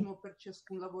company.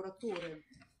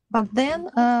 But then,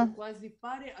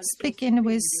 speaking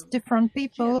with different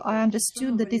people, I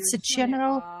understood that it's a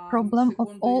general problem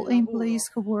of all employees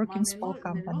who work in small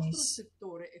companies.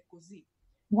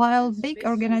 While big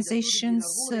organizations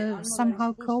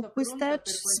somehow cope with that,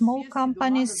 small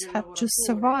companies have to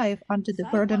survive under the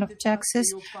burden of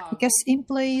taxes because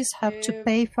employees have to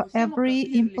pay for every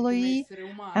employee,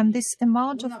 and this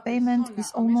amount of payment is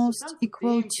almost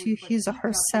equal to his or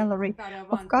her salary.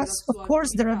 Of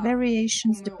course, there are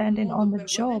variations depending on the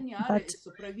job, but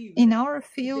in our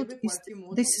field,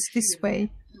 this is this way.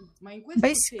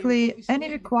 Basically, any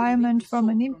requirement from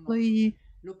an employee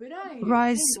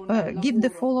give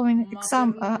the following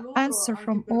answer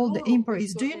from all the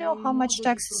employees. Do you know how much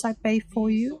taxes I pay for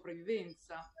you?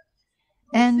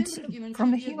 And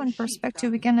from a human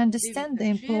perspective, we can understand the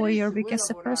employer because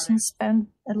a person spent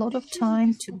a lot of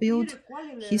time to build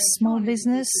his small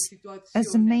business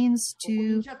as a means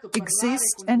to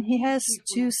exist, and he has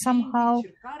to somehow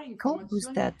cope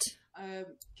with that.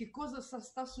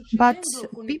 But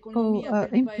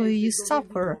employees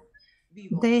suffer.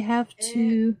 They have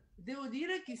to,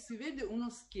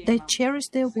 they cherish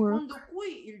their work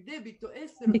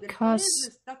because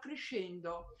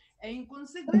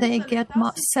they get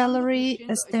salary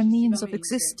as their means of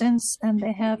existence, and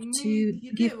they have to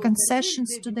give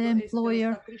concessions to the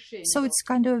employer. So it's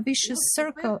kind of a vicious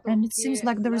circle, and it seems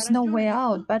like there is no way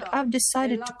out. But I've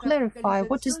decided to clarify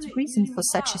what is the reason for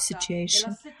such a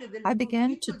situation. I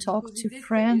began to talk to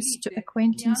friends, to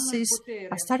acquaintances.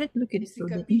 I started looking through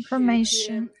the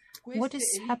information. What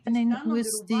is happening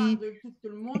with the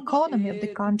economy of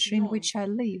the country in which I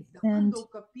live? And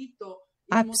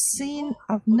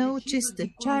I've noticed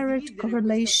a direct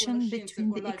correlation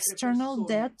between the external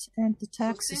debt and the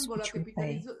taxes which we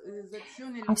pay.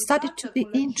 I've started to be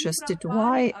interested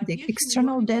why the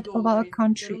external debt of our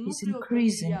country is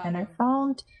increasing, and I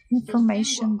found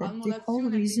information that the whole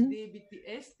reason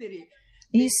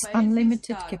is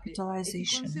unlimited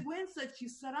capitalization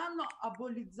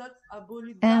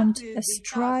and a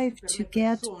strive to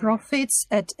get profits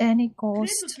at any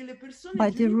cost by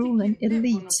the ruling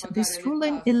elite. This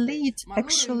ruling elite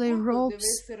actually robs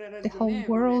the whole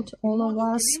world, all of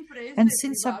us, and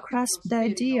since I've grasped the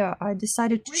idea, I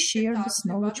decided to share this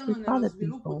knowledge with other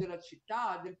people.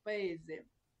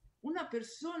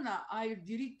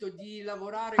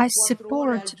 I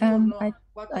support and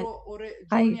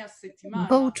I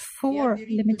vote for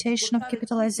limitation of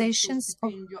capitalizations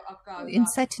in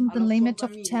setting the limit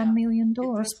of $10 million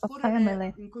per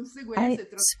family. I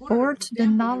support the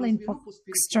nulling of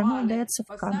external debts of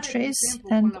countries,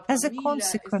 and as a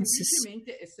consequence,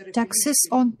 taxes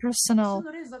on personal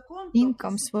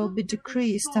incomes will be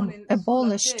decreased and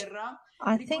abolished.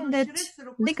 I think that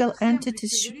legal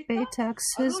entities should pay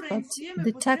taxes, but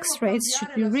the tax rates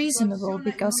should be reasonable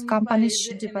because companies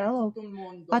should develop.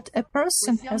 But a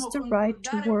person has the right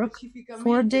to work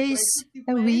 4 days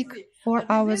a week, 4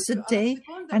 hours a day,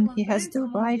 and he has the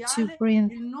right to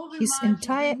bring his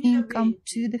entire income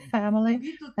to the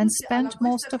family and spend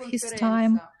most of his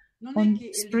time on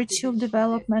spiritual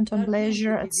development, on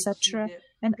leisure, etc.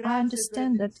 And I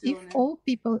understand that if all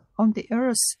people on the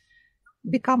earth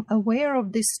become aware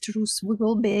of this truth, we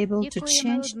will be able to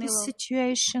change this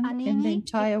situation in the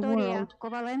entire world.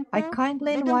 I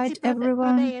kindly invite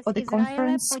everyone for the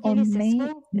conference on May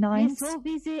 9th,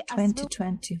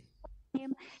 2020.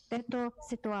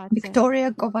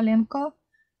 Victoria Kovalenko,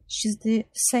 she's the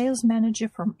sales manager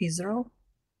from Israel.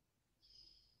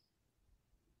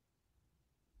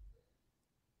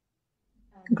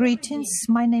 Greetings,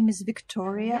 my name is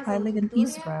Victoria. I live in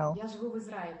Israel.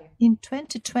 In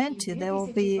 2020, there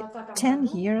will be 10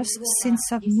 years since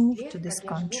I've moved to this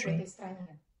country.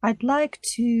 I'd like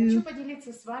to,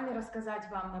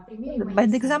 by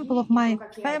the example of my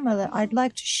family, I'd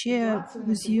like to share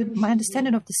with you my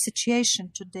understanding of the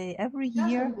situation today. Every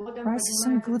year, prices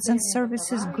on goods and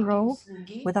services grow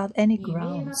without any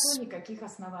grounds.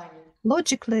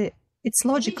 Logically, it's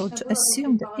logical to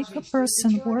assume that if a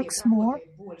person works more,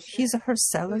 his or her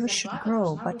salary should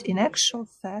grow. But in actual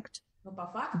fact,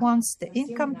 once the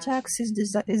income tax is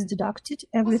deducted,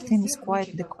 everything is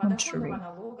quite the contrary.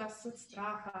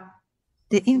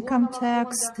 The income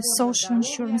tax, the social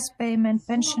insurance payment,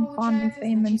 pension funding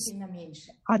payments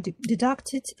are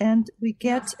deducted, and we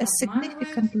get a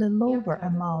significantly lower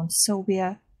amount. So we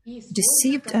are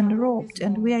deceived and robbed,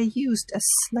 and we are used as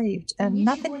slaves, and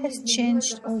nothing has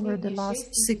changed over the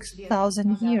last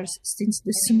 6,000 years since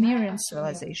the Sumerian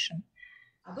civilization.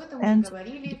 And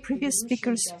the previous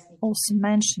speakers also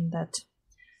mentioned that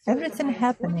everything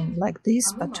happening like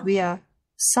this, but we are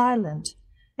silent,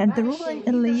 and the ruling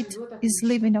elite is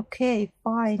living okay,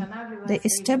 fine. They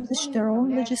establish their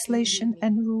own legislation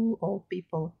and rule all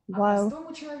people, while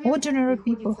ordinary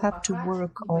people have to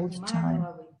work all the time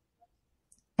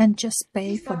and just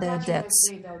pay for their debts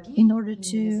in order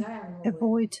to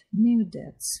avoid new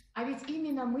debts.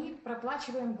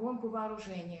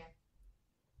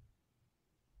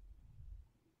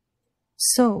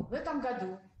 So,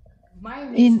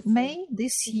 in May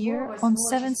this year, on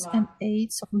 7th and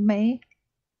 8th of May,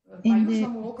 in the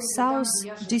South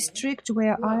District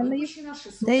where I live,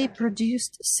 they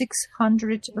produced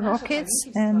 600 rockets,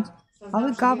 and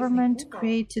our government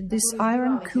created this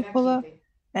iron cupola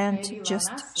and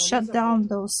just shut down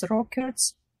those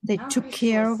rockets. They took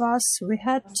care of us. We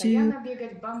had to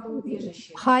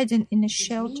hide in a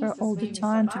shelter all the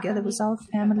time together with our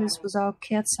families, with our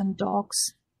cats and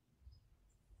dogs.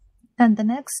 And the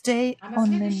next day,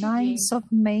 on the 9th of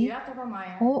May,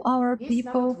 all our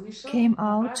people came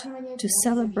out to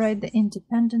celebrate the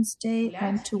Independence Day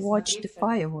and to watch the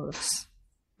fireworks.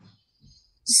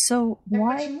 So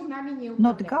why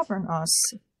not govern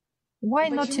us? Why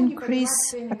not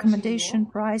increase accommodation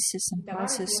prices and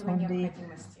prices on the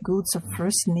goods of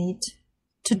first need?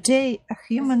 Today, a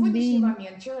human being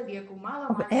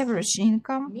of average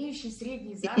income,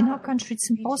 in our country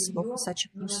it's impossible for such a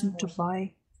person to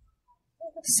buy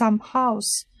some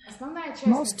house.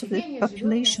 Most of the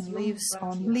population lives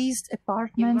on leased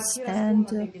apartments, and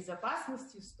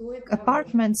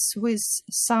apartments with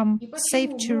some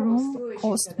safety room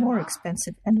cost more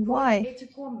expensive. And why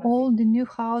all the new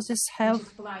houses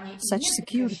have such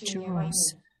security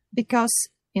rooms? Because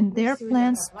in their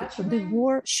plans, the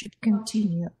war should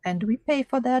continue, and we pay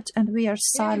for that, and we are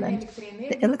silent.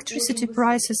 The electricity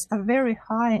prices are very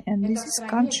high, and this is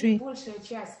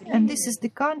the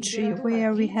country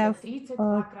where we have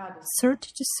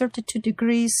 30 to 32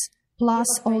 degrees plus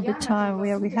all the time,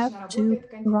 where we have to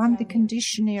run the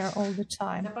conditioner all the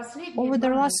time. Over the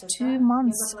last 2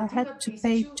 months, I had to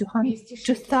pay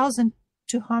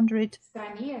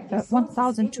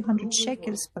 1,200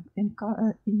 shekels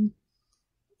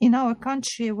in our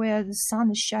country where the sun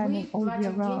is shining all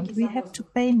year round. We have to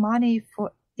pay money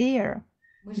for air.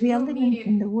 We are living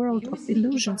in the world of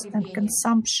illusions and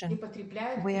consumption,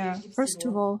 where, first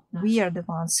of all, we are the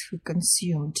ones who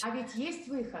consumed.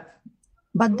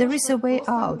 But there is a way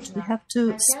out. We have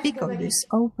to speak of this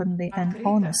openly and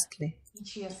honestly.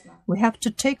 We have to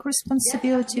take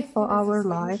responsibility for our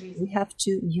life. We have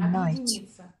to unite.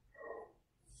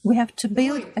 We have to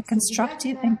build a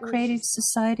constructive and creative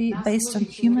society based on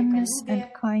humanness and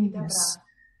kindness.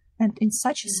 And in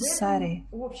such a society,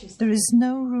 there is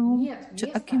no room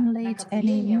to accumulate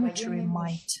any military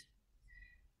might.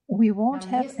 We won't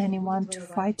have anyone to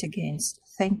fight against.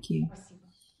 Thank you.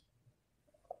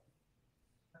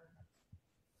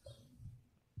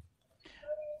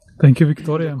 Thank you,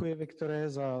 Victoria,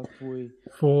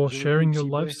 for sharing your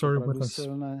life story with us.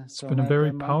 It's been a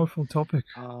very powerful topic.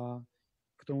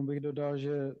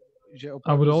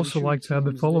 I would also like to add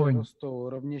the following.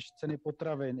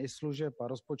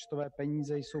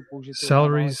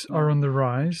 Salaries are on the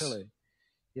rise,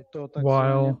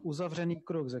 while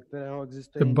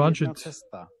the budget,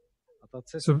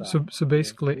 so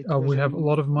basically we have a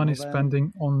lot of money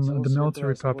spending on the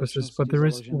military purposes, but there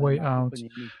is a way out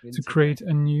to create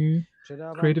a new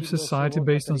creative society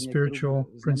based on spiritual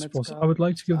principles. I would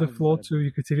like to give the floor to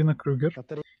Ekaterina Kruger,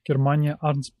 Germany,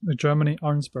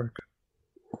 Arnsberg.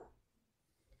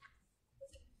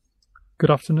 Good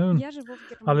afternoon.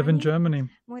 I live in Germany,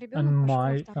 and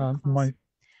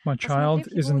my child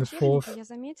is in the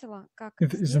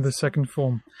second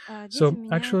form. So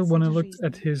actually, when I looked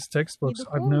at his textbooks,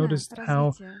 I've noticed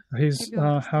how his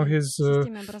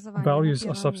values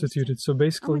are substituted. So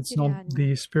basically, it's not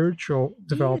the spiritual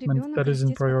development that is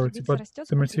in priority, but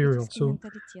the material. So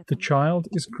the child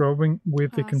is growing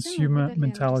with the consumer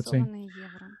mentality.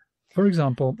 For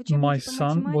example, my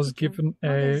son was given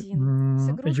a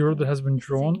euro that has been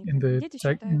drawn in the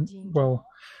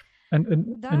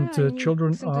and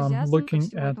children are looking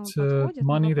at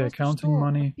money, they're counting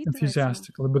money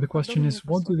enthusiastically. But the question is,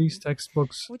 what do these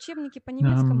textbooks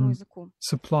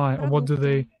supply, or what do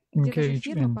they engage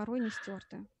in?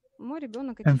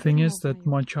 And the thing is that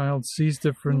my child sees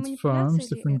different firms,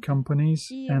 different companies,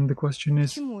 and the question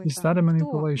is that a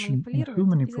manipulation? And who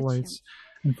manipulates?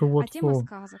 And for what for?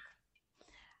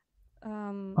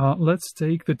 Let's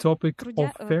take the topic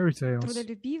of fairy tales.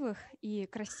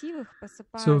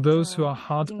 So those who are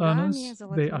hard earners,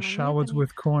 they are showered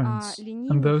with coins,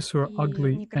 and those who are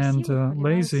ugly and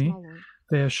lazy,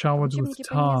 they are showered with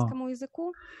tar.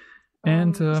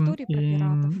 And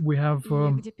we have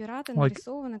like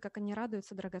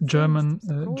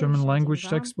German language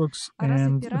textbooks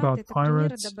and about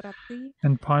pirates,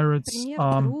 and pirates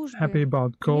are happy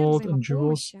about gold and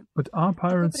jewels. But are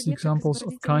pirates examples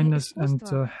of kindness and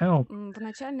help?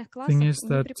 Thing is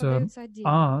that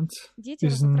art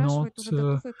is not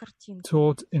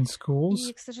taught in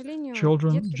schools.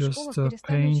 Children just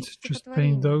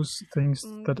paint those things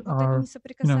that are,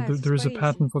 there is a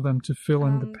pattern for them to fill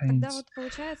in the paint.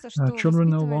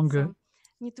 Children no longer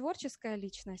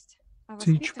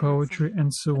teach poetry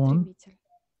and so on.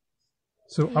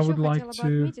 So I would like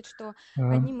to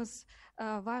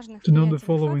know the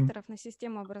following.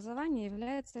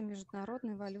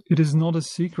 It is not a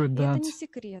secret that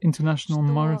International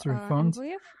Monetary Fund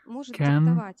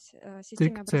can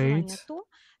dictate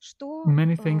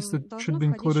many things that should be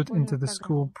included into the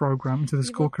school program, into the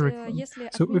school curriculum.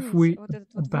 So if we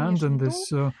abandon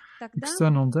this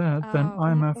external debt, then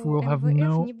IMF will have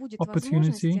no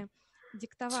opportunity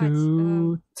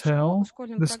to tell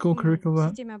the school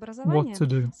curricula what to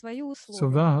do. So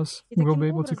thus, we will be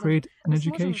able to create an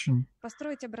education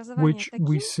which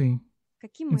we see.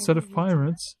 Instead of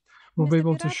pirates, we'll be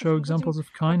able to show examples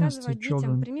of kindness to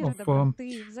children,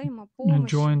 of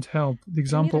joint help, the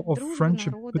example of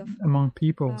friendship among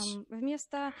peoples.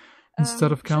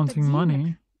 Instead of counting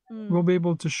money, we'll be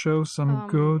able to show some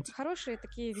good,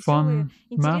 fun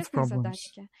math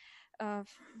problems.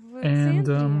 And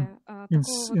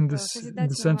in the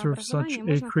center of such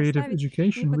a creative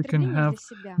education, we can have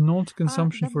not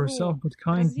consumption for yourself, but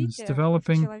kindness,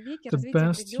 developing the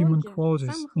best human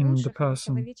qualities in the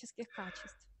person.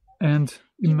 And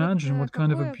imagine what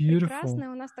kind of a beautiful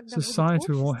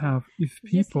society we'll have if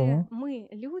people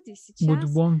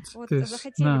would want this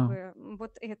now.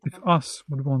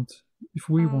 If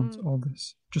we want all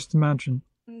this. Just imagine.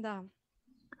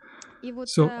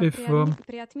 So if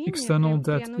external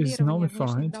debt is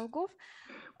nullified,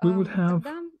 we would have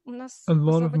a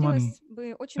lot of money,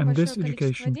 and this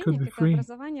education could be free.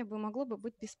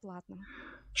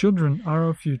 Children are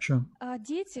our future.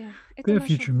 They are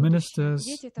future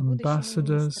ministers,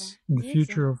 ambassadors, and the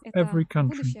future of every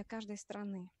country.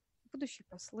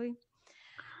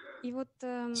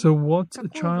 So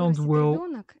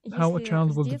how a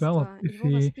child will develop if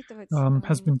he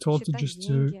has been taught just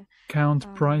to count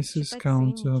prices,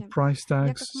 count price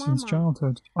tags since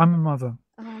childhood. I'm a mother,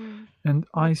 and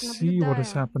I see what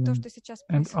is happening,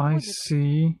 and I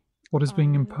see what is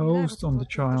being imposed on the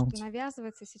child.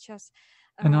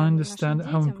 And I understand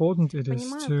how important it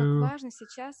is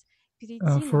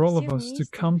for all of us to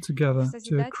come together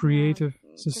to a creative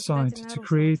society,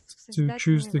 to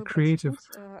choose the creative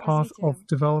path of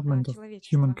development of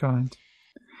humankind.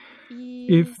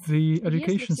 If the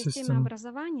education system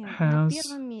has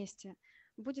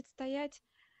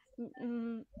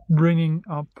bringing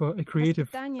up a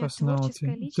creative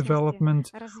personality,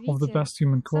 development of the best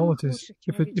human qualities,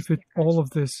 if all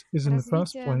of this is in the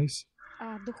first place,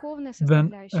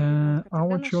 then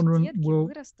our children will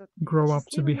grow up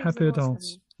to be happy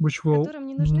adults, which will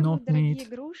not need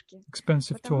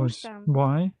expensive toys.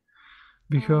 Why?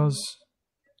 Because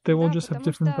they will just have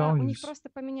different values,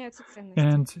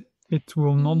 and it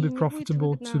will not be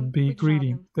profitable to be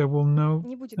greedy. There will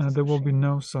be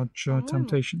no such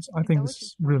temptations. I think this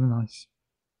is really nice.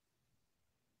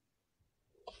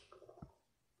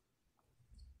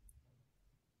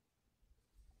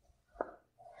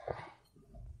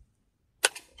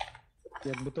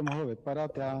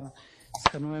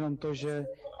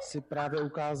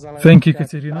 Thank you,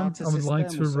 Katerina. I would like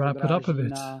to wrap it up a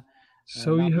bit.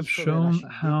 So you have shown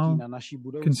how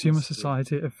consumer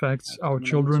society affects our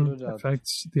children,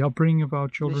 affects the upbringing of our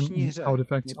children, how it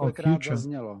affects our future.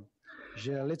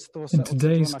 In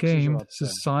today's game,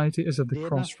 society is at the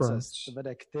crossroads.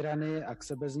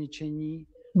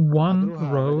 One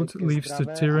road leads to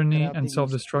tyranny and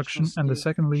self-destruction, and the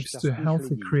second leads to a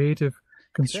healthy, creative,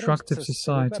 constructive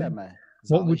society.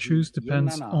 What we choose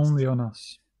depends only on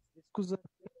us.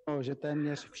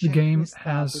 The game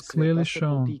has clearly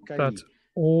shown that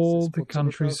all the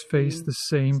countries face the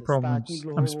same problems.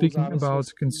 I'm speaking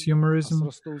about consumerism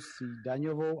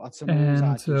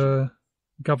and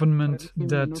government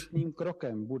debt,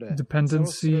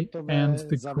 dependency, and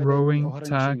the growing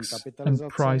tax and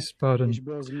price burden.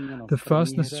 The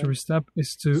first necessary step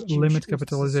is to limit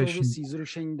capitalization,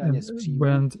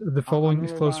 and the following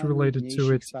is closely related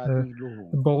to it: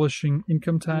 abolishing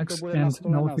income tax and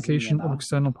nullification of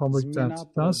external public debt.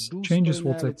 Thus, changes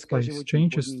will take place,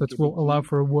 changes that will allow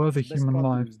for a worthy human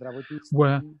life,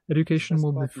 where education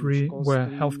will be free, where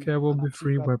healthcare will be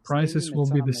free, where prices will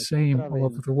be the same all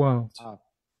over the world.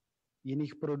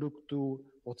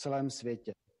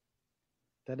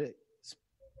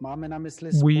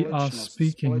 We are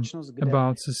speaking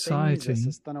about society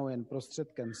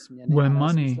where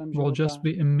money will just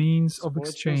be a means of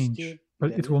exchange,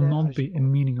 but it will not be a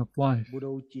meaning of life.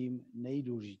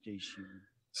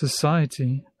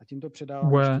 Society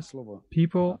where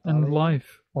people and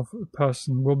life of a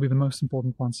person will be the most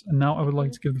important ones. And now I would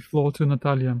like to give the floor to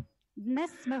Natalia.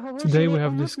 Today we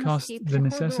have discussed the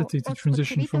necessity to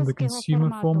transition from the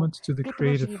consumer format to the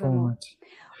creative format.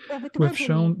 We have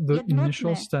shown the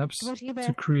initial steps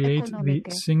to create the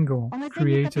single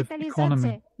creative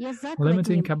economy.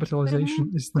 Limiting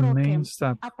capitalization is the main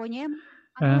step,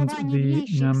 and the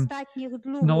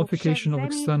nullification of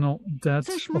external debt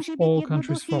of all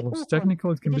countries follows.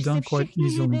 Technically, it can be done quite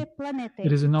easily.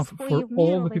 It is enough for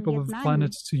all the people of the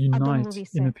planet to unite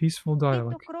in a peaceful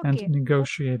dialogue and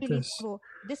negotiate this.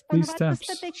 These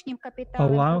steps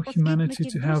allow humanity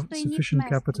to have sufficient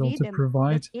capital to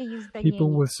provide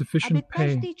people with sufficient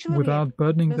pay without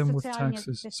burdening them with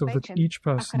taxes, so that each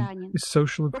person is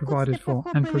socially provided for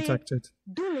and protected.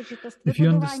 If you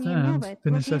understand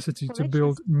the necessity to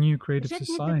build new creative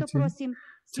society,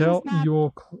 tell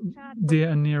your dear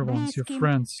and near ones, your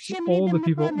friends, to all the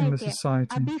people in the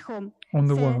society, on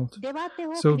the world,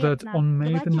 so that on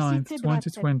May the 9th,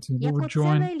 2020, we would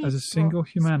join as a single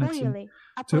humanity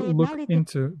to look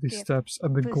into these steps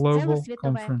at the global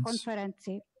conference.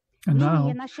 And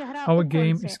now, our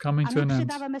game is coming to an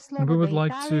end, and we would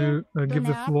like to give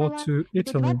the floor to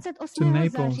Italy, to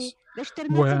Naples,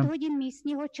 where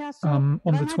on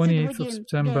the 28th of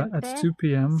September at 2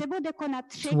 p.m.,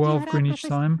 12 Greenwich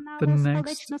time, the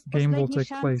next game will take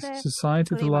place.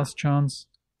 Society, the Last Chance,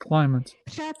 Climate.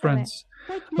 Friends,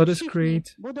 let us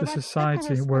create a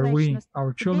society where we,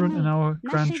 our children and our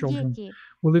grandchildren,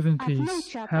 will live in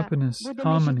peace, happiness,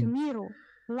 harmony,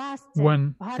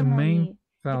 when the main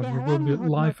value will be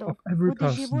life of every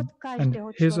person and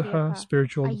his or her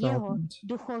spiritual development.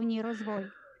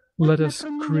 Let us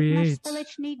create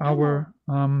our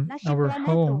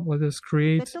home. Let us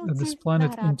create this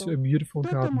planet into a beautiful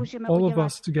garden. All of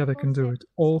us together can do it.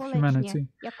 All humanity,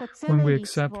 when we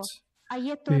accept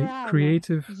the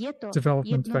creative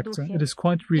development vector. It is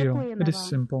quite real. It is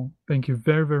simple. Thank you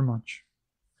very, very much.